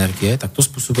tok té energie, tak to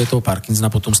způsobuje toho Parkinsona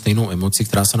potom stejnou emoci,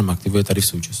 která se nám aktivuje tady v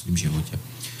současném životě.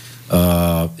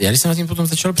 Já když jsem nad tím potom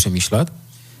začal přemýšlet,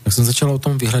 tak jsem začal o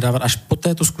tom vyhledávat, až po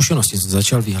této zkušenosti jsem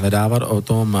začal vyhledávat o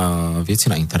tom věci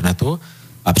na internetu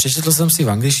a přečetl jsem si v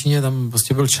angličtině, tam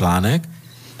prostě byl článek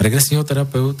regresního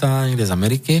terapeuta někde z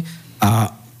Ameriky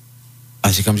a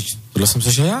říkám, že tohle jsem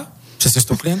slyšel já, přesně s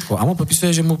tou klientkou. A mu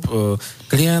popisuje, že mu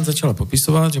klient začal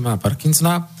popisovat, že má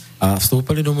Parkinsona a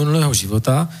vstoupili do minulého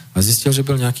života a zjistil, že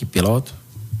byl nějaký pilot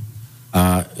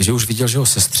a že už viděl, že ho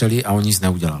sestřelí a on nic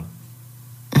neudělal.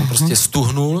 On prostě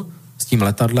stuhnul s tím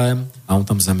letadlem a on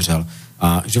tam zemřel.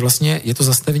 A že vlastně je to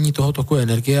zastavení toho toku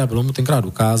energie a bylo mu tenkrát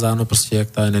ukázáno prostě,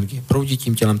 jak ta energie proudí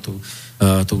tím tělem,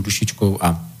 tou dušičkou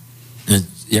a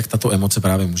jak tato emoce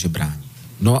právě může bránit.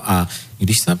 No a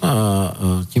když jsem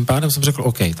tím pádem jsem řekl,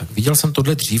 OK, tak viděl jsem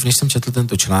tohle dřív, než jsem četl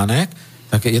tento článek,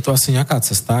 tak je to asi nějaká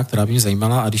cesta, která by mě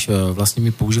zajímala a když vlastně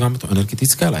my používáme to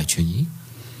energetické léčení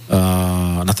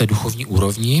na té duchovní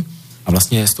úrovni a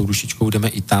vlastně s tou dušičkou jdeme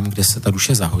i tam, kde se ta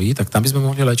duše zahojí, tak tam bychom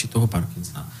mohli léčit toho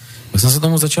Parkinsona. Tak jsem se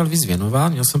tomu začal víc věnovat,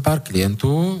 měl jsem pár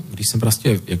klientů, když jsem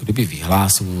prostě jak kdyby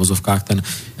vyhlásil v uvozovkách ten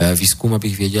výzkum,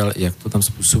 abych věděl, jak to tam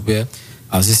způsobuje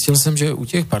a zjistil jsem, že u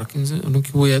těch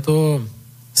Parkinsonů je to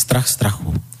strach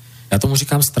strachu. Já tomu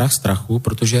říkám strach strachu,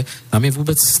 protože tam je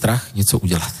vůbec strach něco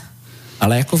udělat.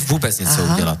 Ale jako vůbec něco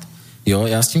udělat. Jo,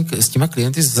 já s těma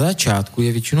klienty z začátku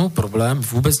je většinou problém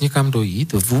vůbec někam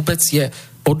dojít, vůbec je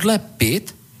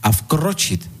odlepit a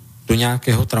vkročit do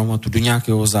nějakého traumatu, do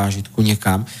nějakého zážitku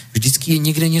někam. Vždycky je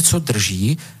někde něco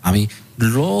drží a my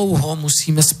dlouho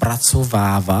musíme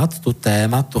zpracovávat to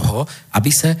téma toho,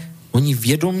 aby se oni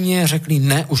vědomě řekli,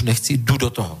 ne, už nechci, jdu do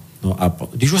toho. No a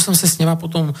když už jsem se s něma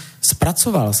potom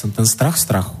zpracoval, jsem ten strach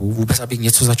strachu, vůbec, aby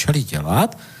něco začali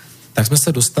dělat, tak jsme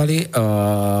se dostali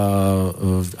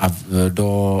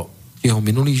do jeho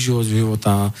minulého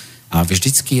života a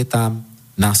vždycky je tam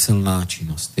násilná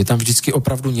činnost. Je tam vždycky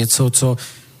opravdu něco, co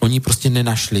oni prostě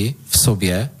nenašli v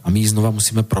sobě a my ji znova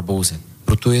musíme probouzet.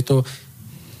 Proto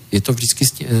je to vždycky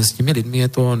s těmi lidmi,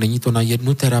 není to na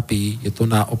jednu terapii, je to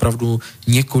na opravdu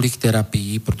několik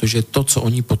terapií, protože to, co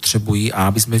oni potřebují a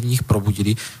aby jsme v nich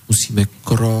probudili, musíme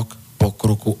krok po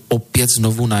kroku opět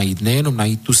znovu najít. Nejenom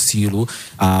najít tu sílu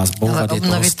a zbouvat je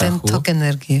toho strachu,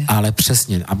 ale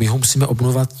přesně. A my ho musíme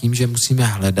obnovovat tím, že musíme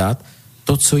hledat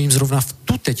to, co jim zrovna v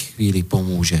tu teď chvíli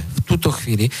pomůže. V tuto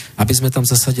chvíli, aby jsme tam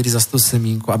zasadili za to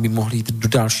semínko, aby mohli jít do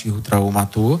dalšího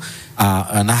traumatu a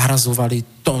nahrazovali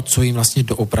to, co jim vlastně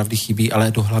doopravdy chybí,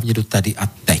 ale hlavně do tady a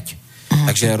teď.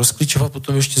 Takže rozklíčovat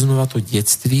potom ještě znova to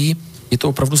dětství, je to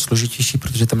opravdu složitější,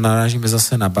 protože tam narážíme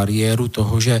zase na bariéru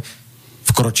toho, že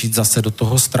vkročit zase do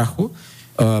toho strachu,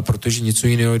 protože něco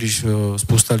jiného, když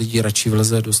spousta lidí radši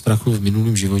vleze do strachu v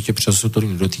minulém životě, protože se to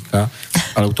nedotýká,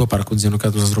 ale u toho Parkinsona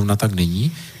to zrovna tak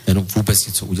není, jenom vůbec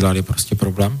něco udělat je prostě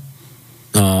problém.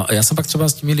 Já jsem pak třeba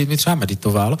s těmi lidmi třeba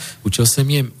meditoval, učil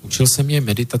jsem je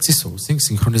meditaci soulsing,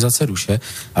 synchronizace duše,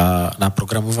 na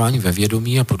programování ve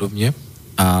vědomí a podobně.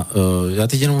 A já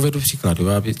teď jenom uvedu příklad,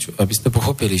 abyste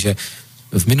pochopili, že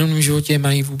v minulém životě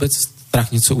mají vůbec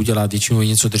strach něco udělat, většinou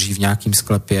něco drží v nějakém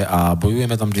sklepě a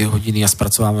bojujeme tam 2 hodiny a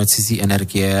zpracováváme cizí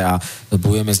energie a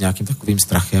bojujeme s nějakým takovým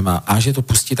strachem a až je to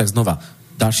pustí, tak znova.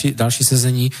 Další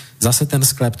sezení, zase ten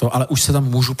sklep to, ale už se tam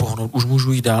můžu pohnout, už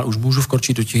můžu jít dál, už můžu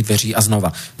vkročit do těch dveří a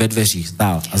znova, ve dveřích,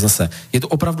 dál a zase. Je to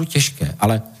opravdu těžké,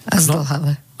 ale... A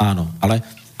zdlhavé. Ano, ale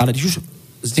když už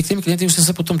s některými klienty už jsem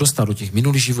se potom dostal do těch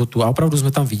minulých životů a opravdu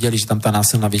jsme tam viděli, že tam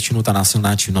většinou ta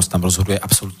násilná činnost tam rozhoduje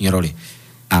absolutní roli.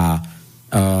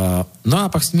 No a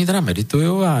pak s nimi teda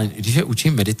medituju a když je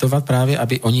učím meditovat právě,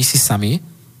 aby oni si sami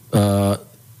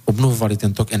obnovovali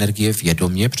ten tok energie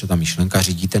vědomě, protože ta myšlenka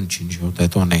řídí ten čin, že jo? To je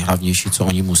to nejhlavnější, co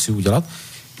oni musí udělat.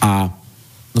 A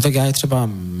no tak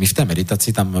my v té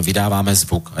meditaci tam vydáváme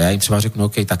zvuk a já jim třeba řeknu,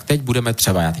 OK, tak teď budeme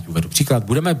třeba, já teď uvedu příklad,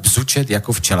 budeme bzučet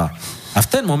jako včela. A v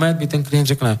ten moment mi ten klient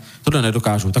řekne, tohle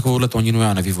nedokážu, takovouhle tóninu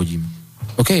já nevyvodím.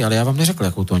 OK, ale já vám neřekl,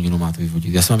 jakou tóninu máte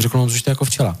vyvodit. Já jsem vám řekl, že zůžte jako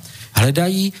včela.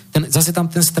 Hledají, zase tam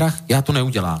ten strach, já to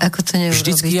neudělám. Ako to neurobiť?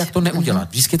 Vždycky, jak to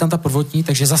neudělat. Vždycky je tam ta prvotní,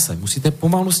 takže zase musíte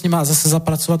pomalu s nima zase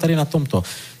zapracovat tady na tomto.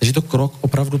 Takže to krok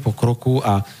opravdu po kroku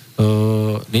a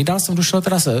nejdál jsem došel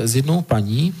teda s jednou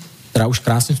paní, která už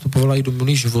krásně vstupovala i do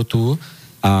mých životů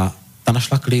a ta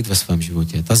našla klid ve svém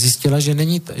životě. Ta zjistila,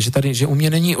 že u mě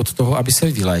není od toho, aby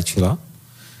se vyléčila,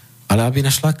 ale aby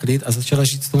našla klid a začala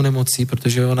žít s tou nemocí,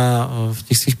 protože ona v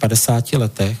těch svých 50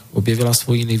 letech objevila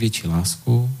svoji největší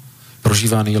lásku,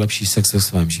 prožívá nejlepší sex ve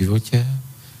svém životě,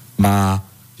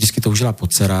 vždycky toužila po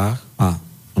dcerách a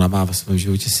ona má ve svém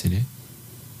životě syny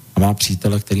a má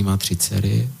přítele, který má 3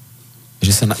 dcery,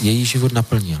 že se její život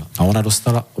naplnil. A ona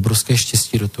dostala obrovské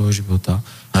štěstí do toho života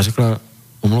a řekla,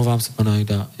 omlouvám se, pana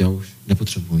Hajda, já už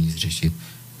nepotřebuji nic řešit.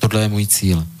 Tohle je můj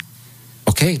cíl.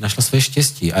 OK, našla své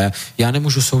štěstí. A já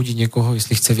nemůžu soudit někoho,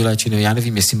 jestli chce vyléčit, já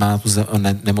nevím, jestli má tu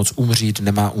nemoc umřít,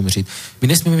 nemá umřít. My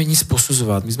nesmíme nic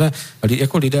posuzovat. My jsme,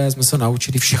 jako lidé, jsme se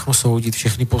naučili všechno soudit,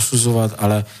 všechny posuzovat,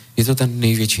 ale je to ten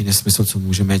největší nesmysl, co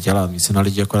můžeme dělat. My se na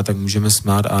lidi akorát tak můžeme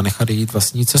smát a nechat jít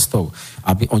vlastní cestou,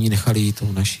 aby oni nechali jít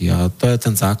tou naší. A to je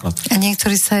ten základ. A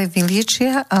někteří se aj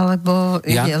vyliečia, alebo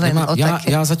je len o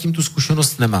také? Já zatím tu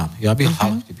zkušenost nemám. Já bych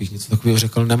kdybych něco takového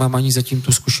řekl, nemám ani zatím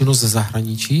tu zkušenost ze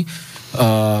zahraničí.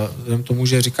 Vzhledem tomu,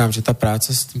 že říkám, že ta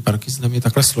práce s tím Parkinsonem je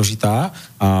takhle složitá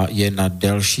a je na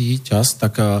delší čas,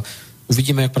 tak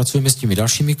uvidíme, jak pracujeme s těmi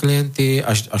dalšími klienty,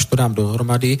 až to dám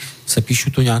dohromady, se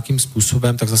píšu to nějakým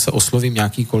způsobem, tak zase oslovím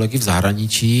nějaký kolegy v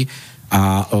zahraničí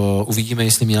a uvidíme,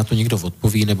 jestli mi na to někdo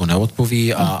odpoví nebo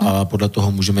neodpoví a podle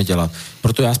toho můžeme dělat.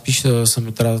 Proto já spíš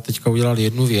jsem teda teďka udělal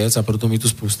jednu věc a proto mi tu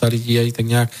spousta lidí a tak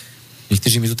nějak,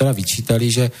 někteří mi to teda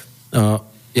vyčítali, že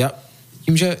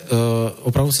tím, že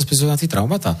opravdu se zpisují na ty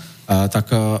traumata,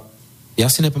 tak já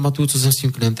si nepamatuju, co jsem s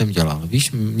tím klientem dělal.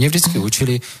 Víš, mě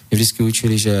vždycky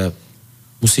učili, že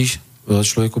musíš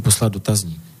člověku poslat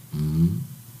dotazník.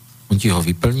 On ti ho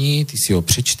vyplní, ty si ho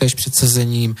přečteš před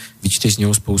sezením, vyčteš z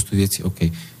něho spoustu věcí. OK.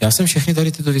 Já jsem všechny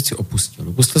tady tyto věci opustil.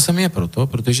 Opustil jsem je proto,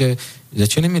 protože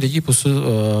začali mi lidi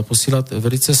posílat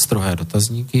velice strohé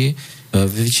dotazníky, ve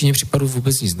většině případů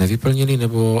vůbec nic nevyplnili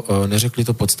nebo neřekli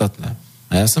to podstatné.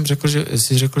 A já jsem řekl,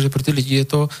 že pro ty lidi je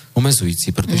to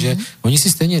omezující, protože oni si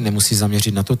stejně nemusí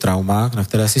zaměřit na to trauma, na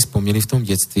které si vzpomněli v tom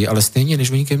dětství, ale stejně,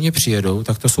 než oni ke mně přijedou,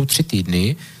 tak to jsou 3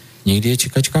 týdny, někdy je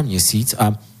čekačka měsíc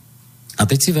a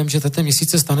teď si vem, že za ten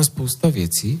měsíc se stane spousta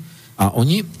věcí a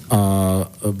oni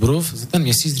budou za ten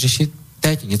měsíc řešit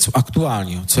teď něco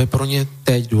aktuálního, co je pro ně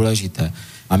teď důležité.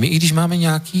 A my, i když máme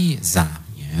nějaký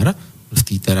záměr v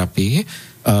té terapii,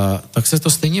 tak se to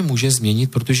stejně může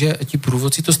změnit, protože ti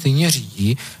průvodci to stejně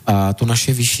řídí a to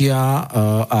naše vyšší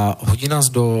a hodí nás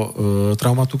do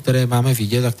traumatu, které máme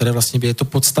vidět a které vlastně je to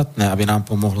podstatné, aby nám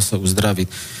pomohlo se uzdravit.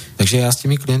 Takže já s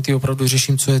těmi klienty opravdu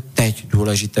řeším, co je teď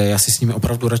důležité, já si s nimi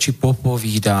opravdu radši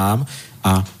popovídám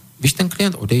a když ten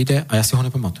klient odejde a já si ho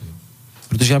nepamatuju,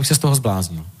 protože já bych se z toho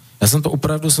zbláznil. Já jsem to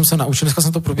opravdu, jsem se naučil, dneska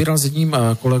jsem to probíral s jedním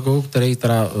kolegou, který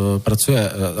teda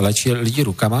léčí lidi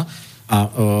rukama. A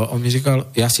on mi říkal,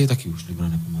 já si je taky už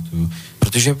nepamatuju,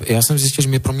 protože já jsem zjistil,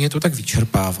 že pro mě je to tak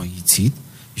vyčerpávající,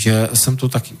 že jsem to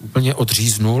taky úplně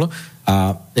odříznul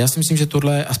a já si myslím, že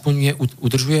tohle aspoň mě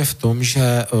udržuje v tom,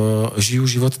 že žiju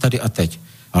život tady a teď.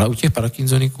 Ale u těch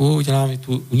Parkinsoniků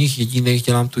u nich jediných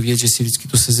dělám tu věc, že si vždycky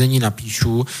to sezení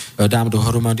napíšu, dám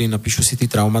dohromady, napíšu si ty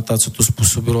traumata, co to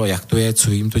způsobilo, jak to je,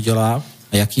 co jim to dělá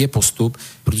a jaký je postup,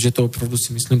 protože to opravdu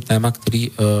si myslím téma,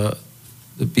 který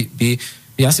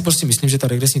ja si prostě myslím, že tá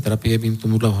regresní terapie by im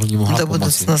tomuhle hodne mohla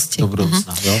pomoci. Do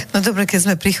budúcna. Jo? No dobre, keď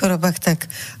sme pri chorobách,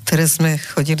 tak teraz sme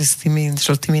chodili s tými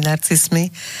žltými narcismi.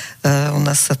 U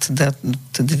nás sa teda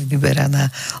vyberá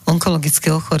na onkologické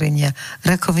ochorenia.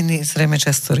 Rakoviny zrejme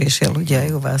často riešia ľudia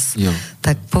aj u vás. Jo.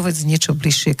 Tak povedz niečo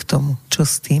bližšie k tomu. Čo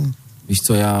s tým? Víš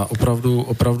co, já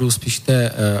opravdu spíš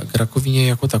k rakovině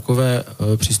jako takové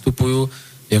přistupuju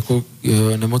jako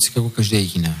nemoci jako každé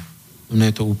jiné. Mne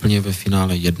je to úplně ve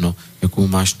finále jedno, jakou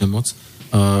máš nemoc.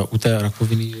 U té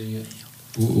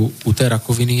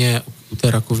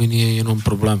rakoviny je jenom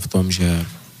problém v tom, že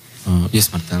je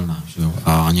smrtelná, že jo?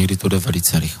 A někdy to jde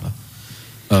velice rychle.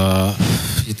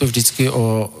 Je to vždycky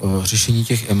o řešení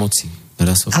těch emocí.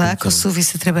 Ale ako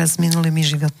súvisí treba s minulými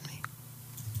životmi?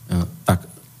 Tak,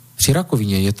 při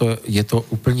rakovině je to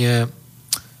úplně,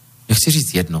 nechci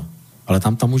říct jedno, ale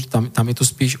tam je to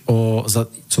spíš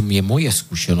co je moje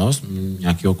zkušenost,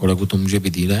 nějakého kolegu to může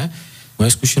být jiné,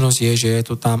 moje zkušenost je, že je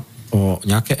to tam o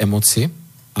nějaké emoci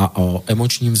a o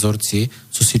emočním vzorci,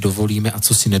 co si dovolíme a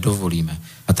co si nedovolíme.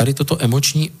 A tady toto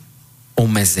emoční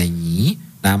omezení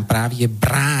nám právě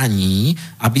brání,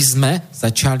 aby jsme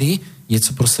začali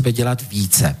něco pro sebe dělat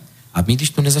více. A my, když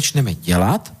to nezačneme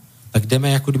dělat, tak jdeme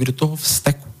jako kdyby do toho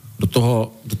vzteku,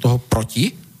 do toho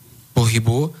proti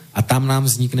pohybu a tam nám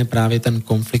vznikne právě ten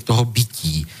konflikt toho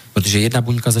bytí, protože jedna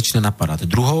buňka začne napadat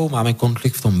druhou, máme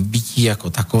konflikt v tom bytí jako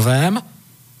takovém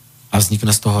a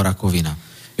vznikne z toho rakovina.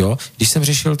 Jo? Když jsem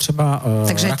řešil třeba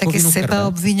takže taky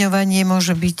sebaobviňování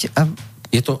může být...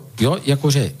 Je to, jo,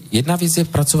 jakože jedna věc je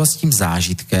pracovat s tím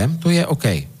zážitkem, to je OK,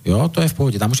 jo, to je v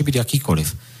pohodě, tam může být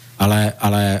jakýkoliv.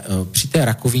 Ale při té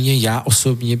rakovině já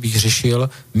osobně bych řešil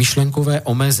myšlenkové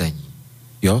omezení.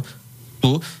 Jo?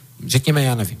 Tu, řekněme,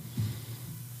 já nevím,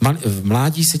 v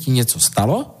mládí se ti něco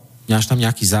stalo, máš tam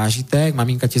nějaký zážitek,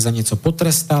 maminka tě za něco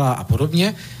potrestala a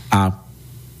podobně a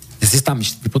jsi tam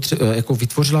jako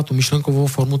vytvořila tu myšlenkovou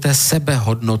formu té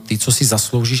sebehodnoty, co si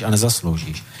zasloužíš a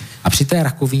nezasloužíš. A při té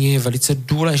rakovině je velice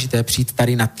důležité přijít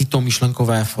tady na tyto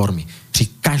myšlenkové formy. Při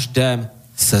každém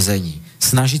sezení.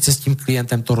 Snažit se s tím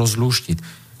klientem to rozluštit.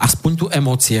 Aspoň tu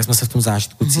emoci, jak jsme se v tom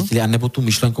zážitku cítili, anebo tu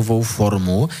myšlenkovou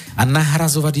formu a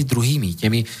nahrazovat ji druhými,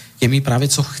 těmi právě,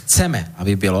 co chceme,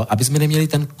 aby bylo, aby jsme neměli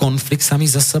ten konflikt sami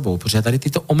ze sebou, protože tady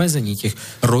tyto omezení těch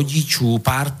rodičů,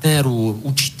 partnerů,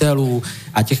 učitelů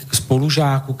a těch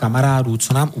spolužáků, kamarádů,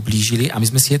 co nám ublížili a my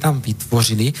jsme si je tam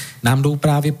vytvořili, nám jdou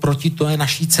právě proti té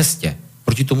naší cestě,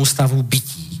 proti tomu stavu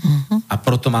bytí. A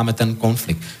proto máme ten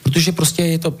konflikt. Protože prostě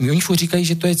je to, oni furt říkají,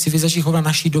 že to je civilizační chov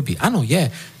naší doby. Ano,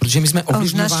 je, protože my jsme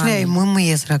ovlivňováni.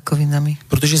 Mumie s rakovinami.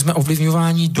 Protože jsme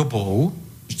ovlivňováni dobou,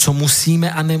 co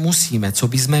musíme a nemusíme, co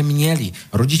bychom měli.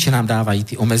 Rodiče nám dávají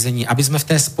ty omezení, aby jsme v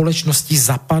té společnosti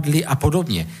zapadli a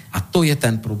podobně. A to je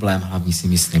ten problém hlavní, si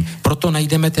myslím. Proto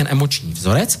najdeme ten emoční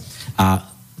vzorec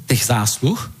a těch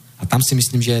zásluh a tam si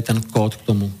myslím, že je ten kód k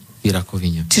tomu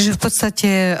rakovině. Čiže v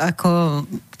podstate, ako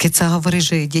keď sa hovorí,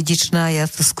 že je dedičná, ja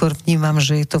to skôr vnímam,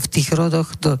 že je to v tých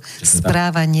rodoch, to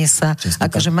správanie sa,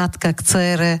 akože matka k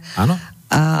dcére. Áno.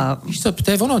 A víš co,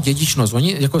 to je ono, dedičnosť.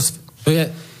 Oni, jako,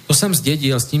 to jsem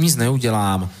zdědil, s tím nic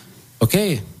neudělám. OK,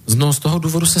 z toho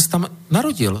důvodu ses tam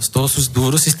narodil. Z toho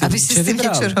důvodu si aby si s tím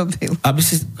něco robil.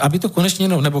 Aby to konečně,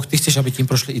 nebo ty chceš, aby tím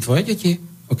prošly i tvoje děti.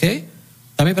 OK?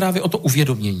 Tam je právě o to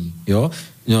uvědomění. Jo?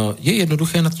 No, je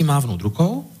jednoduché nad tím mávnout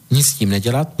rukou, nic s tím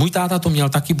nedělat. Můj táta to měl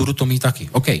taky, budu to mít taky.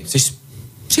 OK,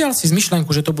 přijal si z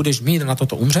myšlenku, že to budeš mít a na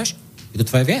to umřeš? Je to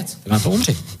tvoje věc, tak na to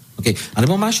umři. Okay. A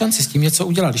nebo máš šanci s tím něco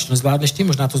udělat, když to nezvládneš ty,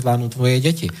 možná to zvládnou tvoje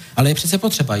děti. Ale je přece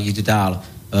potřeba jít dál,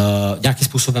 nějakým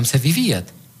způsobem se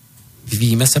vyvíjet.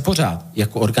 Vyvíjíme se pořád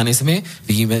jako organismy,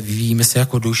 vyvíjíme se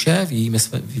jako duše,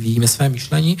 vyvíjíme své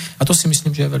myšlení a to si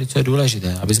myslím, že je velice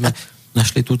důležité, aby jsme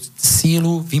našli tu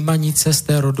sílu vymanit se z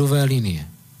té rodové linie.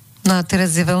 No a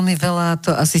teraz je veľmi veľa,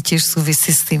 to asi tiež súvisí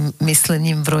s tým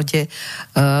myslením v rode,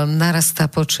 narastá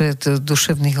počet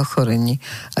duševných ochorení.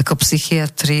 Ako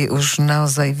psychiatri už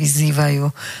naozaj vyzývajú,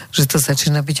 že to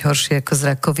začína byť horšie ako s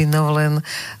rakovinou, len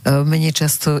menej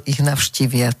často ich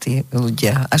navštívia tí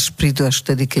ľudia, až prídu až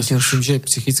vtedy, keď už... Myslím, že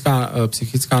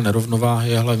psychická nerovnováha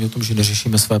je hlavně o tom, že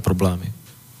neřešíme své problémy.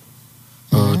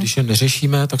 Když je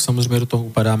neřešíme, tak samozřejmě do toho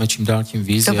upadáme čím dál tím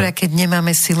víc. Dobre, keď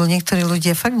nemáme silu, niektorí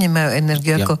ľudia fakt nemajú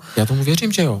energiu. Já tomu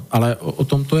věřím, že jo, ale o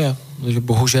tom to je. Že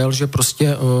bohužel, že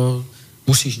prostě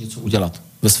musíš něco udělat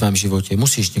ve svém životě,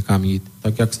 musíš někam jít,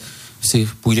 tak jak si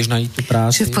půjdeš najít tu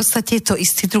práci. Že v podstatě je to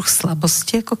istý druh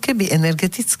slabosti, jako keby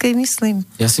energetické, myslím.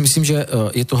 Já si myslím, že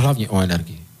je to hlavně o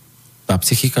energii. Ta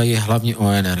psychika je hlavně o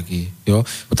energii. Jo?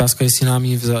 Otázka je, jestli nám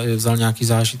ji vzal nějaký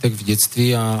zážitek v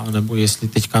dětství, nebo jestli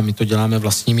teďka my to děláme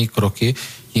vlastními kroky,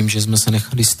 tím, že jsme se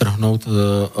nechali strhnout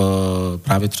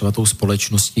právě třeba tou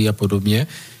společností a podobně,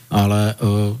 ale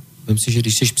vím si, že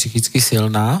když jsi psychicky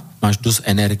silná, máš dost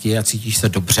energie a cítíš se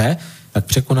dobře, tak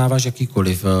překonáváš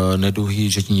jakýkoliv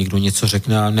neduhy, že ti někdo něco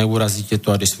řekne a neurazí tě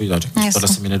to a jdeš svůj a řekneš, tohle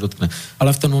se mi nedotkne.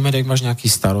 Ale v ten moment, jak máš nějaký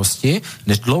starosti,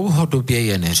 než dlouhodobě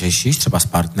je neřešíš, třeba s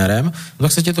partnerem, no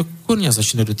tak se tě to kurně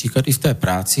začne dotýkat i v té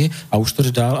práci a už to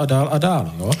jde dál a dál a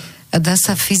dál. Jo? A dá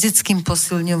sa fyzickým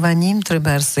posilňovaním,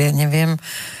 treba, ja neviem,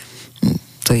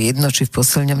 to je jedno, či v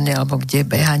posilňovne, alebo kde,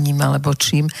 behaním, alebo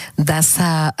čím, dá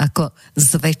sa ako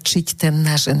zväčšiť ten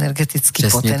náš energetický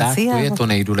potenciál? Přesně tak, to je to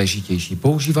nejdůležitější.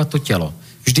 Používat to tělo.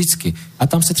 Vždycky. A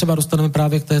tam se třeba dostaneme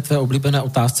právě k té tvé oblíbené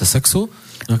otázce sexu,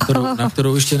 na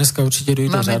kterou ještě dneska určitě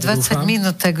dojde. Máme 20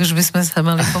 minut, tak už bychom se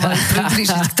mali pomaly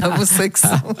přiblížit k tomu sexu.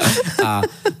 A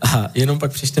jenom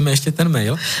pak přečteme ještě ten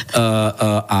mail.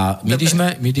 A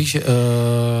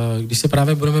když se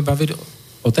právě budeme bavit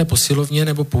o té posilovně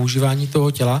nebo používání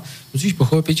toho těla, musíš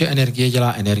pochopit, že energie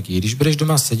dělá energii. Když budeš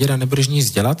doma sedět a nebudeš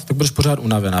nic dělat, tak budeš pořád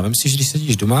unavená. Vem si, že když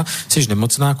sedíš doma, jsi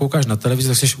nemocná, koukáš na televizi,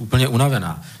 tak jsi úplně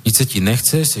unavená. Nic se ti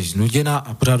nechce, jsi znuděná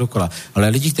a pořád dokola. Ale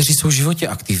lidi, kteří jsou v životě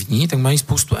aktivní, tak mají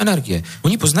spoustu energie.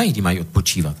 Oni poznají, kdy mají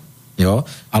odpočívat. Jo?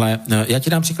 Ale já ti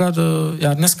dám příklad,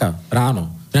 já dneska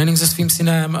ráno trénink se svým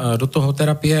synem, do toho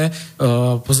terapie,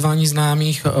 pozvání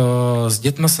známých, s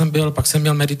dětma jsem byl, pak jsem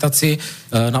měl meditaci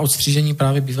na odstřížení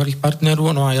právě bývalých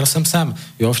partnerů, no a jel jsem sem,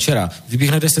 jo, včera.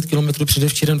 Vyběhne 10 kilometrů,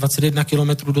 předevčírem 21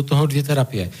 kilometrů, do toho 2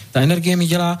 terapie. Ta energie mi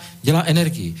dělá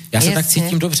energii. Já se tak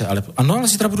cítím dobře, ale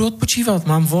zítra budu odpočívat,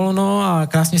 mám volno a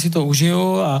krásně si to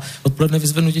užiju a odpoledne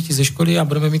vyzvednu děti ze školy a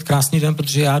budeme mít krásný den,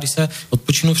 protože já, když se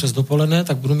odpočinu přes dopoledne,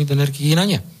 tak budu mít energii na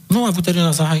ně. No a v úterý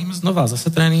zahájím znova, zase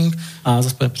trénink a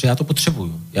zase, protože já to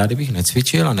potřebuju. Já kdybych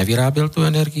necvičil a nevyráběl tu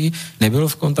energii, nebyl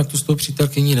v kontaktu s tou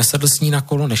přítelkyní, nesedl s ní na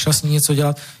kolo, nešel s ní něco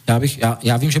dělat,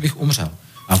 já vím, že bych umřel.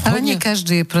 Ale nie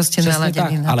každý je prostě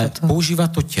naladěný na ale toto. používat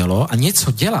to tělo a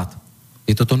něco dělat,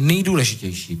 je to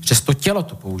nejdůležitější. Přes to tělo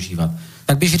to používat.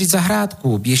 Tak běž říct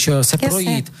zahrádku, běž se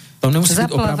projít. To nemusí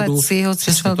být opravdu,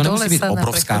 to nemusí být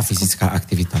obrovská fyzická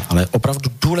aktivita, ale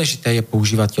opravdu důležité je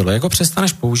používat tělo. Jak ho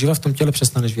přestaneš používat, v tom těle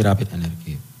přestaneš vyrábět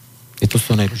energii. Je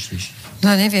to nejdůležitější.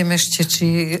 No neviem ešte,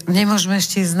 či nemôžeme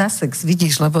ešte ísť na sex,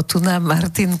 vidíš, lebo tu nám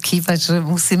Martin kýva, že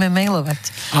musíme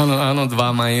mailovať. Áno, 2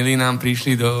 maily nám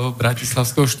prišli do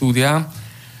bratislavského štúdia.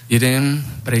 Jeden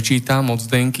prečítam od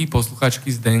Zdenky,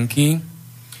 posluchačky Zdenky.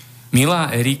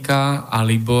 Milá Erika a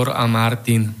Libor a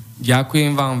Martin,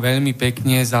 ďakujem vám veľmi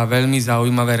pekne za veľmi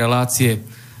zaujímavé relácie.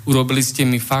 Urobili ste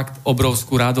mi fakt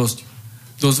obrovskú radosť.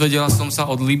 Dozvedela som sa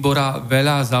od Libora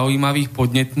veľa zaujímavých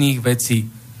podnetných vecí.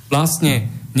 Vlastne,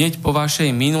 hneď po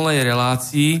vašej minulej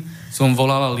relácii som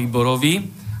volala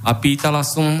Liborovi a pýtala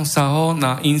som sa ho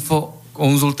na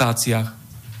infokonzultáciách.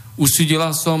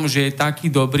 Usúdila som, že je taký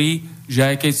dobrý, že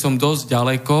aj keď som dosť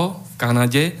ďaleko v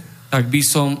Kanade, tak by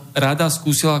som rada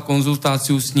skúsila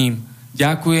konzultáciu s ním.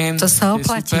 Ďakujem. To sa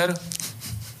oplatí. Super.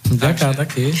 Ďakujem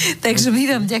taky. Takže my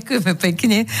vám ďakujeme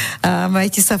pekne a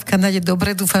majte sa v Kanade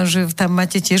dobre. Dúfam, že tam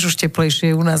máte tiež už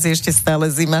teplejšie. U nás je ešte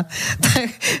stále zima. Tak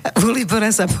u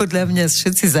Libora sa podľa mňa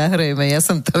všetci zahrajeme. Ja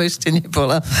som tam ešte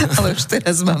nebola, ale už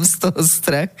teraz mám z toho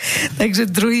strach.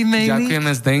 Takže druhý mail.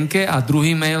 Ďakujeme Zdenke a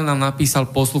druhý mail nám napísal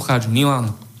poslucháč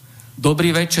Milan.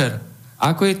 Dobrý večer.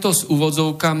 Ako je to s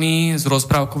úvodzovkami, s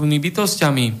rozprávkovými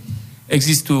bytostiami?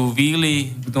 Existujú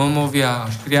víly, gnomovia,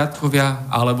 škriatkovia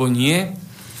alebo nie?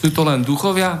 Sú to len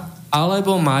duchovia,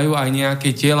 alebo majú aj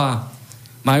nejaké tela?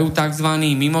 Majú tzv.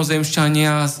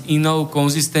 Mimozemšťania s inou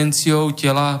konzistenciou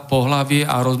tela, pohlavie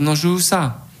a rozmnožujú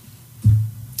sa?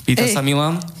 Pýta sa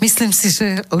Milan. Myslím si,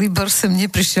 že Libor sem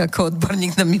neprišiel ako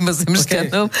odborník na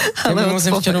mimozemšťanov. Okay. Ale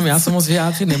mimozemšťanům já se moc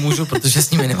vyjádřit nemůžu, protože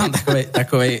s nimi nemám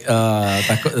takovej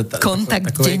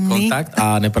kontakt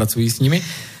a nepracuji s nimi.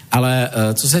 Ale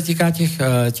co se týká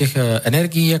těch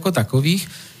energií jako takových,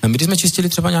 my když jsme čistili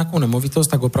třeba nějakou nemovitost,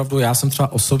 tak opravdu já jsem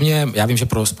třeba osobně, já vím, že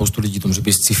pro spoustu lidí to může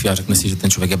být sci-fi a řekne si, že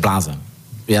ten člověk je blázen.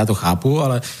 Já to chápu,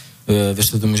 ale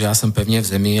věřte tomu, že já jsem pevně v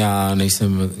zemi a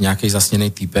nejsem nějaký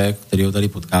zasněný týpek, který ho tady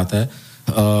potkáte.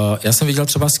 Já jsem viděl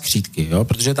třeba skřítky, jo?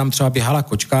 Protože tam třeba běhala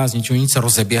kočka, z ničeho nic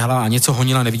rozeběhla a něco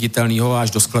honila neviditelného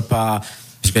až do sklepa.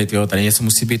 Říkají, jo, tady něco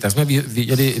musí být. Tak jsme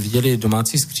viděli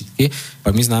domácí skřítky,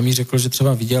 pak mi známý řekl, že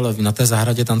třeba viděl na té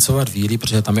zahradě tancovat víly,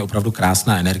 protože tam je opravdu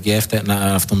krásná energie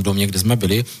v tom domě, kde jsme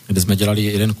byli, kde jsme dělali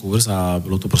jeden kurz a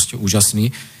bylo to prostě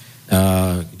úžasný.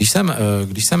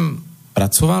 Když jsem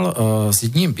pracoval s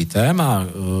jedním bytem a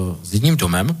s jedním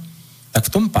domem, tak v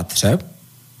tom patře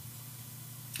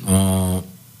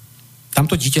tam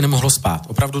to dítě nemohlo spát.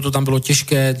 Opravdu to tam bylo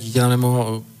těžké, dítě tam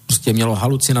nemohlo, prostě mělo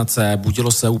halucinace,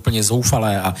 budilo se úplně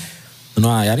zoufalé a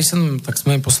no a já tak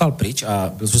jsem jim poslal pryč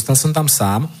a zůstal jsem tam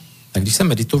sám, tak když jsem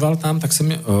meditoval tam, tak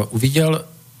jsem uviděl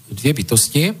 2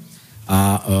 bytosti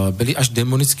a byly až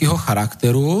demonického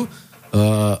charakteru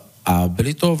a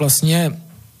byly to vlastně,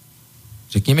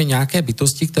 řekněme, nějaké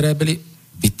bytosti, které byly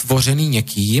vytvořeny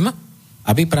někým,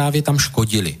 aby právě tam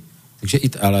škodili. Takže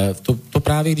ale to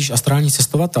právě, když astrální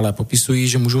cestovatelé popisují,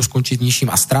 že můžou skončit v nižším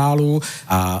astrálu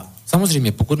a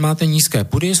samozřejmě, pokud máte nízké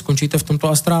pudy, skončíte v tomto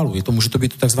astrálu. Může to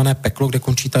být to takzvané peklo, kde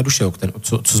končí ta duše,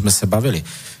 co jsme se bavili.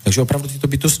 Takže opravdu tyto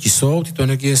bytosti jsou, tyto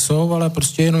energie jsou, ale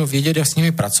prostě jenom vědět, jak s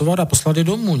nimi pracovat a poslat je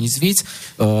domů, nic víc.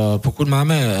 Pokud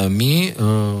máme my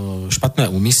špatné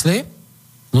úmysly,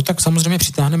 no tak samozřejmě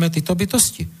přitáhneme tyto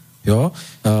bytosti. Jo?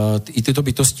 I tyto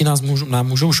bytosti nám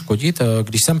můžou škodit.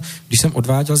 Když jsem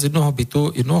odváděl z jednoho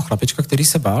bytu jednoho chlapečka, který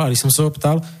se bál, a když jsem se ho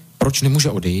ptal, proč nemůže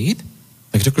odejít,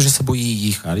 tak řekl, že se bojí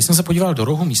jich. A když jsem se podíval do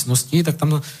rohu místnosti, tak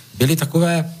tam byly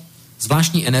takové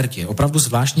zvláštní energie, opravdu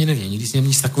zvláštní energie. Nikdy jsem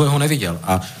nic takového neviděl.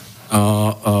 A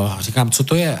říkám, co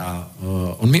to je? A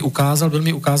on mi ukázal, byl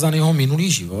mi ukázán jeho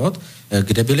minulý život,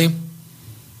 kde byly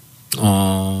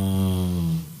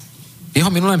v jeho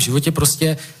minulém životě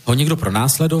prostě ho někdo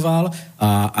pronásledoval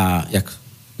a jak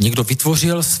někdo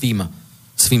vytvořil svým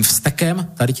svým vztekem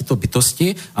tady tyto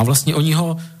bytosti a vlastně oni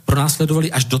ho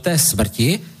pronásledovali až do té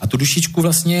smrti a tu dušičku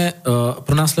vlastně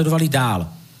pronásledovali dál.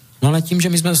 No ale tím, že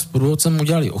my jsme s průvodcem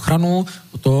udělali ochranu,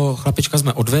 toho chlapečka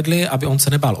jsme odvedli, aby on se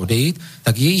nebál odejít,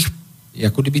 tak jejich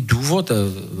jako kdyby důvod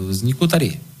vzniku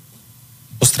tady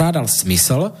postrádal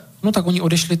smysl, no tak oni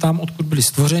odešli tam, odkud byli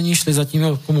stvořeni, šli za tím,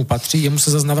 komu patří, jemu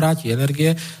se zase navrátí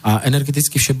energie a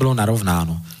energeticky vše bylo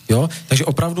narovnáno. Jo? Takže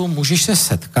opravdu můžeš se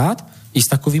setkat i s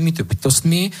takovými ty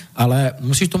bytostmi, ale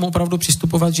musíš tomu opravdu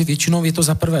přistupovat, že většinou je to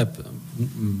za prvé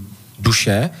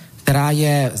duše, která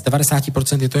je, z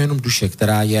 90% je to jenom duše,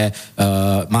 která je,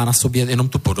 má na sobě jenom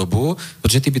tu podobu,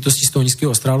 protože ty bytosti z toho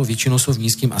nízkého astrálu většinou jsou v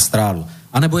nízkém astrálu.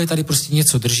 A nebo je tady prostě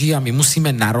něco drží a my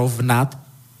musíme narovnat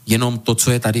jenom to,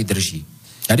 co je tady drží.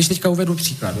 Já když teďka uvedu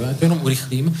příklad, já to jenom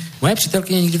urychlím, moje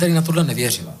přítelkyně nikdy tady na tohle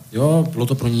nevěřila. Jo, bylo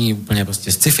to pro ní úplně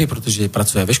prostě sci-fi, protože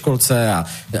pracuje ve školce,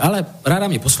 ale ráda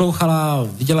mě poslouchala,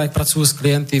 viděla, jak pracuji s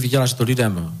klienty, viděla, že to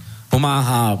lidem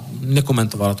pomáhá,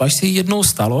 nekomentovala to. Až se jí jednou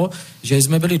stalo, že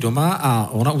jsme byli doma a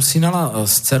ona usínala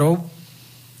s dcerou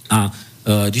a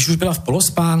když už byla v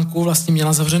polospánku, vlastně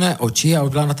měla zavřené oči a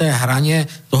byla na té hraně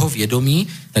toho vědomí,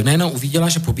 tak najednou uviděla,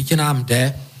 že po bytě nám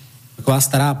jde taková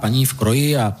stará paní v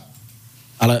kroji a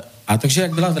takže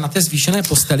jak byla na té zvýšené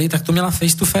posteli, tak to měla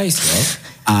face to face, jo?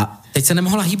 A teď se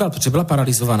nemohla hýbat, protože byla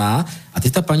paralizovaná a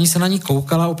teď ta paní se na ní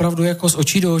koukala opravdu jako z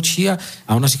očí do očí a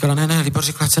ona říkala, ne, Libor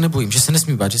řekla, že se nebojím, že se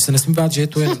nesmí bát, že je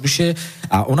to jen duše.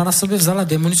 A ona na sebe vzala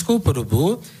demonickou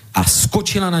podobu a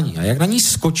skočila na ní. A jak na ní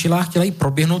skočila, chtěla jí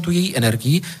proběhnout tu její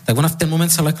energii, tak ona v ten moment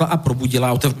se lekla a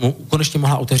probudila a konečně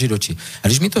mohla otevřít oči. A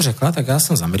když mi to řekla, tak já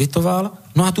jsem zameditoval,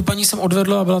 no a tu paní jsem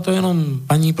odvedl a byla to jenom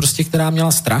paní prostě, která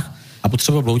měla strach a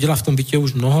bloudila v tom bytě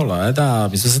už mnoho let a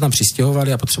my jsme se tam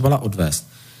přistěhovali a potřebovala odvést.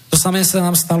 To samé se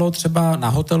nám stalo třeba na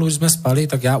hotelu, když jsme spali,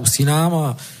 tak já usínám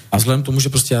a vzhledem k tomu, že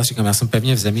prostě já říkám, já jsem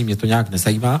pevně v zemi, mě to nějak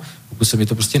nezajímá, pokud se mi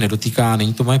to prostě nedotýká,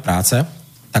 není to moje práce,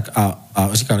 tak a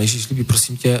říkal, Ježíš, Libí,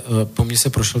 prosím tě, po mně se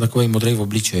prošel takovej modrej v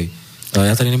obličej.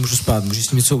 Já tady nemůžu spát, můžeš s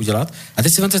tím něco udělat? A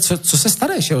teď si vemte, co se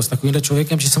stareš, jo, s takovýmhle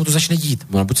člověkem, že se mu to začne dít.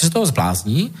 Buď se z toho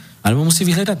zblázní, anebo musí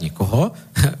vyhledat někoho,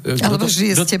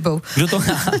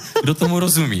 kdo tomu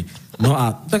rozumí. No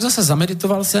a tak zase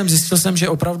zameditoval jsem, zjistil jsem, že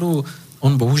opravdu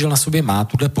on bohužel na sobě má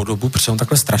tuhle podobu, protože on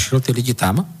takhle strašil ty lidi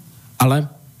tam, ale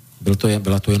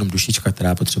byla to jenom dušička,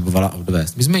 která potřebovala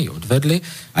odvést. My jsme ji odvedli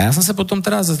a já jsem se potom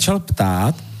teda začal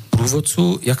ptát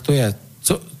průvodců, jak to je,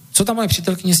 co ta moje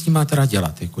přítelkyně s ním má teda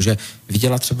dělat. Jakože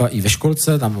viděla třeba i ve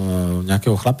školce tam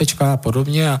nějakého chlapečka a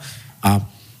podobně a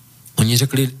oni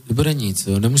řekli, Libore, nic,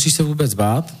 nemusíš se vůbec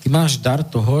bát, ty máš dar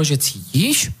toho, že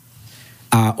cítíš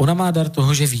a ona má dar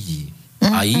toho, že vidí.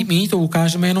 A my jí to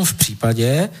ukážeme jenom v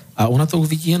případě a ona to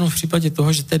uvidí jenom v případě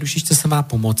toho, že té dušičce se má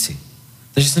pomoci.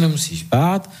 Takže se nemusíš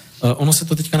bát, ono se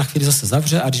to teďka na chvíli zase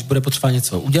zavře a když bude potřeba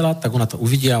něco udělat, tak ona to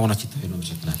uvidí a ona ti to jenom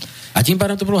řekne. A tím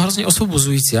pádem to bylo hrozně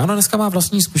osvobozující. A ona dneska má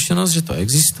vlastní zkušenost, že to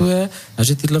existuje a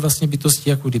že tyhle vlastně bytosti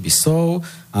jako kdyby jsou.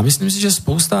 A myslím si, že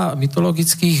spousta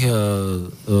mytologických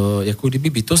jako kdyby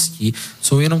bytostí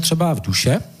jsou jenom třeba v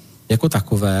duše, jako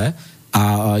takové,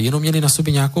 a jenom měli na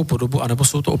sobě nějakou podobu, anebo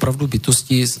jsou to opravdu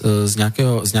bytosti z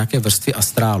nějaké vrstvy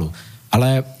astrálu.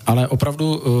 Ale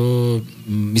opravdu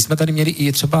my jsme tady měli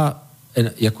i třeba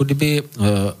jako kdyby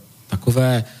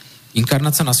takové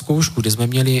inkarnace na zkoušku, kde jsme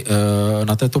měli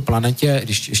na této planetě,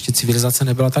 když ještě civilizace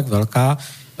nebyla tak velká,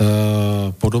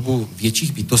 podobu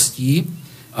větších bytostí.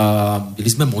 Byli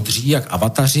jsme modří, jak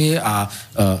avataři a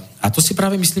to si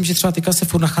právě myslím, že třeba teďka se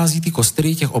furt nachází ty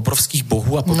kostry těch obrovských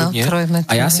bohů a podobně.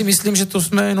 A já si myslím, že to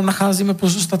jsme jenom nacházíme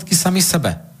pozůstatky sami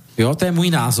sebe. Jo, to je můj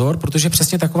názor, protože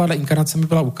přesně takováhle inkarnace mi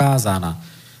byla ukázána.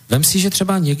 Vem si, že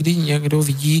třeba někdy někdo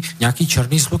vidí nějaký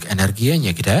černý sluk energie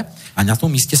někde a na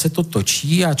tom místě se to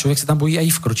točí a člověk se tam bojí i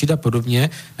vkročit a podobně.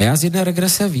 A já z jedné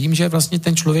regrese vím, že vlastně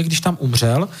ten člověk, když tam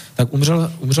umřel, tak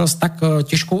umřel s tak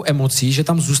těžkou emocí, že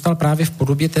tam zůstal právě v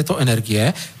podobě této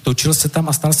energie, točil se tam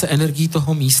a stal se energií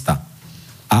toho místa.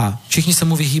 A všichni se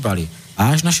mu vyhýbali. A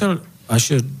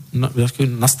až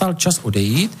nastal čas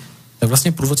odejít, tak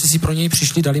vlastně průvodci si pro něj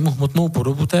přišli, dali mu hmotnou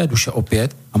podobu té duše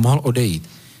opět a mohl odejít.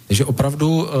 Takže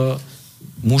opravdu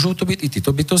můžou to být i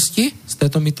tyto bytosti z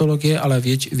této mytologie, ale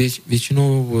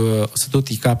většinou se to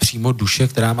týká přímo duše,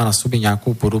 která má na sobě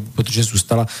nějakou podobu, protože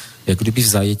zůstala jako kdyby v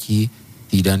zajetí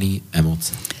té dané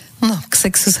emoce. No, k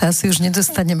sexu sa asi už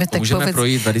nedostaneme, tak povedz,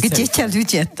 dieťa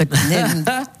ľudia, tak neviem,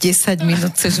 10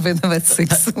 minút chceš venovať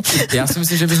sexu. Ja si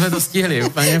myslím, že by sme to stihli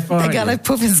úplne v pohode. Tak ale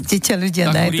povedz, dieťa ľudia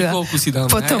nájdu.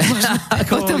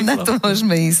 Potom na to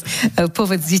môžeme ísť.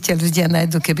 Povedz, dieťa ľudia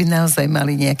nájdu, keby naozaj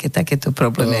mali nejaké takéto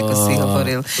problémy, ako si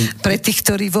hovoril. Pre tých,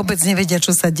 ktorí vôbec nevedia,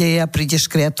 čo sa deje a prídeš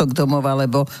kriatok domov,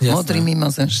 alebo modrý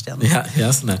mimozemšťan.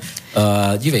 Jasné.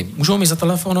 Dívej, můžou mi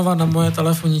zatelefonovat na moje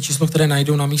telefonní číslo, které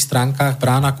najdou na mých stránkách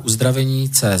brána k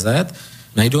uzdravení.cz.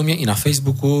 Najdou mě i na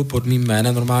Facebooku pod mým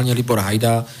jménem normálně Libor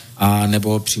Hajda, a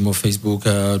nebo přímo Facebook.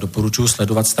 Doporučuji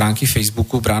sledovat stránky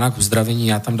Facebooku brána k uzdravení.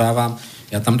 Já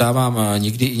tam dávám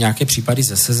někdy i nějaké případy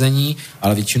ze sezení,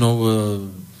 ale většinou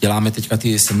děláme teďka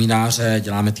ty semináře,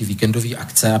 děláme ty víkendové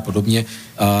akce a podobně,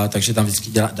 takže tam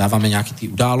vždycky dáváme nějaké ty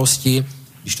události,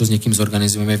 když to s někým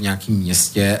zorganizujeme v nějakém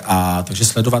městě, a takže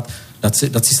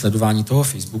dát si sledování toho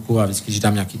Facebooku a vždycky, když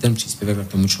dám nějaký ten příspěvek, tak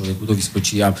tomu člověku to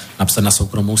vyskočí a napsat na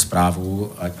soukromou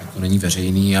zprávu, ať to není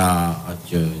veřejný a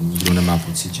ať nikdo nemá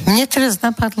pocit, že... Mne teraz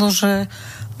napadlo, že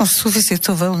súvisí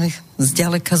to veľmi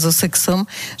zďaleka so sexom,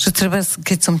 že treba,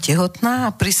 keď som tehotná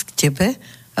a prísť k tebe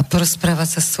a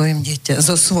porozprávať sa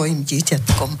so svojím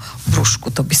dieťatkom v brúšku.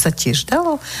 To by sa tiež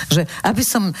dalo? Že aby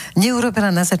som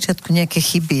neurobila na začiatku nejaké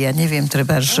chyby, ja neviem,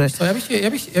 treba, že...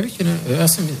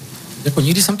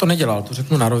 Nikdy jsem to nedělal, to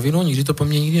řeknu na rovinu, nikdy to po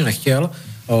mně nikdy nechtěl.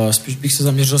 Spíš bych se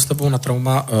zaměřil s tebou na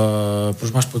trauma,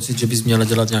 proč máš pocit, že bys měla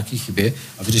dělat nějaké chyby,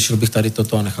 a vyřešil bych tady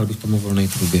toto a nechal bych tomu volný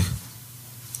průběh.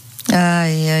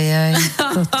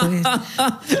 Toto je...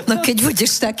 No keď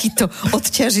budeš takýto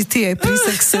odťažitý aj pri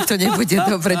sexe, to nebude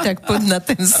dobre, tak poď na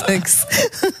ten sex.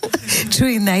 Čo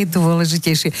je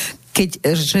najdôležitejšie? Keď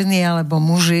ženy alebo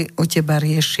muži u teba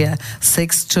riešia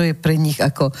sex, čo je pre nich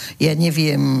ako, ja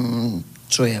neviem,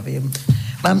 čo ja viem.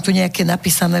 Mám tu nejaké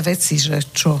napísané veci, že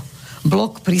čo?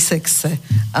 Blok pri sexe,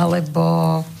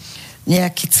 alebo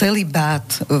nejaký celibát,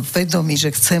 vedomí,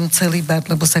 že chcem celibát,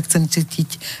 lebo sa chcem cítiť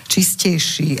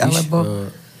čistejší, alebo...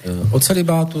 O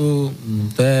celibátu,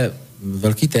 to je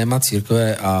velký téma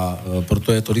církve a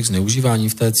proto je tolik zneužívání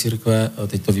v té církve,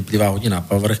 teď to vyplývá hodně na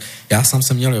povrch. Já sám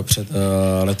jsem měl před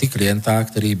lety klienta,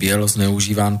 který byl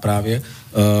zneužíván právě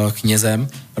knězem,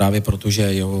 právě protože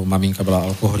jeho maminka byla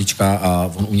alkoholička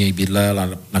a on u něj bydlel a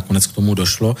nakonec k tomu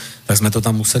došlo, tak jsme to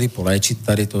tam museli poléčit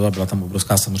tady to a byla tam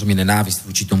obrovská samozřejmě nenávist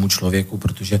vůči tomu člověku,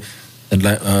 protože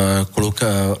tenhle kluk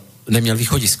neměl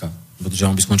východiska, protože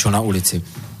on by skončil na ulici.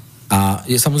 A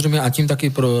je samozřejmě, a tím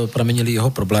taky pramenili jeho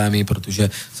problémy, protože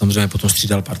samozřejmě potom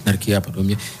střídal partnerky a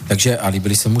podobně. Takže a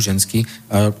líbili se mu ženský,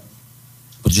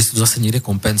 protože se to zase někde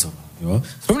kompenzoval. Jo?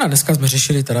 Zrovna dneska jsme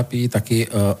řešili terapii taky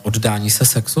oddání se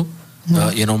sexu,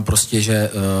 jenom prostě, že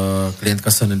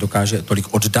klientka se nedokáže tolik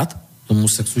oddat tomu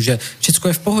sexu, že všechno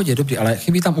je v pohodě, dobrý, ale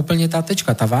chybí tam úplně ta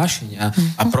tečka, ta vášeň.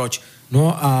 A proč?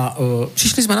 No a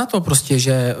přišli jsme na to prostě,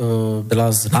 že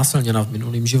byla znásilněna v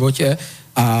minulém životě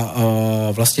a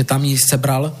vlastně tam jí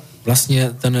sebral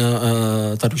vlastně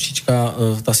ta dušička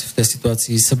v té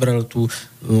situaci sebral tu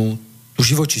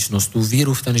živočišnost, tu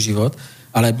víru v ten život,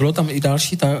 ale bylo tam i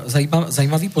další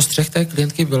zajímavý postřeh té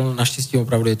klientky, byl naštěstí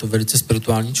opravdu, je to velice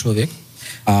spirituální člověk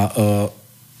a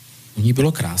u ní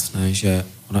bylo krásné, že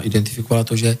ona identifikovala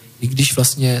to, že i když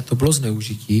vlastně to bylo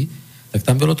zneužití, tak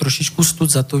tam bylo trošičku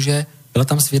stud za to, že byla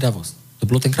tam zvědavost. To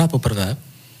bylo tenkrát poprvé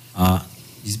a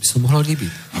jí by se mohlo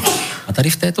líbit. A tady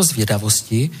v této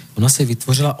zvědavosti ona si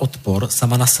vytvořila odpor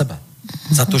sama na sebe.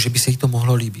 Za to, že by se jí to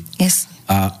mohlo líbit. Yes.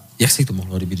 A jak se jí to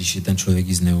mohlo líbit, když ten člověk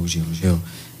ji zneužil, že jo?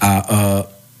 A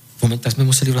v momentě jsme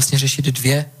museli vlastně řešit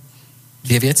dvě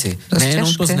věci.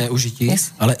 Nejenom to zneužití,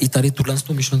 ale i tady tuhle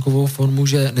tu myšlenkovou formu,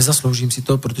 že nezasloužím si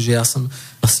to, protože já jsem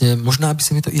vlastně, možná by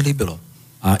se mi to i líbilo.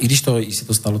 A i když se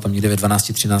to stalo tam někde ve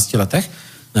 12-13 letech,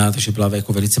 takže byla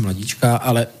jako velice mladíčka,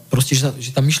 ale prostě,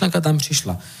 že ta myšlenka tam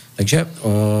přišla. Takže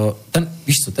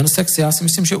ten sex, já si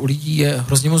myslím, že u lidí je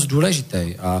hrozně moc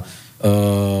důležitý a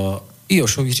i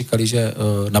Jošovi říkali, že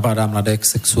nabádá mladé k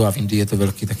sexu a v Indii je to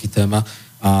velký taky téma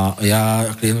a já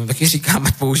klientům taky říkám,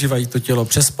 ať používají to tělo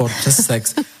přes sport, přes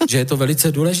sex, že je to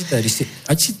velice důležité.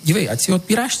 Ať si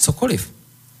odpíráš cokoliv,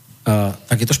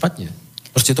 tak je to špatně.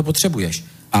 Prostě to potřebuješ.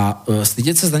 A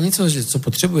stydět se za něco, co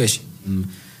potřebuješ,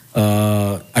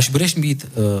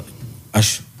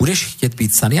 až budeš chtět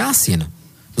být sanjásin,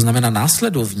 to znamená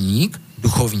následovník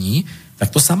duchovní, tak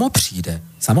to samo přijde.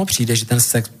 Samo přijde, že ten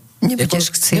sex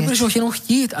nebudeš ho jenom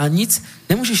chtít a nic,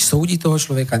 nemůžeš soudit toho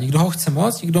člověka. Někdo ho chce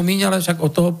moc, někdo míň, ale však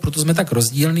proto jsme tak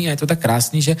rozdílní a je to tak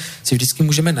krásný, že si vždycky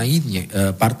můžeme najít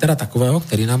partnera takového,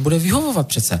 který nám bude vyhovovat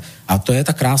přece. A to je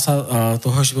ta krása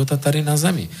toho života tady na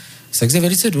zemi. Sex je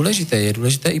velice důležité. Je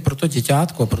důležité i pro to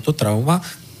děťátko, pro to trauma,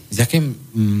 s jakým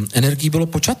energií bylo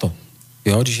počato.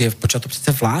 Jo, když je počato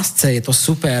přece v lásce, je to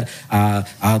super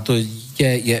a to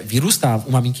dítě vyrůstá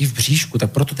u maminky v bříšku,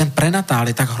 tak proto ten prenatál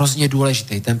je tak hrozně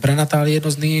důležitý. Ten prenatál je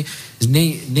jedno z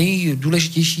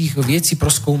nejdůležitějších věcí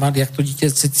prozkoumat, jak to dítě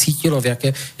se cítilo,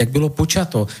 jak bylo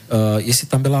počato, jestli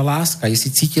tam byla láska,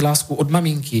 jestli cítí lásku od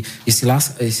maminky,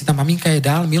 jestli ta maminka je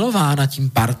dál milována tím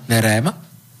partnerem,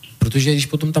 protože když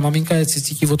potom ta maminka se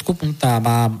cítí odkopnutá,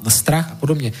 má strach a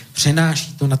podobně,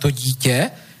 přenáší to na to dítě,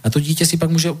 a to dítě si pak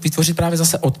může vytvořit právě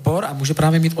zase odpor a může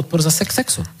právě mít odpor zase k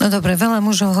sexu. No dobre, veľa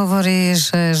mužov hovorí,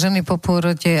 že ženy po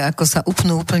pôrode ako sa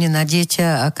upnú úplne na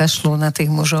dieťa a kašľú na tých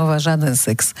mužov a žiaden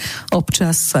sex.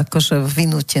 Občas akože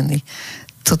vynútený.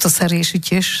 Toto sa rieši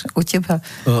tiež u teba?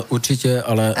 Určitě,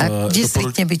 ale... A kde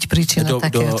zvykne byť príčina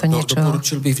takéhoto niečoho?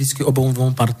 Doporučil bych vždycky obou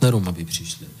dvou partnerům, aby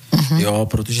přišli. Jo,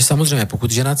 protože samozřejmě,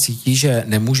 pokud žena cítí, že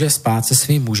nemůže spát se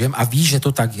svým mužem a ví, že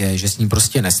to tak je, že s ním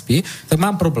prostě nespí, tak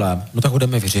mám problém, no tak ho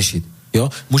jdeme vyřešit. Jo?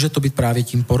 Může to být právě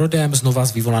tím porodem, znova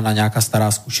vyvolaná nějaká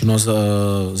stará zkušenost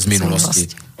z minulosti.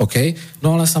 Okay?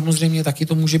 No ale samozřejmě taky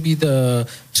to může být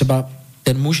třeba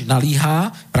ten muž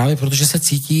nalíhá právě protože se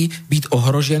cítí být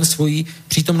ohrožen svojí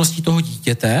přítomností toho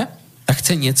dítěte, tak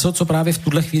chce něco, co právě v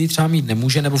tuhle chvíli třeba mít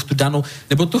nemůže, nebo v tu danou,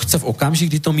 nebo to chce v okamžik,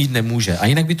 kdy to mít nemůže. A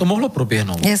jinak by to mohlo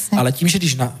proběhnout. Jasně. Ale tím, že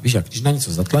když na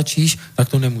něco zatlačíš, tak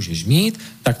to nemůžeš mít,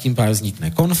 tak tím pár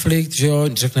vznikne konflikt, že jo,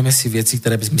 řekneme si věci,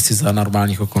 které bychom si za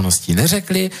normálních okolností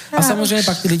neřekli a samozřejmě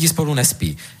pak ty lidi spolu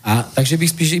nespí. A takže bych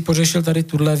spíš i pořešil tady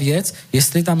tuhle věc,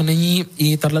 jestli tam není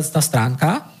i tato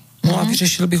stránka. No a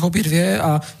vyřešil bych obě dvě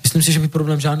a myslím si, že by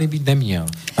problém žádný být neměl.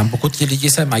 Tam pokud ti lidi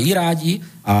se mají rádi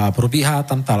a probíhá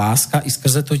tam ta láska i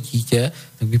skrze to dítě,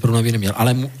 tak by problém by neměl.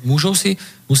 Ale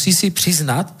musí si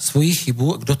přiznat svoji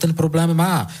chybu, kdo ten problém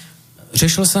má.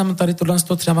 Řešil jsem tady tohle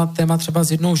téma třeba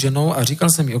s jednou ženou a říkal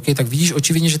jsem mi, OK, tak vidíš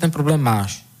očividně, že ten problém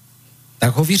máš.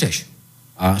 Tak ho vyřeš.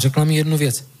 A řekla mi jednu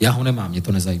věc, já ho nemám, mě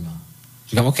to nezajímá.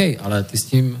 Říkám, OK, ale ty s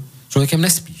tím člověkem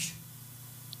nespíš.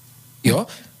 Jo?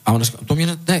 A on říká,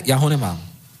 ne, já ho nemám.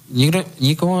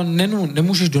 Nikoho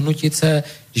nemůžeš donutit se,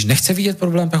 když nechce vidět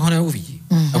problém, tak ho neuvidí.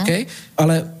 Okay?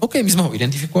 Ale my jsme ho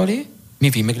identifikovali, my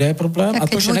víme, kde je problém a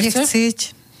to, že nechce,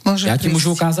 já ti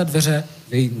můžu ukázat dveře,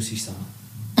 vy musíš sám.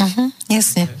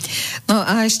 Jasne. No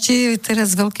a ešte je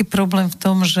teraz veľký problém v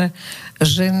tom, že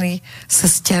ženy sa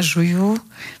sťažujú.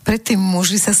 Predtým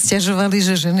muži sa sťažovali,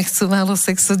 že ženy chcú málo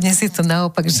sexu. Dnes je to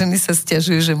naopak. Ženy sa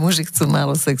sťažujú, že muži chcú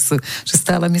málo sexu. Že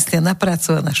stále myslia na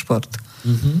prácu a na šport.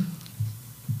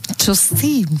 Čo s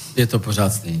tým? Je to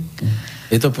pořád stejný.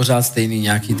 Je to pořád stejný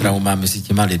nějaký trauma mezi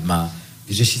těma lidma.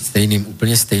 Vyřešit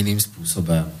úplně stejným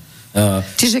způsobem.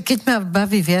 Čiže keď ma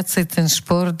baví viacej ten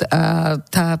šport a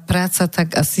tá práca,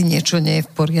 tak asi niečo nie je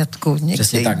v poriadku.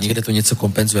 Přesně tak, někde to něco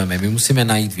kompenzujeme. My musíme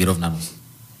najít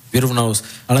vyrovnanost.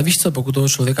 Ale víš co, pokud toho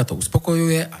člověka to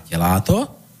uspokojuje a dělá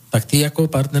to, tak ty jako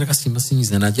partnerka s tím asi nic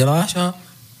nenaděláš a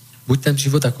buď ten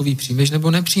život takový přijmeš,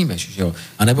 nebo nepřijmeš. Že jo?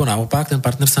 A nebo naopak, ten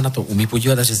partner se na to umí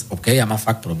podívat a říct, OK, já mám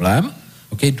fakt problém,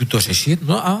 OK, jdu to řešit,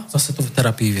 no a zase to v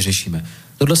terapii vyřešíme.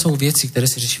 Tohle jsou věci, které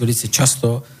se řeší velice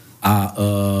často a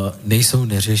nejsou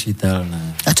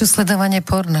neřešitelné. A čo sledovanie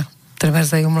porna? Treba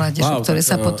aj u mládežu, ktorý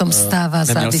sa potom stáva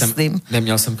závislým.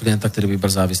 Neměl jsem klienta, který by byl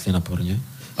závislý na porně.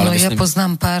 Ale ja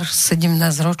poznám pár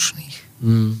 17-ročných.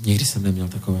 Nikdy jsem neměl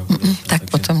takového klienta. Tak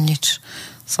takže... potom nič.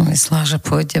 Som myslela, že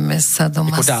pôjdeme sa do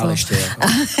maso. Dál ešte.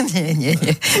 Nie.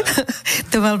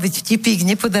 To mal byť vtipík,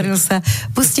 nepodaril sa.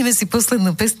 Pustíme si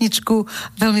poslednú pesničku.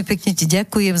 Veľmi pekne ti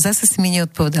ďakujem. Zase si mi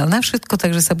neodpovedal na všetko,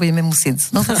 takže sa budeme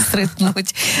musieť znova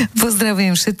stretnúť.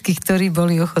 Pozdravujem všetkých, ktorí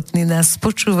boli ochotní nás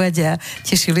počúvať a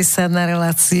tešili sa na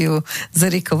reláciu s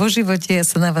Erikou vo živote. Ja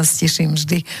sa na vás teším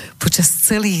vždy počas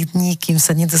celých dní, kým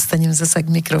sa nedostanem zasa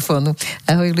k mikrofónu.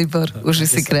 Ahoj, Libor. Uži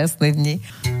si krásne dni.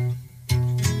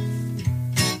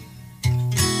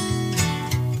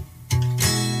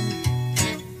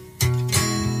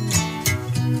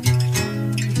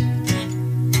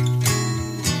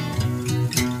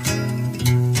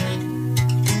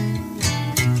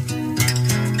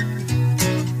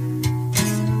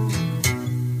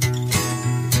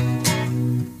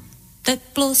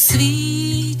 Teplo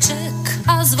svíček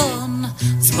a zvon,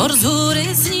 zbor z hůry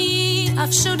zní a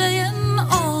všude jen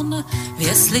on. V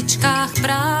jesličkách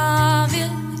právě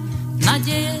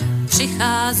naděje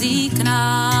přichází k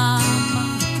nám.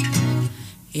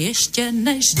 Ještě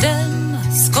než den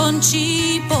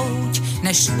skončí pouť,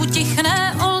 než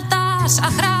utichne oltář a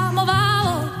chrámová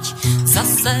loď,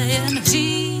 zase jen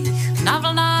hřích na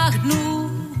vlnách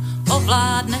dnů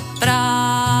ovládne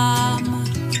prám.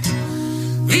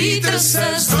 Vítr se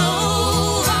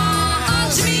znouvá a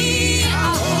řví a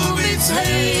houbic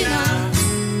hejna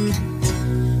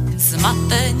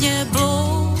zmateně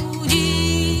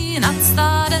bloudí nad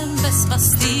stádem bez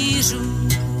pastýřů.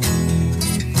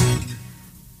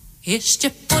 Ještě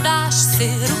podáš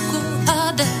si ruku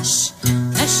a jdeš,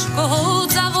 než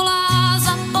kohout zavolá,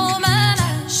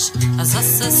 zapomeneš a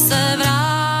zase se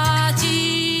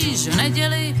vrátíš v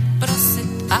neděli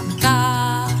prosit a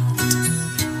kát.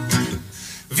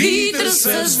 Vítr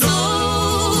se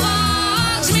zdouvá,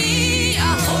 hřmí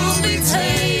a holubic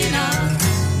hejna,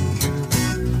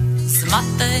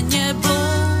 zmateně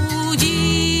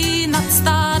bloudí nad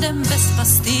stádem bez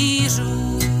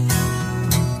pastýřů.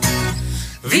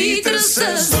 Vítr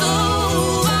se zdouvá,